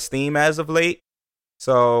a lot of steam as of late.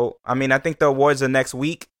 So, I mean, I think the awards are next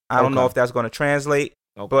week. I don't know Okay. if that's going to translate,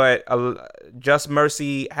 Okay. but Just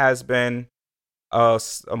Mercy has been a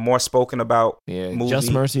more spoken about Yeah, movie.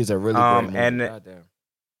 Just Mercy is a really great movie. and- Goddamn.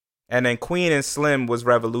 And then Queen and Slim was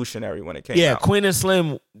revolutionary when it came Yeah, out. Queen and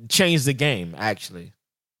Slim changed the game, actually.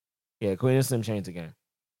 Yeah, Queen and Slim changed the game.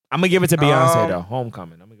 I'm gonna give it to Beyonce though.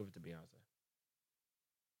 Homecoming. I'm gonna give it to Beyonce.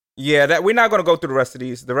 Yeah, that we're not going to go through the rest of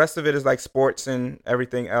these. The rest of it is like sports and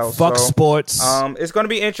everything else. Fuck So, sports. It's going to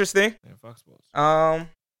be interesting. Yeah, fuck sports.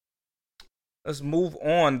 Let's move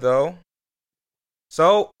on though.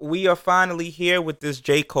 So we are finally here with this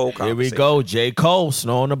J. Cole Here we conversation. go. J. Cole,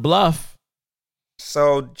 Snow on the Bluff.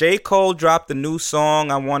 So J. Cole dropped a new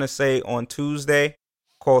song, I want to say on Tuesday,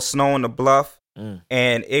 called Snow on the Bluff.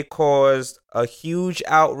 And it caused a huge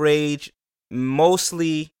outrage,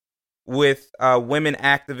 mostly with women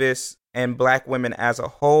activists and black women as a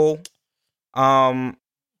whole.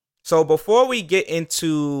 So before we get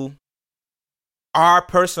into our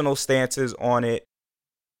personal stances on it,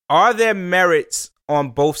 are there merits on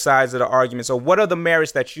both sides of the argument? So what are the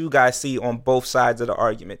merits that you guys see on both sides of the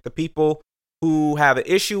argument? The people who have an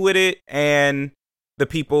issue with it and the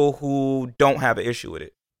people who don't have an issue with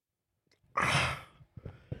it.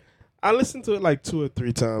 I listened to it like 2 or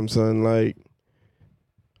 3 times, and like,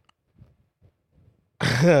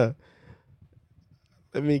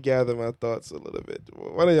 let me gather my thoughts a little bit.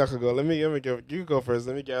 Why don't y'all can go? Let me go. You go first.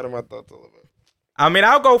 Let me gather my thoughts a little bit. I mean,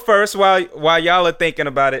 I'll go first while y'all are thinking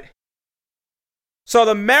about it. So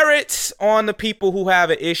the merits on the people who have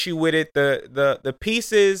an issue with it, the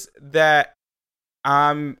pieces that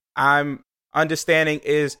I'm understanding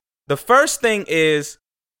is, the first thing is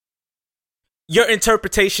your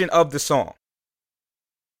interpretation of the song.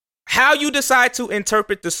 How you decide to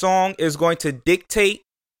interpret the song is going to dictate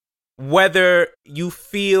whether you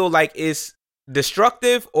feel like it's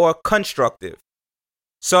destructive or constructive.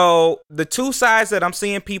 So the two sides that I'm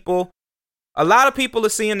seeing a lot of people are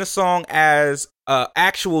seeing the song as an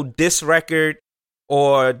actual diss record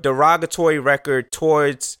or derogatory record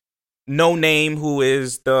towards No Name, who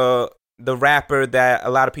is the rapper that a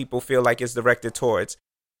lot of people feel like is directed towards.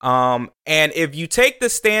 And if you take the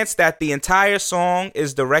stance that the entire song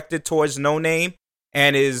is directed towards No Name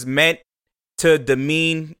and is meant to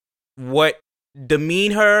demean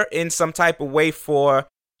her in some type of way for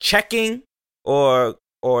checking or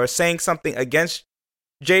saying something against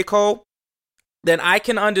J. Cole, then I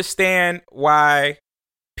can understand why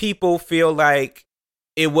people feel like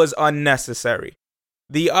it was unnecessary.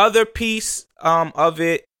 The other piece of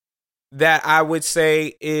it that I would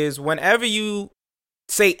say is, whenever you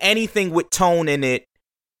say anything with tone in it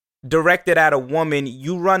directed at a woman,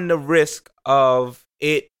 you run the risk of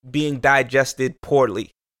it being digested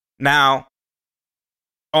poorly. Now,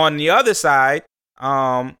 on the other side,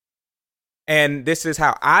 and this is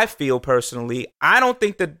how I feel personally, I don't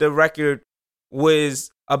think that the record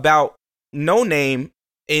was about No Name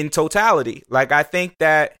in totality. Like, I think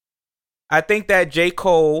that J.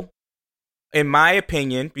 Cole, in my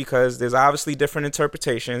opinion, because there's obviously different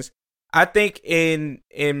interpretations, I think in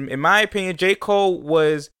my opinion, J. Cole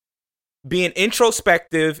was being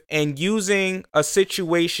introspective and using a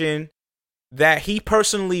situation that he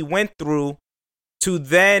personally went through to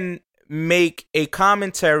then make a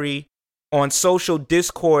commentary on social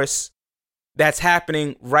discourse that's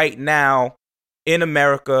happening right now in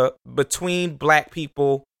America between black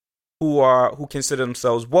people who consider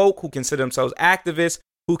themselves woke, who consider themselves activists,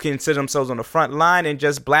 who consider themselves on the front line, and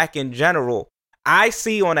just black in general. I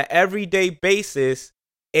see on an everyday basis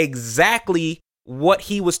exactly what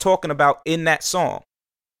he was talking about in that song.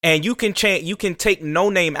 And you can take No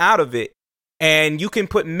Name out of it, and you can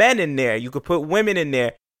put men in there, you could put women in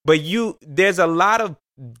there, but there's a lot of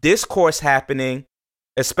discourse happening,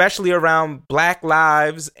 especially around Black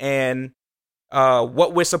lives and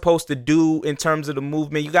what we're supposed to do in terms of the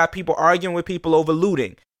movement. You got people arguing with people over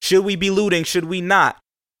looting. Should we be looting? Should we not?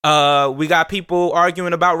 We got people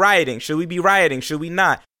arguing about rioting. Should we be rioting? Should we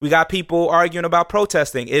not? We got people arguing about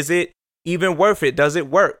protesting. Is it even worth it? Does it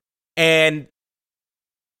work? And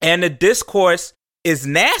the discourse is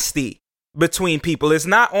nasty. between people. It's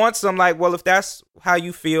not on some like, well, if that's how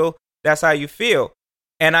you feel, that's how you feel.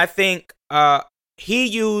 And I think he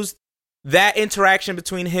used that interaction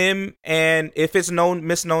between him and if it's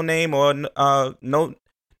Miss No Name or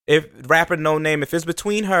if rapper No Name, if it's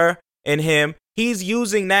between her and him, he's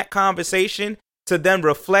using that conversation to then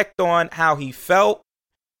reflect on how he felt,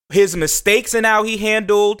 his mistakes and how he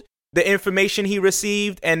handled the information he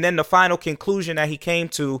received, and then the final conclusion that he came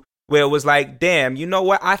to where it was like, damn, you know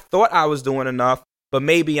what? I thought I was doing enough, but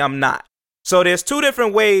maybe I'm not. So there's two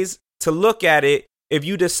different ways to look at it. If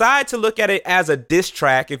you decide to look at it as a diss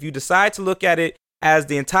track, if you decide to look at it as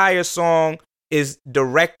the entire song is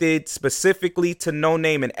directed specifically to No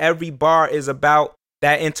Name and every bar is about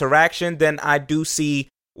that interaction, then I do see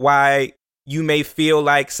why you may feel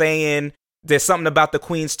like saying there's something about the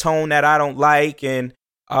Queen's tone that I don't like, and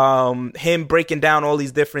him breaking down all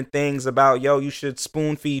these different things about, yo, you should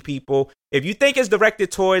spoon feed people. If you think it's directed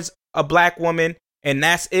towards a black woman and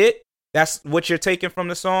that's it, that's what you're taking from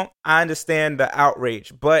the song, I understand the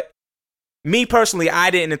outrage. But me personally, I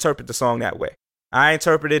didn't interpret the song that way. I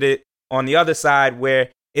interpreted it on the other side where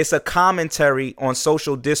it's a commentary on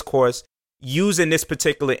social discourse using this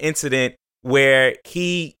particular incident where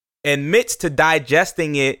he admits to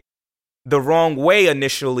digesting it the wrong way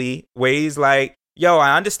initially, where he's like, yo,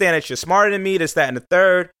 I understand that you're smarter than me, this, that, and the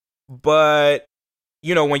third, but,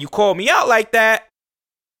 you know, when you called me out like that,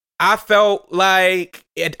 I felt like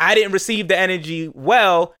I didn't receive the energy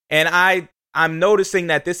well, and I'm noticing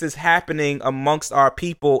that this is happening amongst our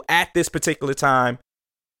people at this particular time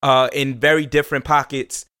in very different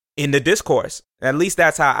pockets in the discourse. At least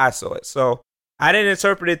that's how I saw it. So I didn't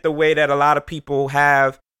interpret it the way that a lot of people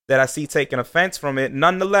have that I see taking offense from it.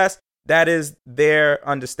 Nonetheless, that is their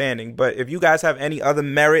understanding. But if you guys have any other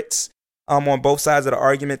merits on both sides of the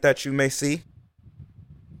argument that you may see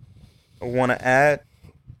or want to add?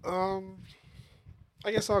 I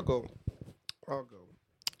guess I'll go.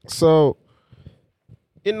 So,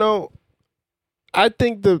 you know, I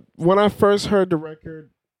think when I first heard the record,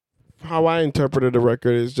 how I interpreted the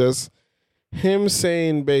record is just him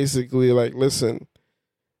saying basically like, listen,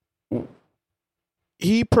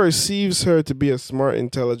 he perceives her to be a smart,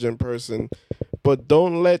 intelligent person, but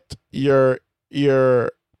don't let your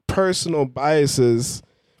personal biases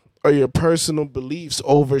or your personal beliefs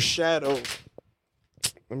overshadow.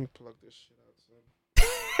 Let me plug this shit out, son.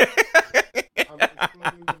 I'm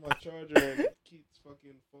plugging into my charger and it keeps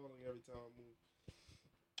fucking falling every time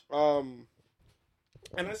I move.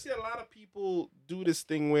 And I see a lot of people do this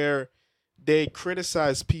thing where they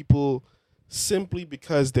criticize people simply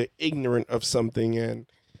because they're ignorant of something. And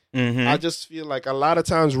I just feel like a lot of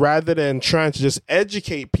times, rather than trying to just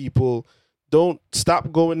educate people, don't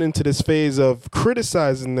stop going into this phase of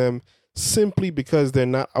criticizing them simply because they're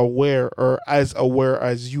not aware or as aware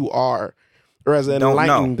as you are or as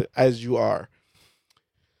enlightened as you are.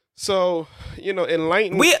 So, you know,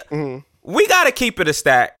 enlightened. We got to keep it a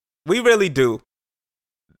stack. We really do.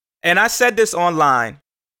 And I said this online.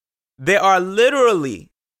 There are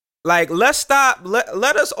literally, like, let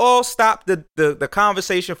us all stop the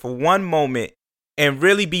conversation for one moment and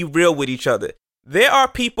really be real with each other. There are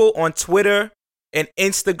people on Twitter and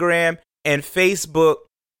Instagram and Facebook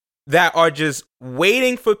that are just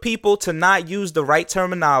waiting for people to not use the right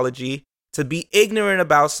terminology, to be ignorant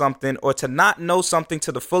about something, or to not know something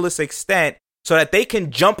to the fullest extent so that they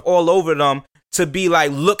can jump all over them to be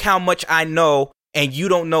like, look how much I know and you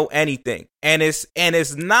don't know anything. And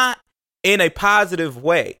it's not in a positive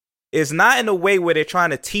way. It's not in a way where they're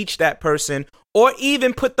trying to teach that person or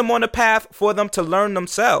even put them on a path for them to learn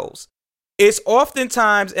themselves. It's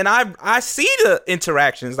oftentimes, and I see the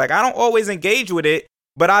interactions, like I don't always engage with it,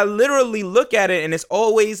 but I literally look at it and it's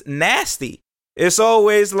always nasty. It's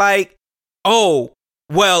always like, oh,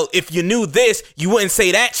 well, if you knew this, you wouldn't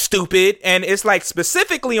say that, stupid. And it's like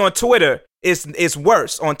specifically on Twitter, it's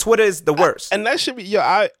worse. On Twitter is the worst. And that should be,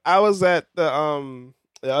 I was at the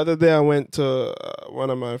other day I went to one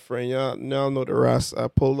of my friends, y'all know the rest. I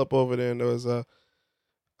pulled up over there and there was a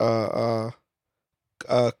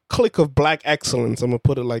clique of black excellence. I'm gonna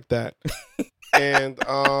put it like that. And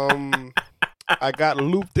I got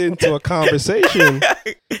looped into a conversation,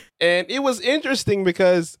 and it was interesting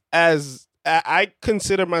because as I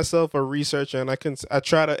consider myself a researcher, and I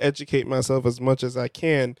try to educate myself as much as I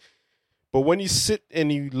can. But when you sit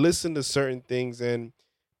and you listen to certain things, and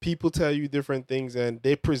people tell you different things, and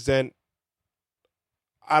they present,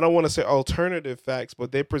 I don't want to say alternative facts,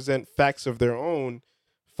 but they present facts of their own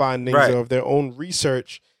findings, right, of their own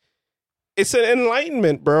research. It's an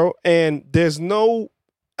enlightenment, bro. And there's no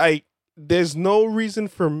reason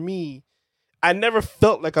for me. I never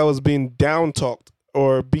felt like I was being down talked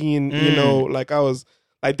or being, you know, like I was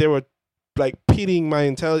like they were like pitying my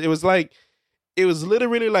intelligence. It was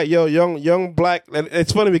literally like, yo, young black. And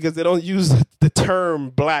it's funny because they don't use the term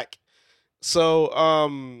black. So,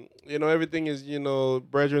 you know, everything is, you know,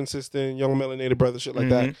 brethren, sister, young melanated brother, shit like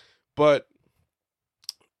that. But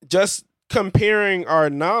just comparing our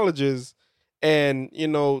knowledges and, you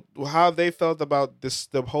know, how they felt about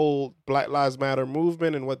the whole Black Lives Matter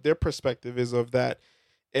movement and what their perspective is of that.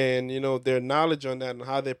 And, you know, their knowledge on that and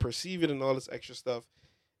how they perceive it and all this extra stuff.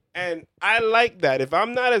 And I like that. If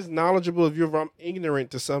I'm not as knowledgeable, if I'm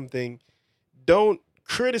ignorant to something, don't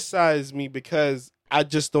criticize me because I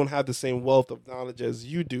just don't have the same wealth of knowledge as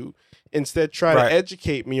you do. Instead, try to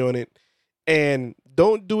educate me on it, and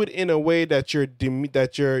don't do it in a way that you're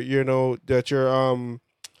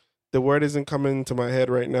the word isn't coming to my head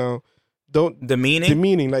right now.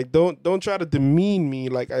 Demeaning. Like don't try to demean me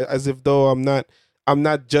like as if though I'm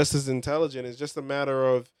not just as intelligent. It's just a matter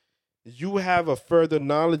of you have a further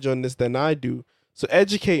knowledge on this than I do. So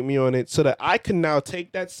educate me on it so that I can now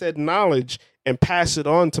take that said knowledge and pass it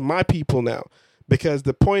on to my people now. Because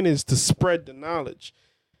the point is to spread the knowledge.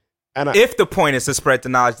 And if the point is to spread the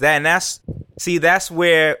knowledge, that's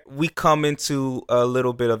where we come into a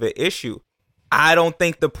little bit of an issue. I don't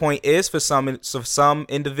think the point is for some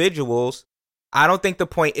individuals. I don't think the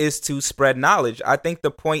point is to spread knowledge. I think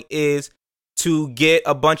the point is to get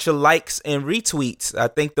a bunch of likes and retweets. I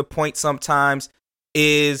think the point sometimes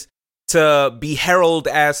is to be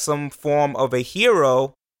heralded as some form of a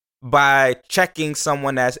hero by checking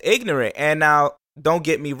someone that's ignorant. And now, don't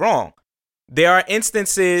get me wrong. There are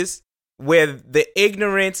instances where the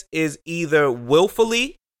ignorance is either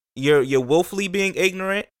willfully, you're willfully being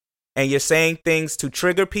ignorant and you're saying things to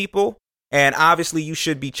trigger people. And obviously you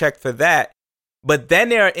should be checked for that. But then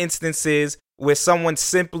there are instances where someone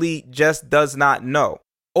simply just does not know,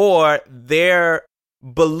 or their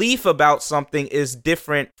belief about something is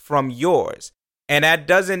different from yours. And that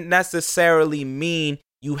doesn't necessarily mean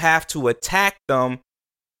you have to attack them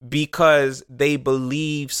because they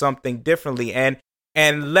believe something differently.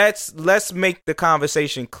 And let's make the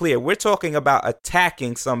conversation clear. We're talking about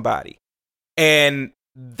attacking somebody. And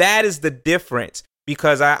that is the difference,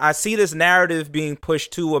 because I see this narrative being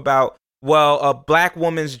pushed too about, well, a black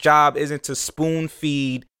woman's job isn't to spoon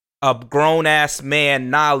feed a grown ass man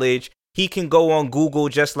knowledge. He can go on Google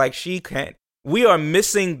just like she can. We are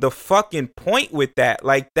missing the fucking point with that.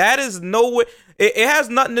 Like, that is nowhere. It has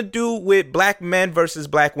nothing to do with black men versus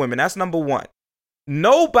black women. That's number one.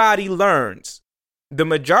 Nobody learns. The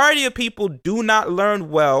majority of people do not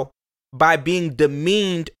learn well by being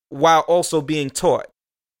demeaned while also being taught.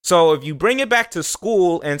 So if you bring it back to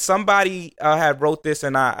school, and somebody had wrote this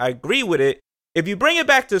and I agree with it. If you bring it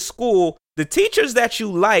back to school, the teachers that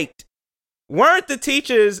you liked weren't the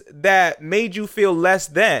teachers that made you feel less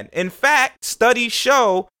than. In fact, studies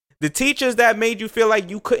show the teachers that made you feel like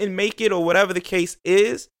you couldn't make it or whatever the case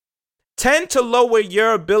is tend to lower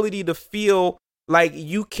your ability to feel like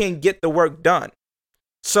you can get the work done.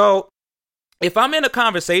 So if I'm in a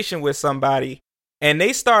conversation with somebody and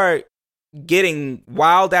they start getting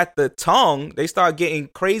wild at the tongue, they start getting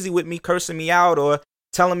crazy with me, cursing me out or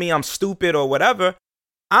telling me I'm stupid or whatever,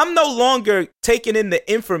 I'm no longer taking in the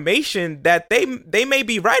information that they may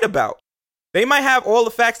be right about. They might have all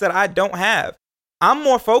the facts that I don't have. I'm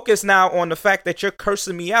more focused now on the fact that you're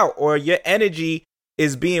cursing me out or your energy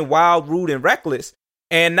is being wild, rude, and reckless.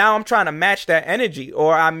 And now I'm trying to match that energy,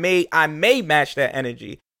 or I may match that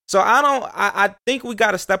energy. So I think we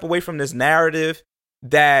got to step away from this narrative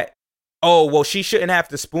that, oh, well, she shouldn't have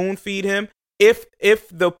to spoon feed him. If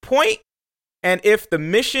the point and if the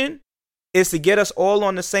mission is to get us all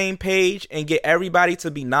on the same page and get everybody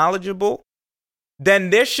to be knowledgeable, then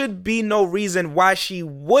there should be no reason why she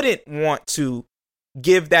wouldn't want to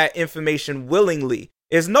give that information willingly.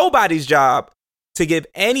 It's nobody's job to give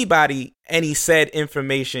anybody any said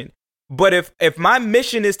information. But if my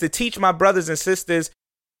mission is to teach my brothers and sisters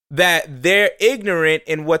that they're ignorant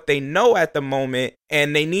in what they know at the moment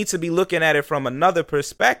and they need to be looking at it from another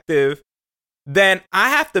perspective, then I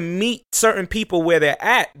have to meet certain people where they're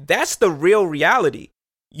at. That's the real reality.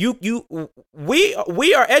 We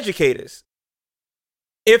are educators.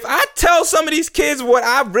 If I tell some of these kids what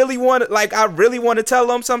I really want to tell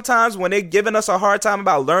them sometimes when they're giving us a hard time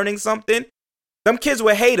about learning something, them kids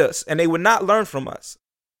would hate us and they would not learn from us.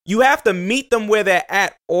 You have to meet them where they're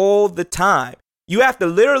at all the time. You have to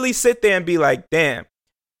literally sit there and be like, damn,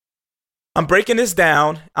 I'm breaking this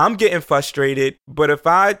down. I'm getting frustrated. But if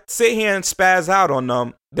I sit here and spaz out on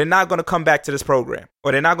them, they're not going to come back to this program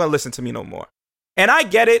or they're not going to listen to me no more. And I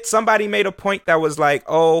get it. Somebody made a point that was like,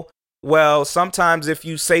 oh, well, sometimes if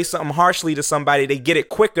you say something harshly to somebody, they get it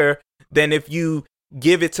quicker than if you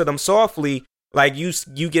give it to them softly. Like you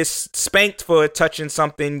get spanked for touching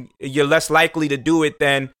something, you're less likely to do it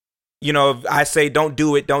than, if I say don't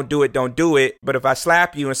do it, don't do it, don't do it. But if I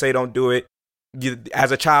slap you and say don't do it,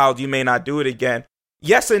 as a child, you may not do it again.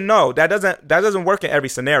 Yes and no. That doesn't work in every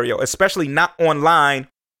scenario, especially not online,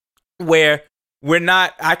 where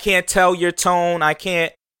I can't tell your tone, I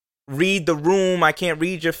can't read the room, I can't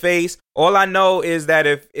read your face. All I know is that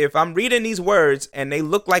if I'm reading these words and they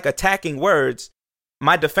look like attacking words,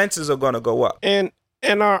 my defenses are going to go up. And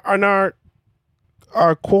our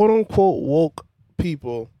quote unquote woke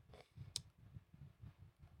people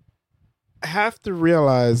have to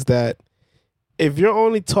realize that if you're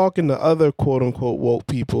only talking to other quote unquote woke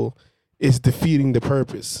people, it's defeating the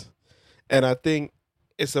purpose. And I think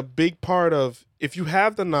it's a big part of, if you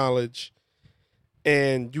have the knowledge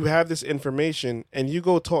and you have this information and you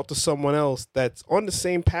go talk to someone else that's on the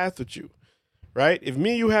same path with you, right? If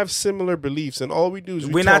me and you have similar beliefs and all we do is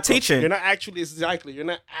we're not teaching. You're not actually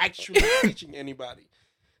teaching anybody.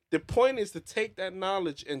 The point is to take that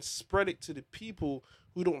knowledge and spread it to the people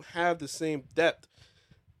who don't have the same depth.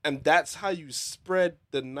 And that's how you spread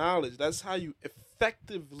the knowledge. That's how you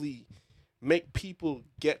effectively make people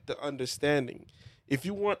get the understanding. If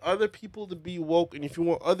you want other people to be woke, and if you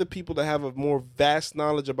want other people to have a more vast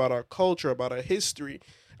knowledge about our culture, about our history,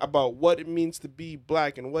 about what it means to be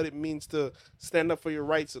black and what it means to stand up for your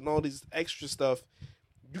rights and all these extra stuff,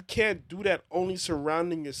 you can't do that only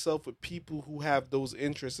surrounding yourself with people who have those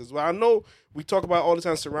interests as well. I know we talk about all the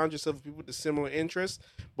time, surround yourself with people with the similar interests,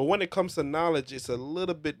 but when it comes to knowledge, it's a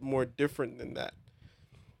little bit more different than that.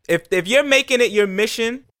 If you're making it your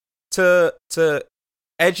mission to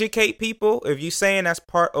educate people, if you're saying that's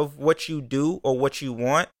part of what you do or what you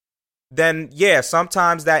want, then yeah,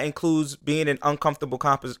 sometimes that includes being in uncomfortable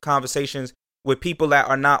conversations with people that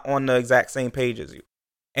are not on the exact same page as you.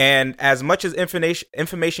 And as much as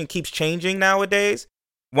information keeps changing nowadays,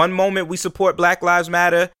 one moment we support Black Lives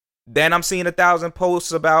Matter, then I'm seeing 1,000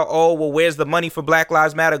 posts about, oh, well, where's the money for Black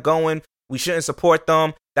Lives Matter going? We shouldn't support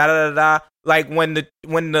them. Da da da da. Like when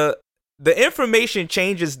the information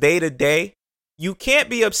changes day to day, you can't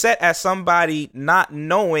be upset at somebody not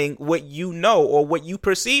knowing what you know or what you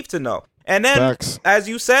perceive to know. And then, Facts. As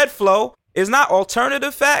you said, Flo, it's not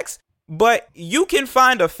alternative facts, but you can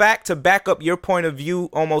find a fact to back up your point of view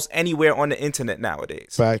almost anywhere on the internet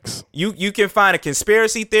nowadays. Facts. You can find a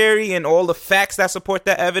conspiracy theory and all the facts that support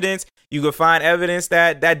that evidence. You can find evidence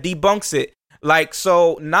that debunks it. Like,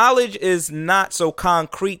 so knowledge is not so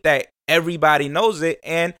concrete that everybody knows it.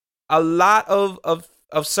 And a lot of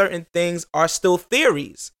certain things are still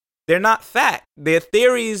theories. They're not fact. They're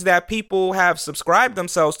theories that people have subscribed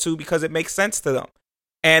themselves to because it makes sense to them.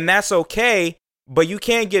 And that's okay. But you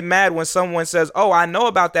can't get mad when someone says, oh, I know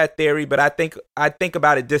about that theory, but I think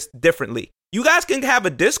about it differently. You guys can have a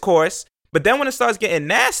discourse, but then when it starts getting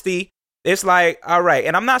nasty, it's like, all right.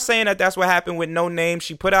 And I'm not saying that that's what happened with No Name.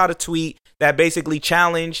 She put out a tweet that basically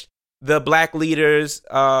challenged the black leaders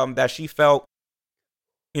that she felt,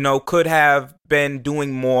 could have been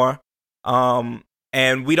doing more.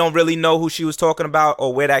 And we don't really know who she was talking about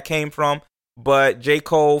or where that came from. But J.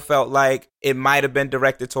 Cole felt like it might have been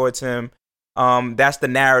directed towards him. That's the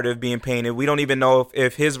narrative being painted. We don't even know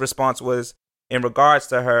if his response was in regards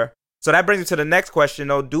to her. So that brings me to the next question,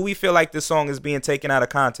 though. Do we feel like this song is being taken out of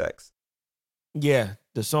context? Yeah,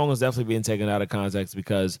 the song is definitely being taken out of context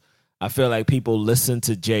because I feel like people listen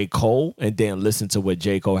to J. Cole and then listen to what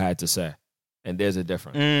J. Cole had to say. And there's a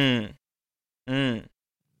difference.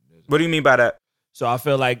 What do you mean by that? So I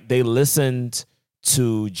feel like they listened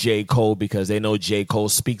to J. Cole because they know J. Cole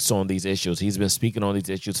speaks on these issues. He's been speaking on these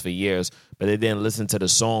issues for years, but they didn't listen to the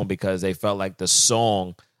song because they felt like the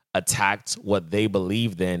song attacked what they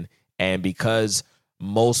believed in. And because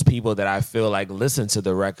most people that I feel like listened to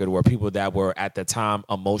the record were people that were at the time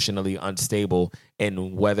emotionally unstable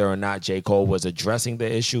in whether or not J. Cole was addressing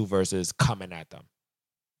the issue versus coming at them.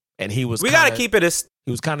 And he was he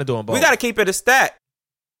was kind of doing both. We got to keep it a stat.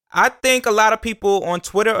 I think a lot of people on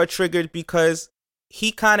Twitter are triggered because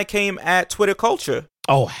he kind of came at Twitter culture.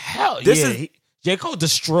 Oh, hell yeah. J. Cole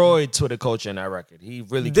destroyed Twitter culture in that record. He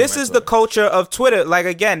really This is the culture of Twitter. Like,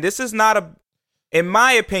 again, this is not in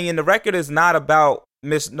my opinion, the record is not about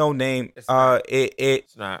Miss No Name. It's not.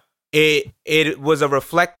 It's not. It was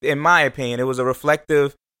in my opinion, it was a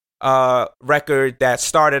reflective record that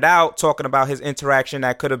started out talking about his interaction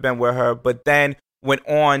that could have been with her, but then went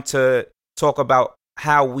on to talk about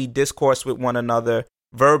how we discourse with one another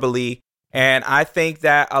verbally. And I think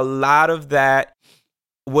that a lot of that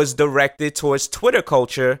was directed towards Twitter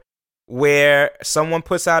culture where someone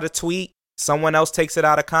puts out a tweet, someone else takes it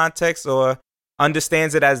out of context or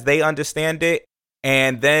understands it as they understand it,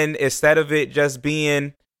 and then instead of it just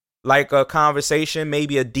being like a conversation,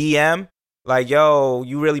 maybe a DM, like, yo,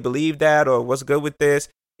 you really believe that, or what's good with this,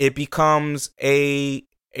 it becomes a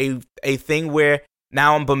thing where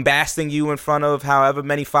now I'm bombasting you in front of however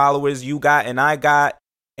many followers you got and I got,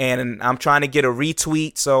 and I'm trying to get a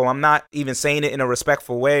retweet, so I'm not even saying it in a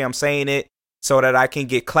respectful way. I'm saying it so that I can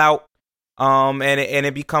get clout. And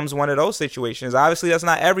it becomes one of those situations. Obviously, that's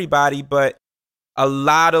not everybody, but a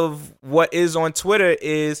lot of what is on Twitter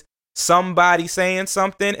is somebody saying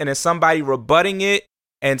something and then somebody rebutting it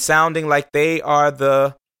and sounding like they are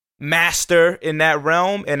the master in that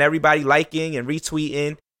realm, and everybody liking and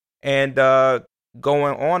retweeting and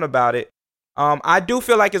going on about it. I do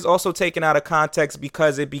feel like it's also taken out of context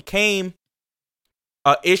because it became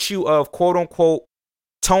an issue of quote unquote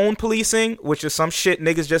tone policing, which is some shit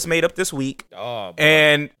niggas just made up this week. Oh,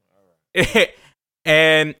 and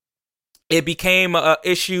and it became an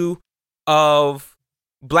issue of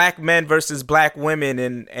black men versus black women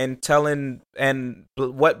and telling and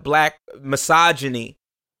what black misogyny.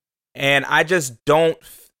 And I just don't.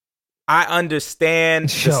 I understand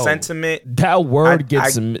the sentiment. That word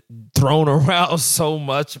gets thrown around so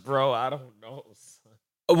much, bro. I don't know.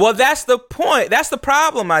 Well, that's the point. That's the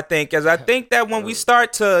problem, I think, is I think that when we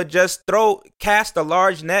start to just cast a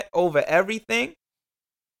large net over everything,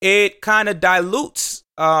 it kind of dilutes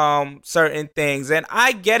certain things. And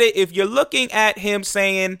I get it. If you're looking at him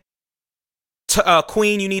saying,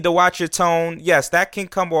 Queen, you need to watch your tone. Yes, that can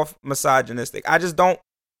come off misogynistic. I just don't,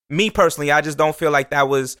 me personally, I just don't feel like that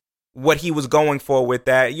was what he was going for with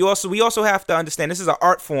that. We also have to understand this is an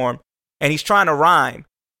art form and he's trying to rhyme.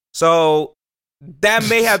 So that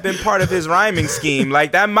may have been part of his rhyming scheme.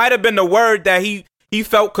 Like that might have been the word that he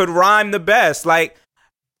felt could rhyme the best. Like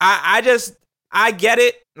I get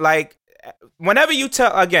it. Like whenever you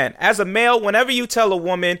tell, again, as a male, whenever you tell a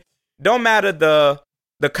woman, don't matter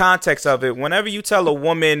the context of it, whenever you tell a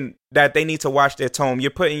woman that they need to watch their tone,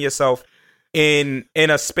 you're putting yourself in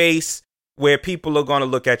a space where people are going to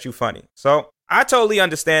look at you funny. So I totally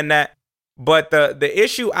understand that. But the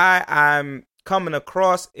issue I'm coming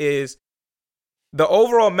across is the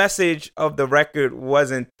overall message of the record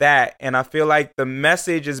wasn't that. And I feel like the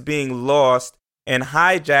message is being lost and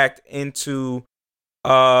hijacked into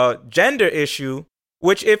a gender issue,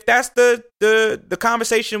 which if that's the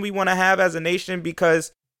conversation we want to have as a nation,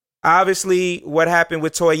 because obviously what happened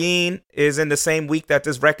with Toyin is in the same week that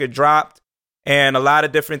this record dropped, and a lot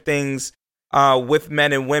of different things with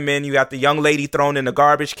men and women. You got the young lady thrown in the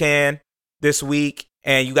garbage can this week,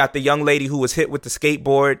 and you got the young lady who was hit with the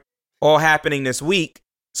skateboard, all happening this week.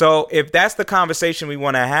 So if that's the conversation we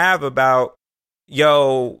want to have about,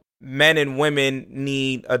 yo, men and women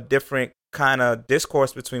need a different kind of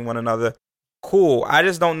discourse between one another, cool. I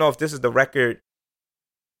just don't know if this is the record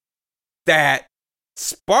that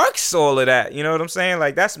sparks all of that. You know what I'm saying?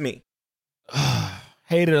 Like, that's me.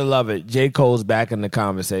 Hate it or love it, J. Cole's back in the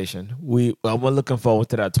conversation. We're looking forward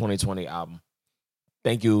to that 2020 album.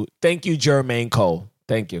 Thank you, Jermaine Cole.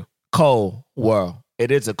 Thank you, Cole World.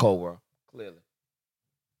 It is a Cole world, clearly.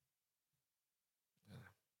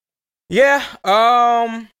 Yeah.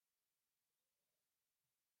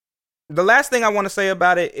 The last thing I want to say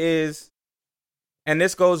about it is, and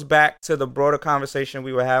this goes back to the broader conversation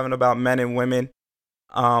we were having about men and women,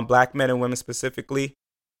 black men and women specifically.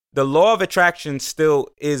 The law of attraction still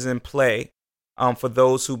is in play for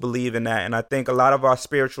those who believe in that. And I think a lot of our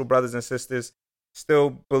spiritual brothers and sisters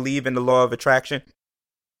still believe in the law of attraction.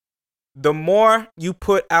 The more you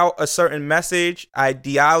put out a certain message,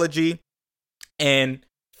 ideology, and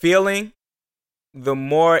feeling, the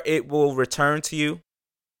more it will return to you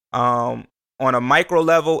on a micro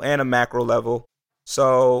level and a macro level.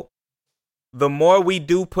 So the more we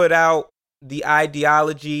do put out the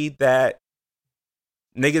ideology that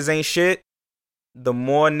niggas ain't shit, the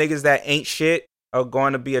more niggas that ain't shit are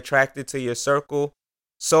going to be attracted to your circle,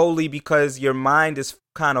 solely because your mind is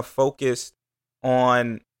kind of focused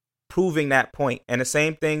on proving that point. And the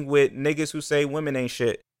same thing with niggas who say women ain't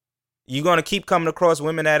shit. You're going to keep coming across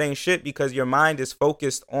women that ain't shit because your mind is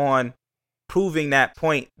focused on proving that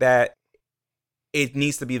point that it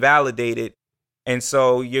needs to be validated. And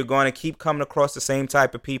so you're going to keep coming across the same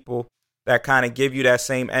type of people that kind of give you that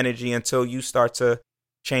same energy until you start to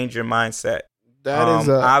change your mindset.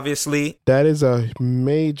 Obviously, that is a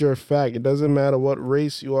major fact. It doesn't matter what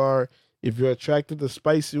race you are. If you're attracted to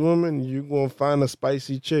spicy women, you're going to find a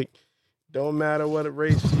spicy chick. Don't matter what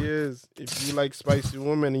race she is. If you like spicy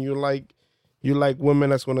women and you like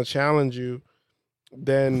women that's going to challenge you,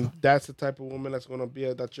 then that's the type of woman that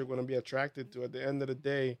you're gonna be attracted to. At the end of the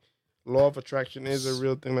day, law of attraction is a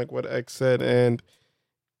real thing, like what X said. And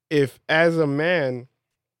if as a man,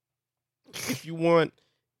 if you want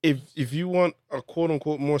a quote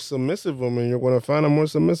unquote more submissive woman, you're gonna find a more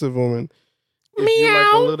submissive woman. If you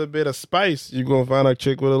like a little bit of spice, you're gonna find a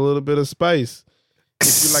chick with a little bit of spice.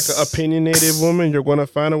 If you like an opinionated woman, you're gonna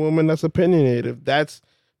find a woman that's opinionated. That's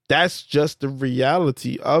just the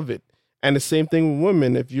reality of it. And the same thing with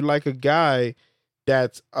women. If you like a guy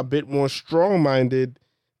that's a bit more strong-minded,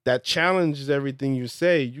 that challenges everything you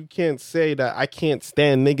say, you can't say that I can't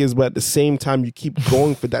stand niggas, but at the same time you keep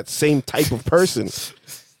going for that same type of person.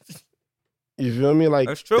 You feel me? Like,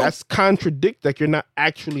 that's true. That's contradict. Like, you're not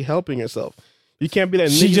actually helping yourself. You can't be that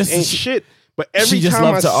niggas ain't shit. But every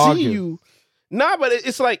time I see you, but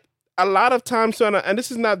it's like a lot of times, and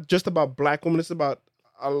this is not just about black women. It's about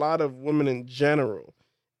a lot of women in general,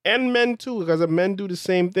 and men too, because men do the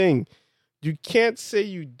same thing. You can't say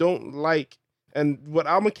you don't like, and what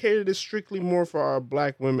I'm gonna cater this strictly more for our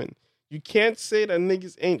black women. You can't say that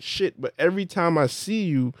niggas ain't shit, but every time I see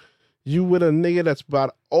you, you with a nigga that's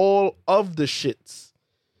about all of the shits.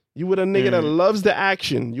 You with a nigga that loves the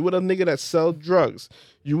action. You with a nigga that sells drugs.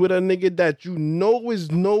 You with a nigga that you know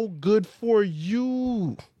is no good for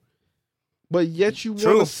you. But yet you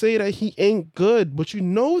want to say that he ain't good, but you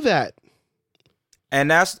know that.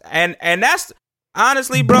 And that's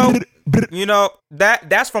honestly, bro, you know,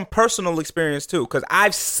 that's from personal experience too, because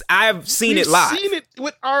I've seen it live. We've seen it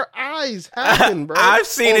with our eyes happen, bro. I've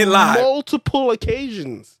seen it live. Multiple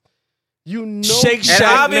occasions. You know, Shake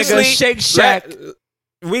Shack, nigga, Shake Shack.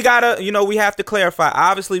 We gotta, you know, we have to clarify.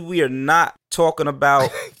 Obviously, we are not talking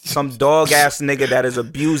about some dog ass nigga that is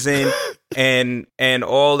abusing and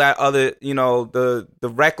all that other, you know, the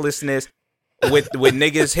recklessness with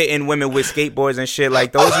niggas hitting women with skateboards and shit.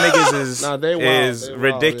 Like, those niggas is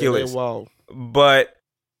ridiculous. But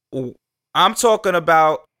I'm talking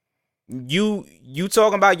about you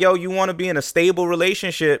talking about, yo, you want to be in a stable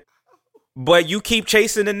relationship, but you keep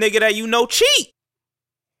chasing the nigga that you know cheat.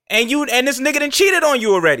 And this nigga done cheated on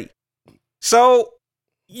you already. So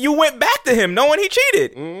you went back to him knowing he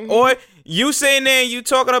cheated. Mm-hmm. Or you sitting there and you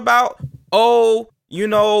talking about, oh, you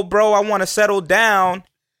know, bro, I want to settle down.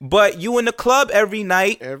 But you in the club every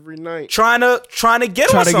night trying to get on something. Trying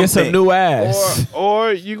to get some new ass.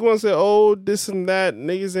 Or you going to say, oh, this and that.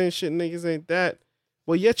 Niggas ain't shit. Niggas ain't that.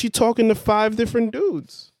 Well, yet you talking to 5 different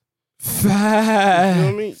dudes. 5. You know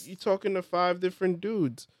what I mean? You talking to 5 different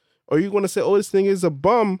dudes. Or you going to say, oh, this thing is a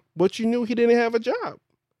bum, but you knew he didn't have a job.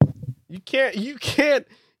 You can't. Yo,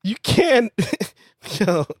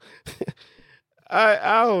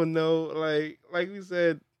 I don't know. Like we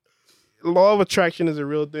said, law of attraction is a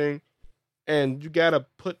real thing, and you got to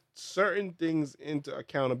put certain things into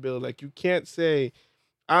accountability. Like, you can't say,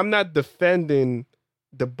 I'm not defending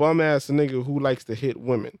the bum ass nigga who likes to hit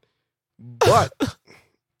women, but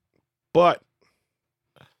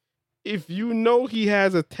if you know he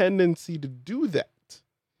has a tendency to do that,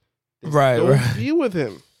 don't be with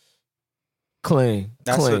him. Clean.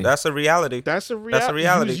 That's a reality. That's a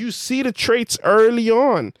reality. You see the traits early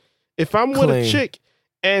on. If I'm with a chick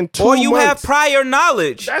and 2 months, or you have prior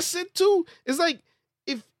knowledge. That's it too. It's like,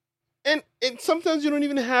 and sometimes you don't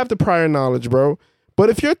even have the prior knowledge, bro. But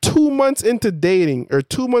if you're 2 months into dating or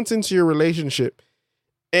 2 months into your relationship,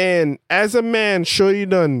 and as a man, sure you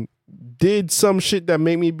done did some shit that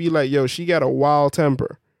made me be like, yo, she got a wild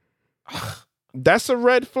temper. That's a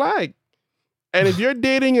red flag. And if you're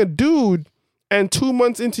dating a dude and 2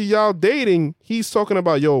 months into y'all dating, he's talking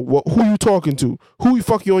about, yo, who you talking to? Who you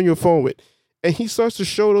fucking on your phone with? And he starts to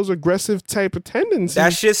show those aggressive type of tendencies.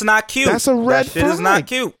 That shit's not cute. That's a red flag. That shit is not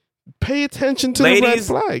cute. Pay attention to the red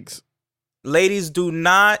flags. Ladies, do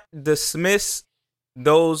not dismiss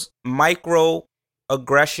those micro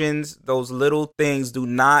aggressions, those little things. Do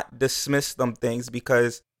not dismiss them things,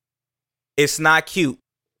 because it's not cute.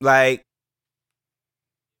 Like,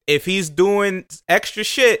 if he's doing extra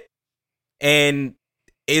shit and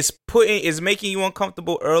is making you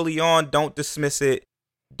uncomfortable early on, don't dismiss it.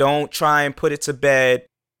 Don't try and put it to bed.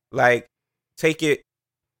 Like, take it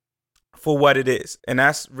for what it is. And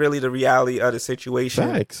that's really the reality of the situation.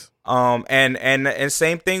 Thanks. And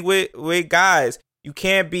same thing with guys. You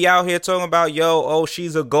can't be out here talking about,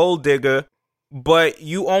 she's a gold digger, but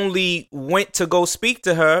you only went to go speak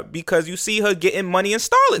to her because you see her getting money in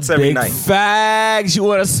starlets every night. Facts. You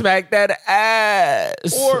want to smack that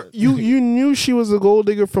ass. Or you knew she was a gold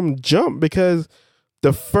digger from jump, because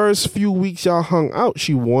the first few weeks y'all hung out,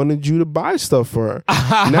 she wanted you to buy stuff for her.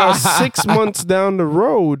 Now 6 months down the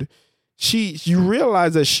road, you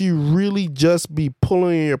realize that she really just be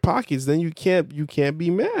pulling in your pockets, then you can't be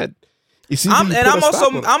mad.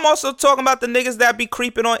 I'm also talking about the niggas that be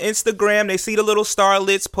creeping on Instagram. They see the little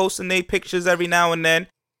starlets posting their pictures every now and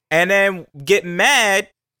then get mad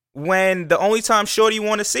when the only time shorty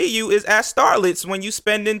want to see you is at starlets when you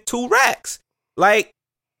spending 2 racks. Like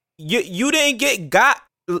you didn't get got,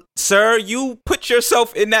 sir. You put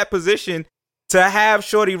yourself in that position to have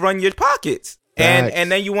shorty run your pockets.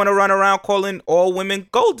 And then you want to run around calling all women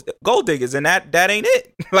gold diggers, and that ain't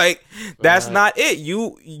it. Like that's not it.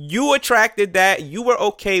 You attracted that. You were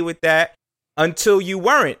okay with that until you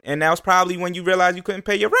weren't, and that was probably when you realized you couldn't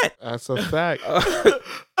pay your rent. That's a fact.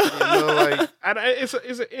 Like it's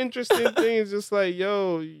an interesting thing. It's just like,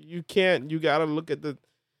 yo, you can't. You gotta look at the,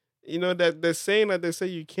 that they're saying that they say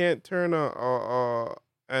you can't turn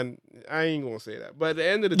and I ain't gonna say that. But at the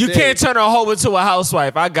end of the day, you can't turn a hoe into a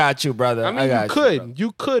housewife. I got you, brother. I mean,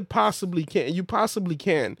 you could possibly can. You possibly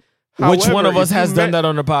can. Which one of us has done that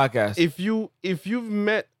on the podcast? If you've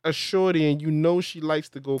met a shorty and you know she likes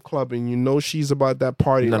to go clubbing, you know she's about that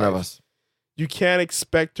party. None life, of us. You can't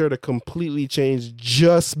expect her to completely change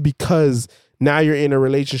just because now you're in a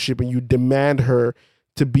relationship and you demand her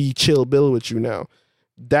to be chill bill with you now.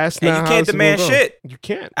 That's not and you how can't it's demand shit. You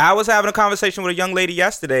can't. I was having a conversation with a young lady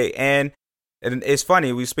yesterday, and it's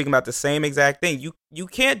funny. We were speaking about the same exact thing. You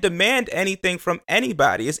can't demand anything from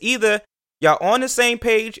anybody. It's either y'all on the same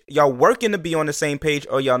page, y'all working to be on the same page,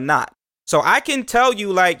 or y'all not. So I can tell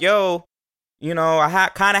you, like, yo, I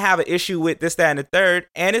kind of have an issue with this, that, and the third,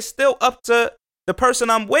 and it's still up to the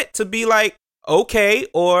person I'm with to be like, okay,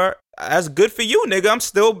 or that's good for you, nigga. I'm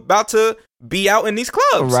still about to be out in these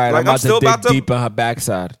clubs. Right, like I'm still about to dig deep to in her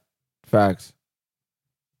backside. Facts.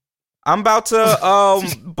 I'm about to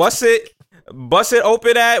bust it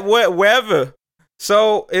open at wherever.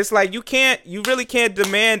 So it's like you really can't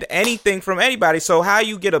demand anything from anybody. So how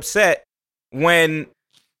you get upset when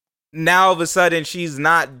now all of a sudden she's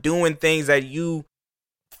not doing things that you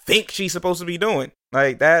think she's supposed to be doing?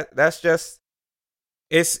 Like that's just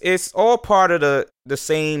it's all part of the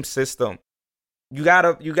same system. You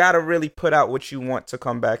gotta really put out what you want to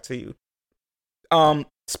come back to you.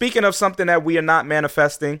 Speaking of something that we are not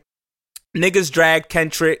manifesting, niggas dragged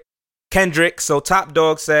Kendrick. So Top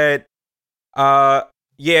Dog said,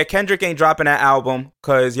 yeah, Kendrick ain't dropping that album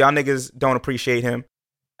because y'all niggas don't appreciate him.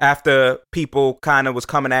 After people kind of was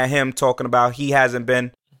coming at him talking about he hasn't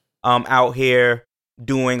been out here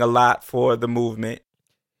doing a lot for the movement.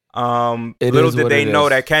 Little did they know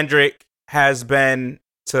that Kendrick has been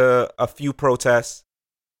to a few protests,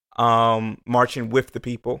 marching with the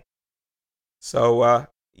people. So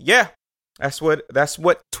yeah, that's what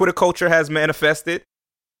Twitter culture has manifested.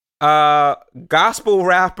 Gospel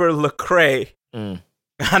rapper Lecrae.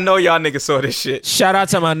 I know y'all niggas saw this shit. Shout out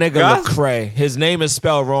to my nigga Lecrae. His name is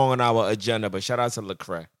spelled wrong on our agenda, but shout out to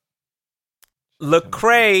Lecrae.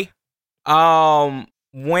 Lecrae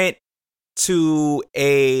went on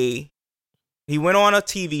a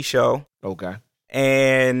TV show. Okay.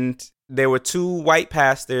 And there were 2 white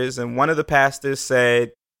pastors, and one of the pastors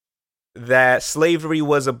said that slavery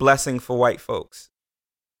was a blessing for white folks.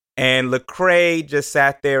 And Lecrae just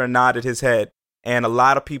sat there and nodded his head. And a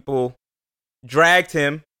lot of people dragged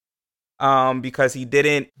him because he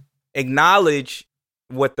didn't acknowledge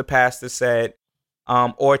what the pastor said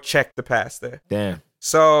or check the pastor. Damn.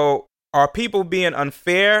 So are people being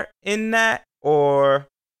unfair in that, or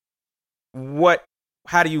what?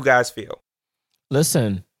 How do you guys feel?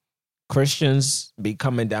 Listen, Christians be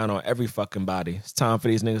coming down on every fucking body. It's time for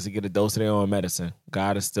these niggas to get a dose of their own medicine.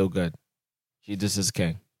 God is still good. Jesus is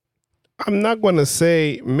king. I'm not going to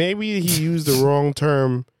say, maybe he used the wrong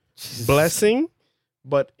term, blessing,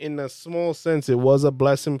 but in a small sense, it was a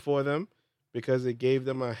blessing for them because it gave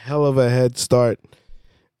them a hell of a head start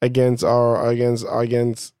against everybody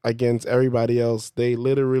else. They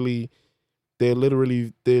literally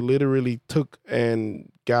took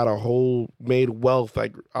and got made wealth,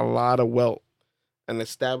 like a lot of wealth, and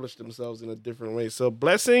established themselves in a different way. So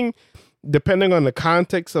blessing, depending on the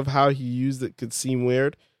context of how he used it, could seem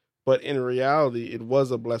weird, but in reality, it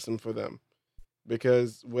was a blessing for them.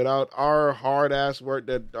 Because without our hard ass work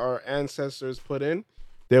that our ancestors put in,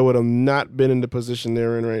 they would have not been in the position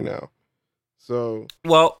they're in right now. So,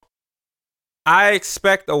 well, I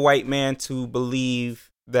expect a white man to believe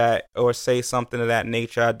that or say something of that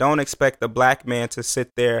nature. I don't expect a black man to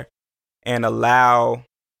sit there and allow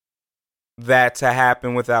that to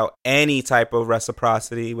happen without any type of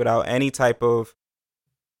reciprocity, without any type of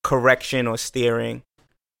correction or steering.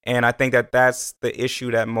 And I think that that's the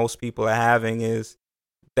issue that most people are having, is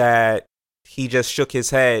that he just shook his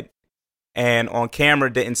head and on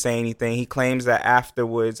camera didn't say anything. He claims that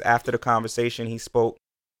afterwards, after the conversation, he spoke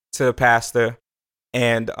to the pastor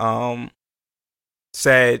and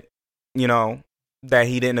said, you know, that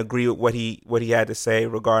he didn't agree with what he had to say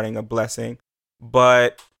regarding a blessing.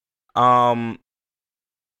 But I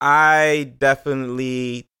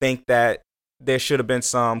definitely think that there should have been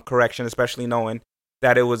some correction, especially knowing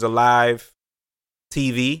that it was a live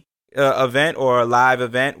TV event or a live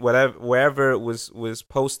event, wherever it was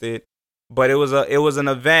posted. But it was an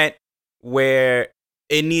event where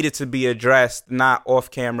it needed to be addressed, not off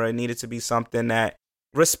camera. It needed to be something that,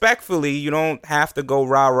 respectfully, you don't have to go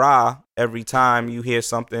rah-rah every time you hear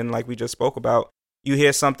something like we just spoke about. You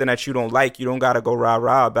hear something that you don't like, you don't got to go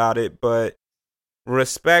rah-rah about it. But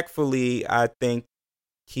respectfully, I think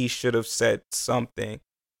he should have said something.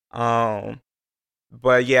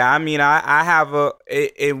 But yeah, I mean, I have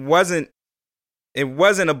it wasn't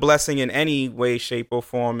a blessing in any way, shape, or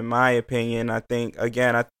form, in my opinion. I think,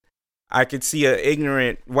 again, I could see an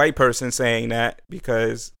ignorant white person saying that,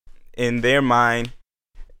 because in their mind,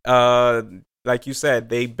 like you said,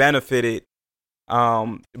 they benefited.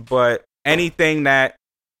 But anything that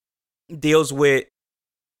deals with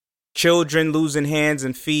children losing hands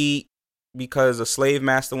and feet because a slave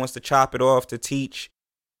master wants to chop it off to teach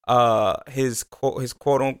his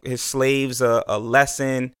slaves a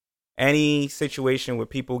lesson, any situation with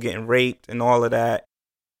people getting raped and all of that,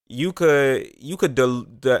 you could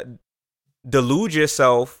delude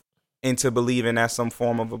yourself into believing that's some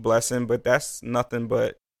form of a blessing, but that's nothing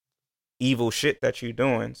but evil shit that you're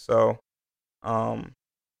doing. So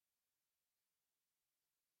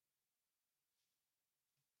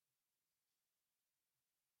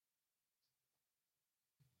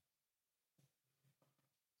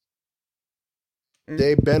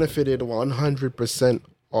They benefited 100%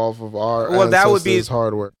 off of our ancestors'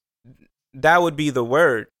 hard work. That would be the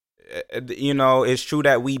word. You know, it's true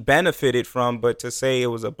that we benefited from, but to say it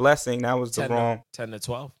was a blessing, that was the wrong 10 to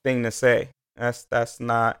 12 thing to say. That's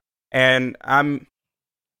not. And I'm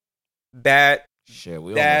that shit.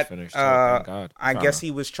 We that almost finished. Thank God. I guess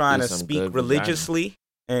he was trying to speak religiously,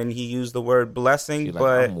 and he used the word blessing.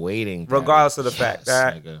 But I'm waiting. Regardless of the fact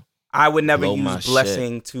that I would never use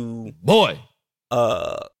blessing to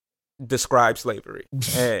describe slavery,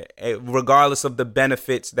 regardless of the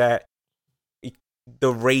benefits that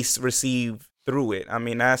the race received through it. I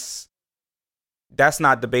mean, that's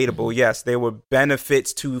not debatable. Yes, there were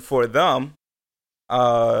benefits for them,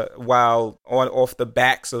 while off the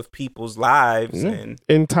backs of people's lives and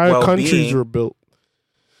entire well-being. Countries were built.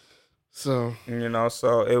 So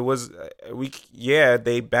so it was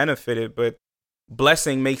they benefited, but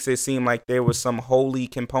blessing makes it seem like there was some holy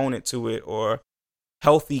component to it or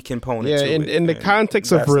healthy component to it. In the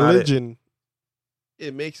context of religion,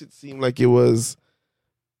 it makes it seem like it was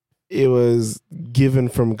given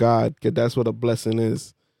from God, because that's what a blessing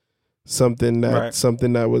is. Something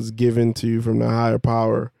that was given to you from the higher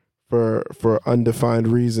power for undefined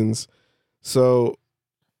reasons. So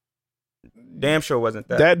damn sure wasn't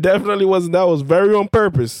that. That definitely wasn't. That was very on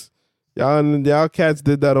purpose. Y'all cats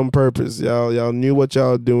did that on purpose. Y'all knew what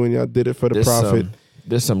y'all doing. Y'all did it for the profit.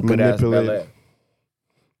 There's some good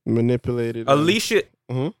manipulated. Alicia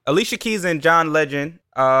Keys and John Legend,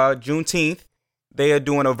 Juneteenth, they are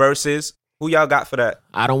doing a versus. Who y'all got for that?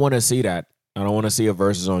 I don't want to see that. I don't want to see a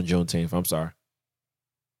versus on Juneteenth. I'm sorry.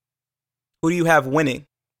 Who do you have winning?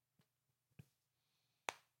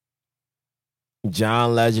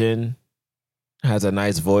 John Legend has a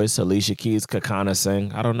nice voice. Alicia Keys could kind of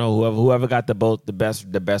sing. I don't know, whoever got the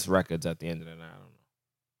best records at the end of the night. I don't know.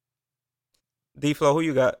 D-Flow, who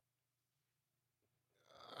you got?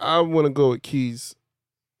 I want to go with Keys.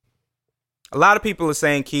 A lot of people are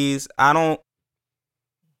saying Keys. I don't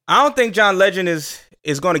think John Legend is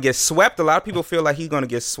going to get swept. A lot of people feel like he's going to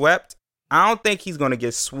get swept. I don't think he's going to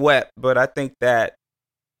get swept, but I think that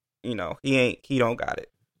he don't got it.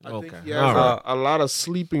 I think he has a lot of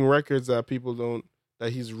sleeping records that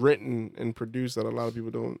he's written and produced that a lot of people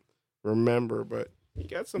don't remember, but he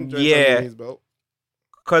got some joints under his belt.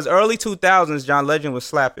 Because early 2000s, John Legend was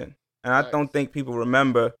slapping, and I don't think people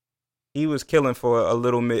remember. He was killing for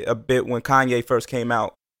a bit when Kanye first came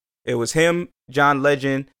out. It was him, John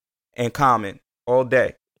Legend, and Common all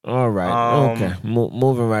day. All right. Okay.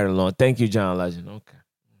 Moving right along. Thank you, John Legend. Okay.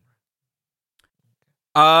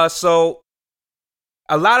 So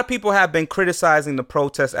a lot of people have been criticizing the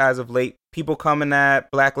protests as of late. People coming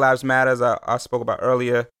at Black Lives Matter, as I spoke about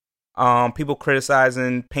earlier. People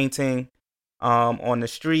criticizing painting on the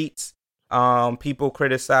streets. People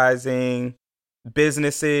criticizing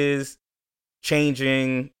businesses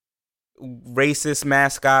changing racist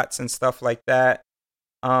mascots and stuff like that.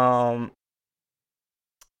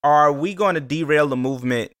 are we going to derail the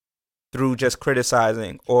movement through just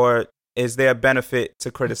criticizing, or is there a benefit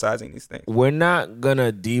to criticizing these things? We're not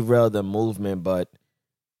gonna derail the movement, but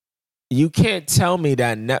you can't tell me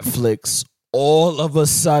that Netflix all of a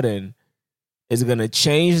sudden is gonna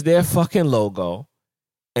change their fucking logo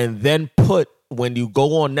and then put, when you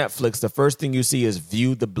go on Netflix, the first thing you see is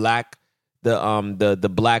view the Black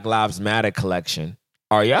Lives Matter collection.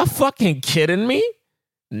 Are y'all fucking kidding me?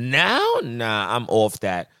 Now? Nah, I'm off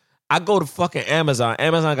that. I go to fucking Amazon.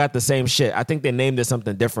 Amazon got the same shit. I think they named it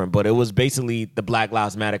something different, but it was basically the Black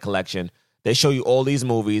Lives Matter collection. They show you all these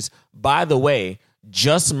movies. By the way,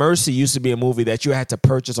 Just Mercy used to be a movie that you had to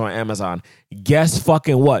purchase on Amazon. Guess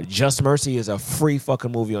fucking what? Just Mercy is a free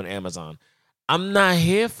fucking movie on Amazon. I'm not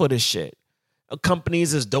here for this shit.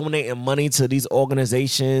 Companies is donating money to these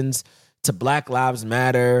organizations, to Black Lives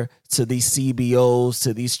Matter, to these CBOs,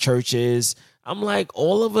 to these churches. I'm like,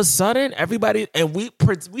 all of a sudden, everybody, and we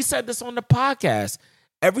said this on the podcast,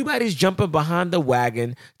 everybody's jumping behind the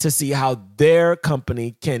wagon to see how their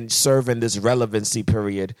company can serve in this relevancy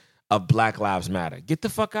period of Black Lives Matter. Get the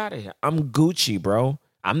fuck out of here. I'm Gucci, bro.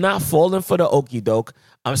 I'm not falling for the okie doke.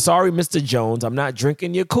 I'm sorry, Mr. Jones. I'm not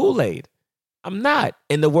drinking your Kool-Aid. I'm not.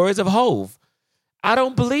 In the words of Hove, I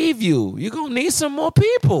don't believe you. You're going to need some more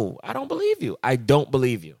people. I don't believe you. I don't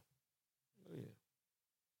believe you.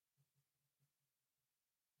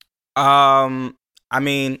 I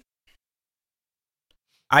mean,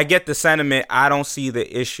 I get the sentiment. I don't see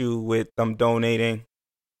the issue with them donating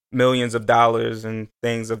millions of dollars and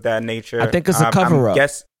things of that nature. I think it's a cover-up.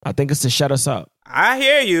 I think it's to shut us up. I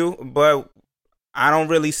hear you, but I don't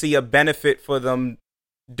really see a benefit for them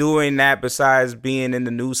doing that besides being in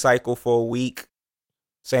the news cycle for a week,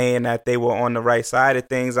 saying that they were on the right side of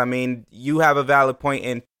things. I mean, you have a valid point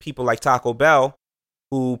in people like Taco Bell,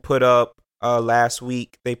 who put up last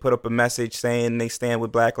week, they put up a message saying they stand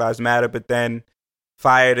with Black Lives Matter, but then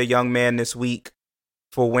fired a young man this week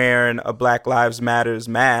for wearing a Black Lives Matters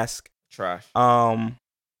mask. Trash.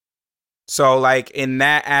 So like in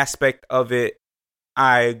that aspect of it,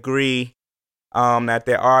 I agree that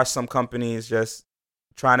there are some companies just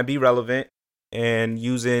trying to be relevant and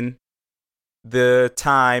using the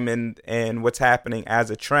time and what's happening as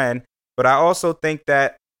a trend. But I also think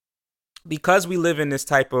that because we live in this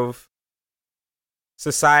type of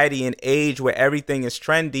society and age where everything is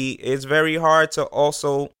trendy, it's very hard to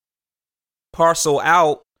also parcel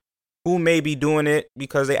out who may be doing it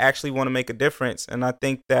because they actually want to make a difference. And I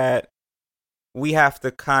think that we have to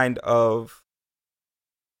kind of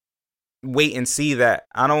wait and see that.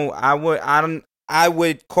 I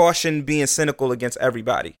would caution being cynical against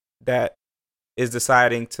everybody that is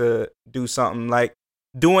deciding to do something like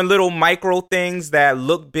doing little micro things that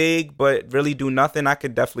look big but really do nothing. I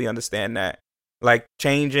could definitely understand that. Like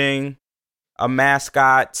changing a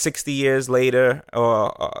mascot 60 years later or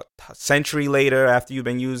a century later after you've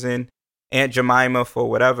been using Aunt Jemima for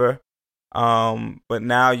whatever. But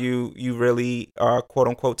now you really are quote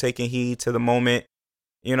unquote taking heed to the moment.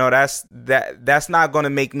 You know, that's not going to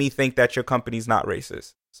make me think that your company's not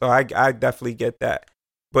racist. So I definitely get that.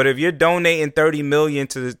 But if you're donating $30 million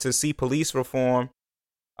to see police reform,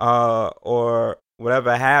 or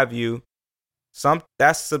whatever have you,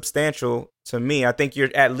 that's substantial to me. I think you're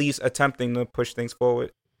at least attempting to push things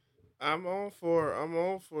forward. I'm all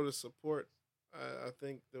for the support. I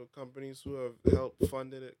think the companies who have helped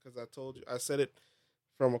funded it, because I said it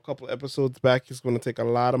from a couple episodes back, it's going to take a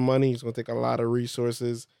lot of money. It's going to take a lot of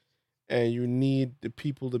resources, and you need the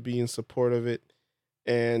people to be in support of it.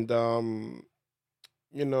 And,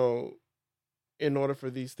 you know, in order for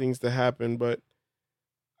these things to happen, but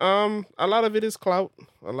a lot of it is clout.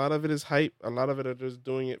 A lot of it is hype. A lot of it are just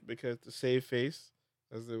doing it because to save face,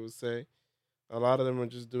 as they would say. A lot of them are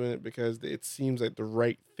just doing it because it seems like the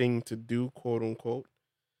right thing to do, quote unquote.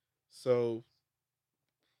 So,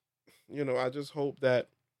 you know, I just hope that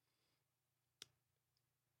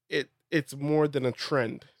it's more than a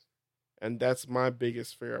trend. And that's my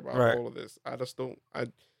biggest fear about all of this. I just don't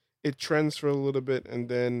it trends for a little bit and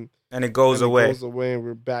then it goes away. It goes away and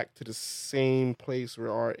we're back to the same place we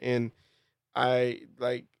are in. I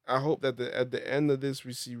hope that at the end of this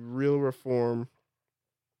we see real reform.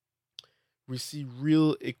 We see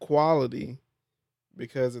real equality,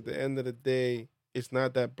 because at the end of the day, it's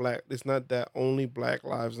not that only Black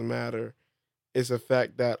Lives Matter. It's a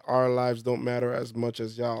fact that our lives don't matter as much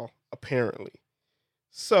as y'all, apparently.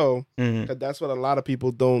 So, 'cause that's what a lot of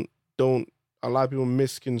people a lot of people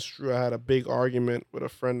misconstrue. I had a big argument with a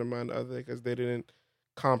friend of mine the other day because they didn't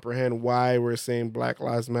comprehend why we're saying Black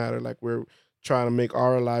Lives Matter. Like we're trying to make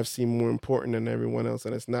our lives seem more important than everyone else.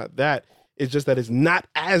 And it's not that. It's just that it's not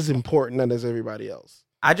as important as everybody else.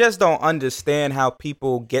 I just don't understand how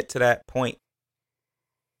people get to that point.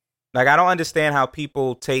 Like, I don't understand how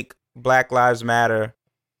people take Black Lives Matter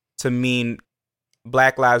to mean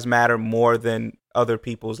Black Lives Matter more than other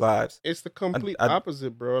people's lives. It's the complete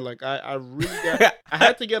opposite, bro. Like, I really got, I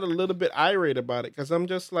had to get a little bit irate about it because I'm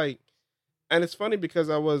just like, and it's funny because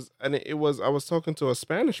I was talking to a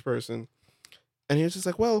Spanish person, and he was just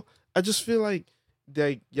like, well, I just feel like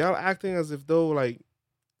y'all acting as if though like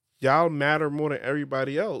y'all matter more than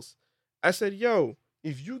everybody else. I said, yo,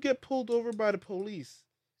 if you get pulled over by the police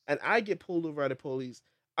and I get pulled over by the police,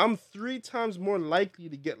 I'm 3 times more likely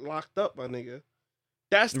to get locked up, my nigga.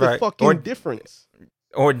 That's the fucking difference.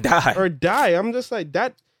 Or die. Or die. I'm just like,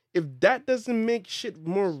 that. If that doesn't make shit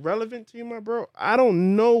more relevant to you, my bro, I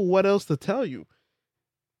don't know what else to tell you.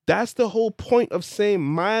 That's the whole point of saying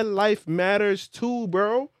my life matters too,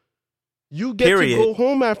 bro. You get to go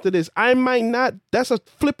home after this. I might not. That's a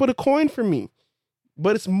flip of the coin for me.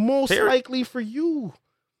 But it's most likely for you.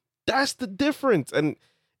 That's the difference. And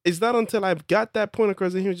it's not until I've got that point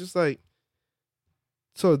across and he was just like,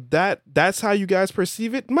 so that's how you guys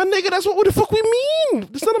perceive it? My nigga, that's what the fuck we mean.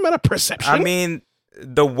 It's not a matter of perception. I mean,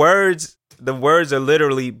 the words are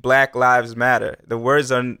literally Black Lives Matter. The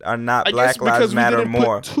words are not Black Lives Matter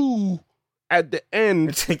more. Put 2 at the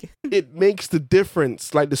end, it makes the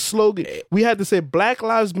difference. Like the slogan, we had to say Black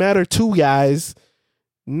Lives Matter too, guys.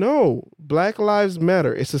 No, Black Lives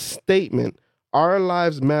Matter. It's a statement. Our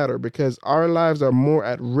lives matter because our lives are more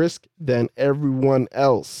at risk than everyone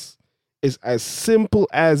else. It's as simple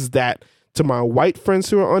as that. To my white friends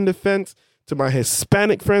who are on the fence, to my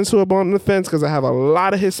Hispanic friends who are on the fence, because I have a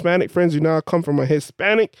lot of Hispanic friends. You know, I come from a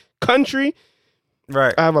Hispanic country.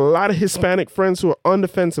 Right. I have a lot of Hispanic friends who are on the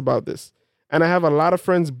fence about this. And I have a lot of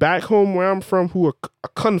friends back home where I'm from who are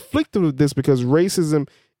conflicted with this because racism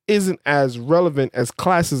isn't as relevant as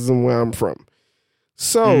classism where I'm from.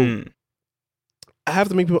 So I have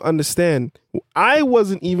to make people understand, I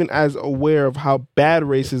wasn't even as aware of how bad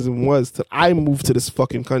racism was till I moved to this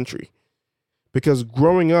fucking country. Because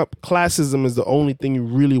growing up, classism is the only thing you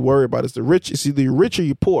really worry about. It's the rich. It's either you're rich or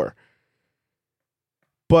you're poor.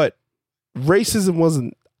 But racism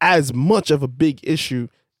wasn't as much of a big issue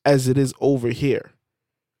as it is over here.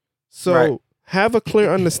 So have a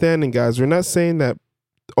clear understanding, guys. We're not saying that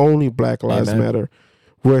only Black Lives Matter.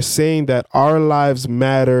 We're saying that our lives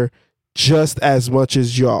matter just as much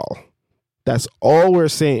as y'all. That's all we're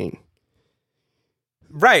saying.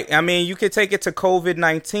 Right. I mean, you could take it to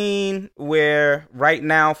COVID-19, where right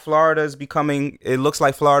now Florida is becoming, it looks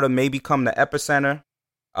like Florida may become the epicenter.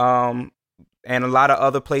 And a lot of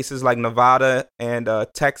other places like Nevada and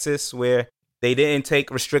Texas, where they didn't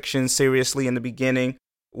take restrictions seriously in the beginning,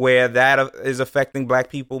 where that is affecting Black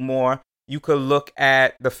people more. You could look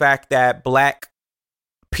at the fact that Black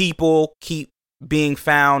people keep being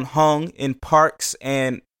found hung in parks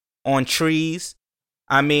and on trees.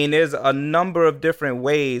 I mean, there's a number of different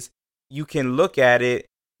ways you can look at it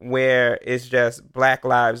where it's just Black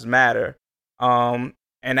Lives Matter. And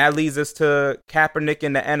that leads us to Kaepernick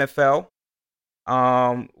in the NFL,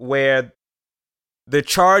 where the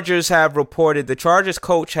Chargers have reported, the Chargers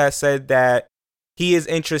coach has said that he is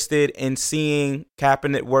interested in seeing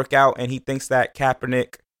Kaepernick work out, and he thinks that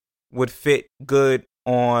Kaepernick would fit good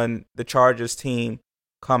on the Chargers team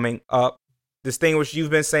coming up. Distinguished,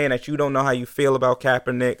 you've been saying that you don't know how you feel about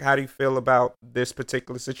Kaepernick. How do you feel about this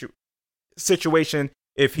particular situation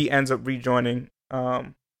if he ends up rejoining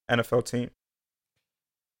NFL team?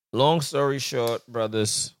 Long story short,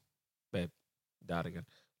 brothers, babe, died again.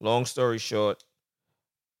 Long story short,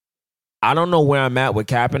 I don't know where I'm at with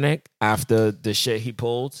Kaepernick after the shit he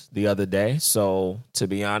pulled the other day. So, to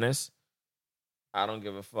be honest, I don't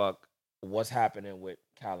give a fuck what's happening with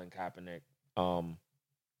Colin Kaepernick.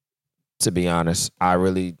 To be honest, I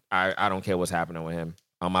don't care what's happening with him.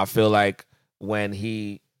 I feel like when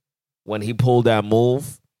he pulled that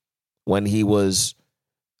move, when he was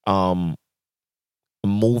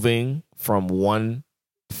moving from one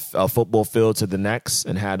football field to the next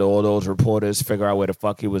and had all those reporters figure out where the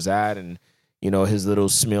fuck he was at, and his little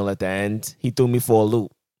smile at the end, he threw me for a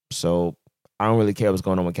loop. So I don't really care what's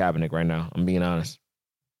going on with Kaepernick right now. I'm being honest.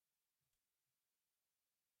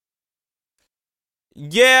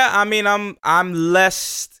 Yeah, I mean, I'm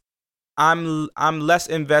less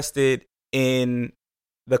invested in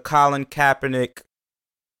the Colin Kaepernick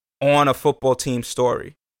on a football team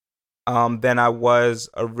story than I was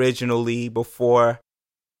originally before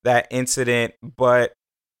that incident. But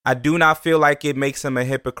I do not feel like it makes him a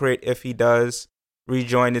hypocrite if he does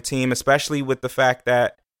rejoin the team, especially with the fact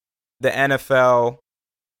that the NFL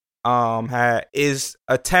is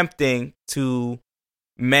attempting to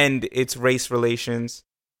mend its race relations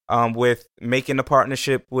with making a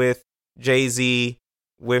partnership with Jay-Z,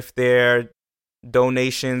 with their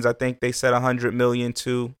donations. I think they said $100 million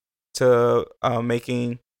to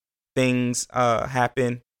making things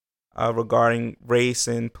happen regarding race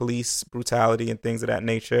and police brutality and things of that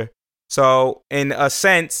nature. So in a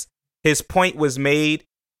sense, his point was made.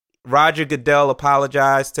 Roger Goodell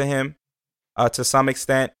apologized to him to some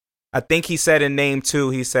extent. I think he said in name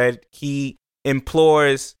too, he said he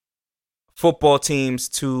implores football teams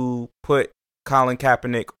to put Colin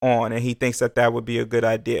Kaepernick on, and he thinks that would be a good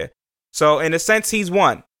idea. So in a sense, he's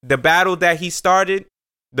won. The battle that he started,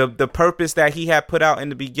 the purpose that he had put out in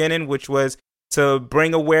the beginning, which was to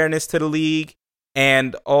bring awareness to the league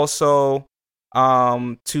and also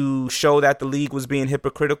to show that the league was being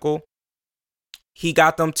hypocritical. He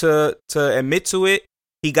got them to admit to it.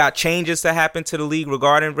 He got changes to happen to the league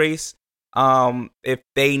regarding race. If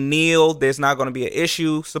they kneel, there's not going to be an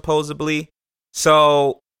issue, supposedly.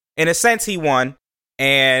 So in a sense, he won.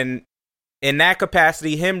 And in that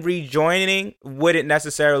capacity, him rejoining wouldn't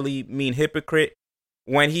necessarily mean hypocrite.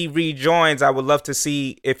 When he rejoins, I would love to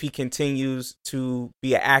see if he continues to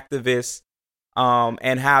be an activist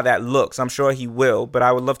and how that looks. I'm sure he will, but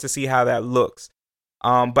I would love to see how that looks.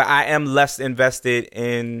 But I am less invested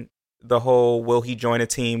in the whole, will he join a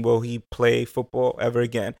team? Will he play football ever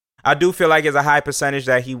again? I do feel like there's a high percentage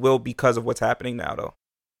that he will because of what's happening now, though.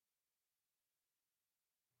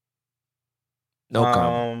 No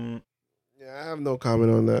comment. Yeah, I have no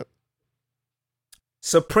comment on that.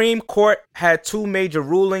 Supreme Court had 2 major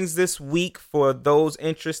rulings this week for those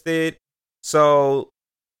interested. So,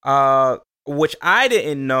 which I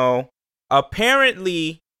didn't know,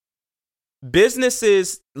 apparently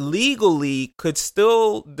businesses legally could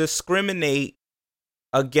still discriminate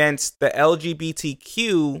against the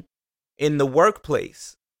LGBTQ in the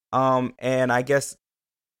workplace. And I guess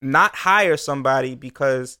not hire somebody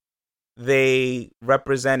because they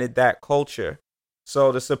represented that culture.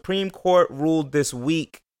 So the Supreme Court ruled this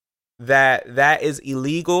week that is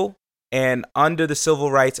illegal, and under the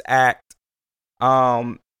Civil Rights Act,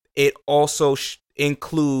 it also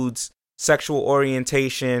includes sexual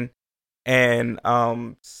orientation and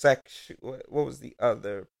what was the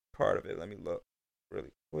other part of it? Let me look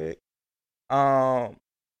really quick. And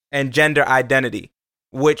gender identity,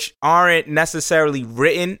 which aren't necessarily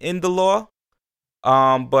written in the law,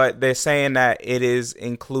 but they're saying that it is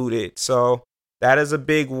included. So that is a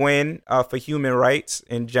big win for human rights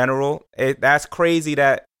in general. That's crazy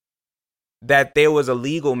that there was a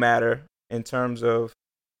legal matter in terms of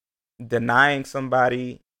denying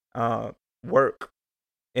somebody work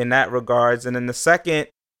in that regards. And then the second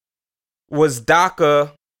was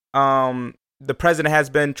DACA. The president has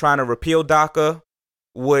been trying to repeal DACA,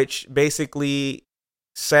 which basically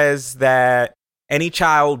says that any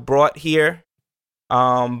child brought here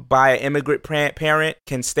by an immigrant parent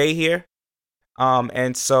can stay here.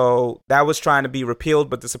 And so that was trying to be repealed,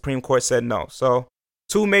 but the Supreme Court said no. So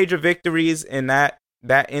 2 major victories in that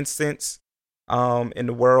instance in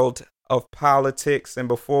the world of politics. And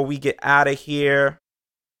before we get out of here,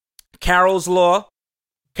 Carroll's Law.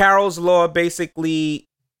 Carroll's Law, basically,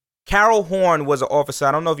 Carroll Horn was an officer.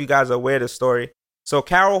 I don't know if you guys are aware of this story. So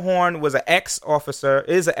Carroll Horn was an ex-officer,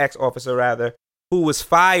 who was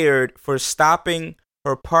fired for stopping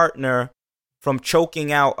her partner from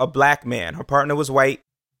choking out a black man. Her partner was white,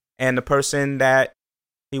 and the person that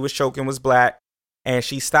he was choking was black, and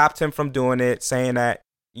she stopped him from doing it, saying that,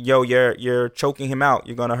 yo, you're choking him out,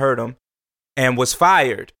 you're gonna hurt him, and was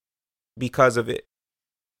fired because of it.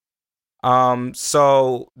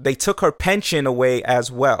 So they took her pension away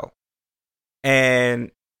as well,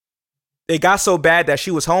 and it got so bad that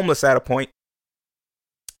she was homeless at a point.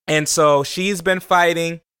 And so she's been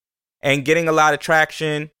fighting and getting a lot of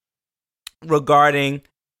traction regarding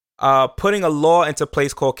putting a law into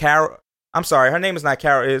place called Carol. I'm sorry, her name is not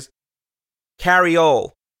Carol, it is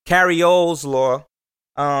Carriole. Carriole's Law.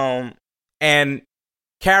 And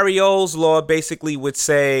Carriole's Law basically would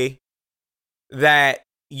say that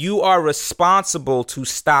you are responsible to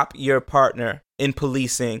stop your partner in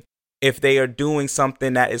policing if they are doing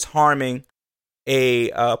something that is harming a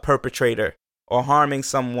perpetrator or harming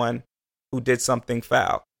someone who did something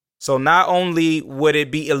foul. So not only would it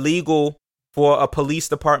be illegal for a police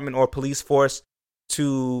department or police force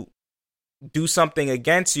to do something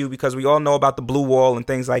against you, because we all know about the blue wall and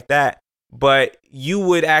things like that, but you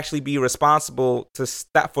would actually be responsible to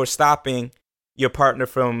for stopping your partner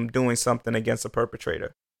from doing something against a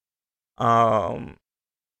perpetrator. Yeah,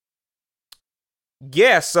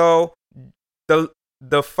 so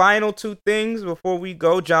the final 2 things before we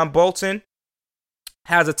go, John Bolton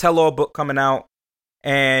has a tell-all book coming out,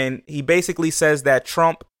 and he basically says that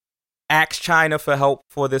Trump asked China for help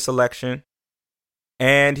for this election.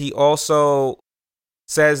 And he also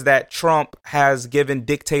says that Trump has given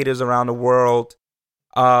dictators around the world,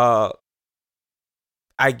 I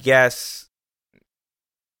guess,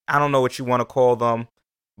 I don't know what you want to call them,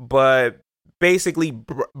 but basically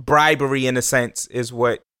bribery in a sense is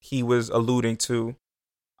what he was alluding to.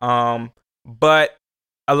 But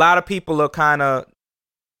a lot of people are kind of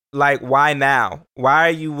like, why now? Why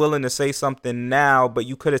are you willing to say something now, but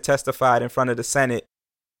you could have testified in front of the Senate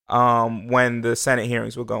when the Senate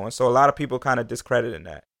hearings were going? So a lot of people kind of discrediting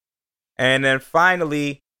that. And then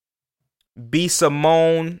finally, B.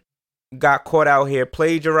 Simone got caught out here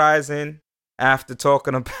plagiarizing after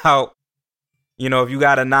talking about, if you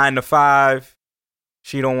got a 9 to 5,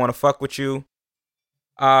 she don't want to fuck with you.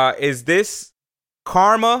 Is this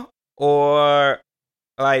karma or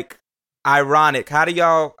like ironic? How do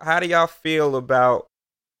y'all feel about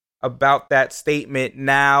that statement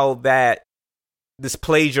now that this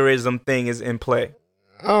plagiarism thing is in play?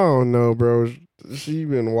 I don't know, bro. She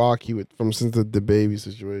been wacky since the baby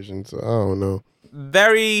situation, so I don't know.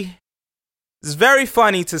 It's very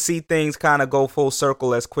funny to see things kind of go full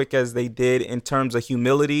circle as quick as they did in terms of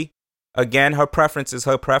humility. Again, her preference is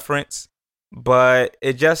her preference, but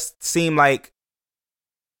it just seemed like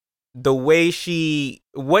the way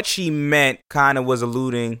what she meant kind of was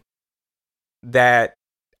alluding that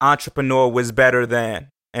entrepreneur was better than.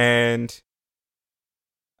 And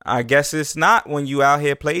I guess it's not when you out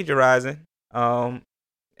here plagiarizing. And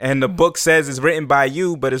the book says it's written by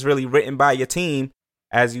you, but it's really written by your team,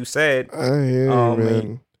 as you said. I hear you,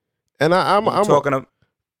 man. And I'm talking.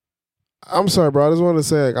 I'm sorry, bro. I just want to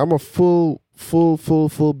say, like, I'm a full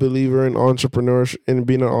believer in entrepreneurship, in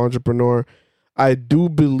being an entrepreneur. I do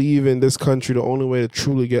believe in this country, the only way to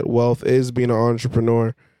truly get wealth is being an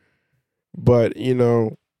entrepreneur. But,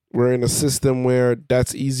 we're in a system where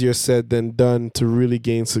that's easier said than done to really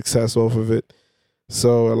gain success off of it.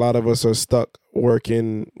 So a lot of us are stuck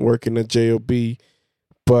working a job.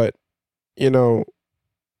 But, when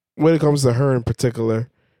it comes to her in particular,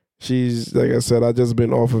 she's, like I said, I've just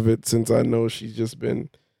been off of it since I know she's just been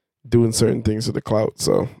doing certain things to the clout.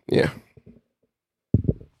 So, yeah.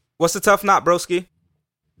 What's the tough knot, broski?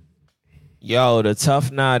 Yo, the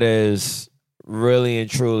tough knot is really and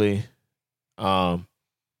truly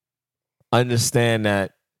understand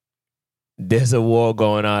that there's a war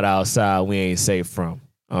going on outside we ain't safe from.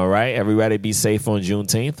 All right? Everybody be safe on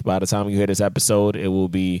Juneteenth. By the time you hear this episode, it will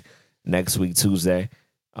be next week, Tuesday.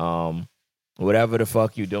 Whatever the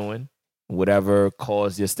fuck you doing, whatever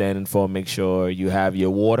cause you're standing for, make sure you have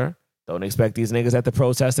your water. Don't expect these niggas at the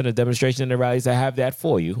protest and the demonstration and the rallies to have that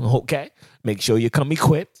for you, okay? Make sure you come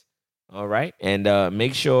equipped, all right? And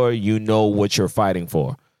make sure you know what you're fighting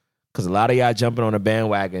for. Because a lot of y'all jumping on a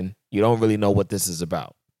bandwagon, you don't really know what this is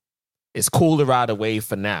about. It's cool to ride a wave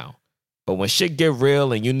for now. But when shit get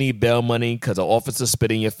real and you need bail money because an officer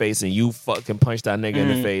spit in your face and you fucking punched that nigga in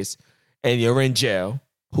the face and you're in jail,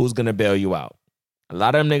 who's going to bail you out? A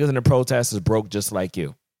lot of them niggas in the protest is broke just like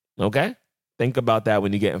you, okay? Think about that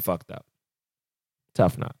when you're getting fucked up.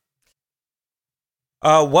 Tough knot.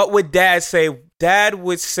 What would Dad say? Dad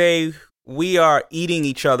would say we are eating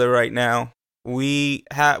each other right now. We've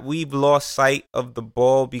lost sight of the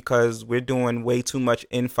ball because we're doing way too much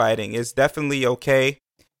infighting. It's definitely okay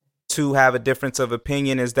to have a difference of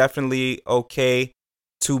opinion. It's definitely okay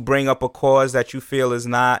to bring up a cause that you feel is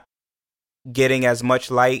not getting as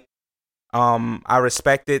much light. I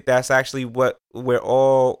respect it. That's actually what we're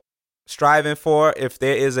all striving for. If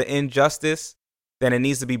there is an injustice, then it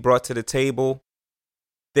needs to be brought to the table.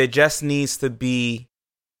 There just needs to be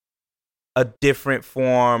a different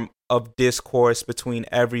form of discourse between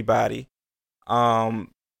everybody,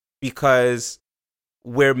 because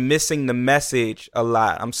we're missing the message a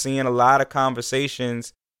lot. I'm seeing a lot of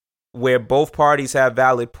conversations where both parties have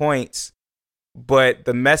valid points, but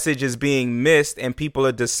the message is being missed and people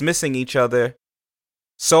are dismissing each other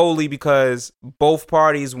solely because both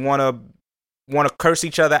parties want to curse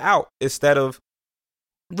each other out instead of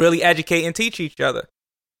really educate and teach each other.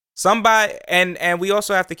 Somebody, and we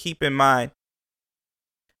also have to keep in mind,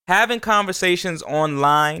 having conversations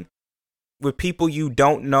online with people you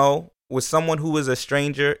don't know, with someone who is a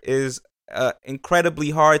stranger, is an incredibly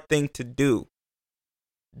hard thing to do.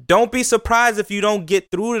 Don't be surprised if you don't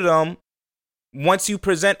get through to them once you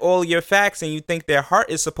present all your facts and you think their heart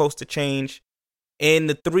is supposed to change in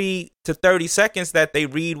the 3 to 30 seconds that they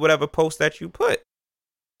read whatever post that you put.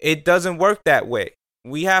 It doesn't work that way.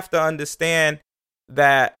 We have to understand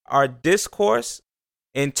that our discourse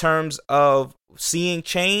in terms of seeing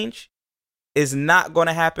change is not going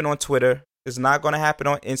to happen on Twitter. It's not going to happen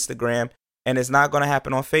on Instagram. and it's not going to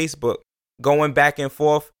happen on Facebook. Going back and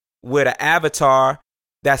forth with an avatar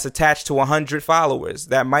that's attached to 100 followers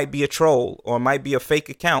that might be a troll or might be a fake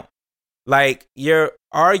account. Like, you're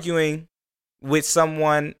arguing with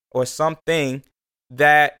someone or something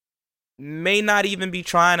that may not even be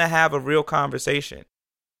trying to have a real conversation.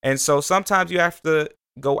 And so sometimes you have to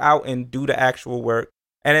go out and do the actual work.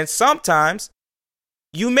 And then sometimes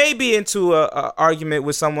you may be into a argument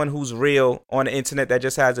with someone who's real on the internet that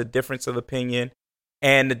just has a difference of opinion.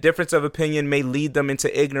 And the difference of opinion may lead them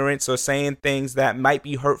into ignorance or saying things that might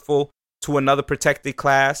be hurtful to another protected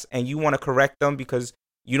class. And you want to correct them because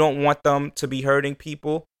you don't want them to be hurting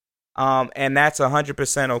people. And that's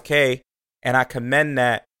 100% okay. And I commend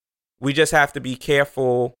that. We just have to be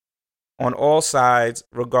careful on all sides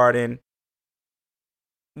regarding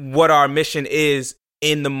what our mission is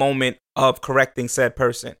in the moment of correcting said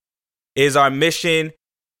person. Is our mission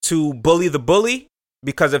to bully the bully?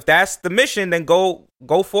 Because if that's the mission, then go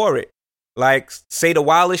for it. Like, say the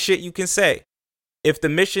wildest shit you can say. If the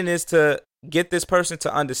mission is to get this person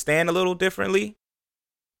to understand a little differently,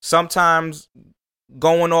 sometimes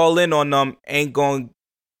going all in on them ain't going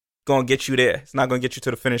to get you there. It's not going to get you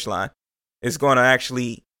to the finish line. It's going to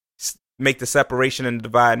actually make the separation and the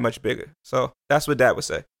divide much bigger. So that's what Dad would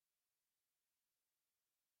say.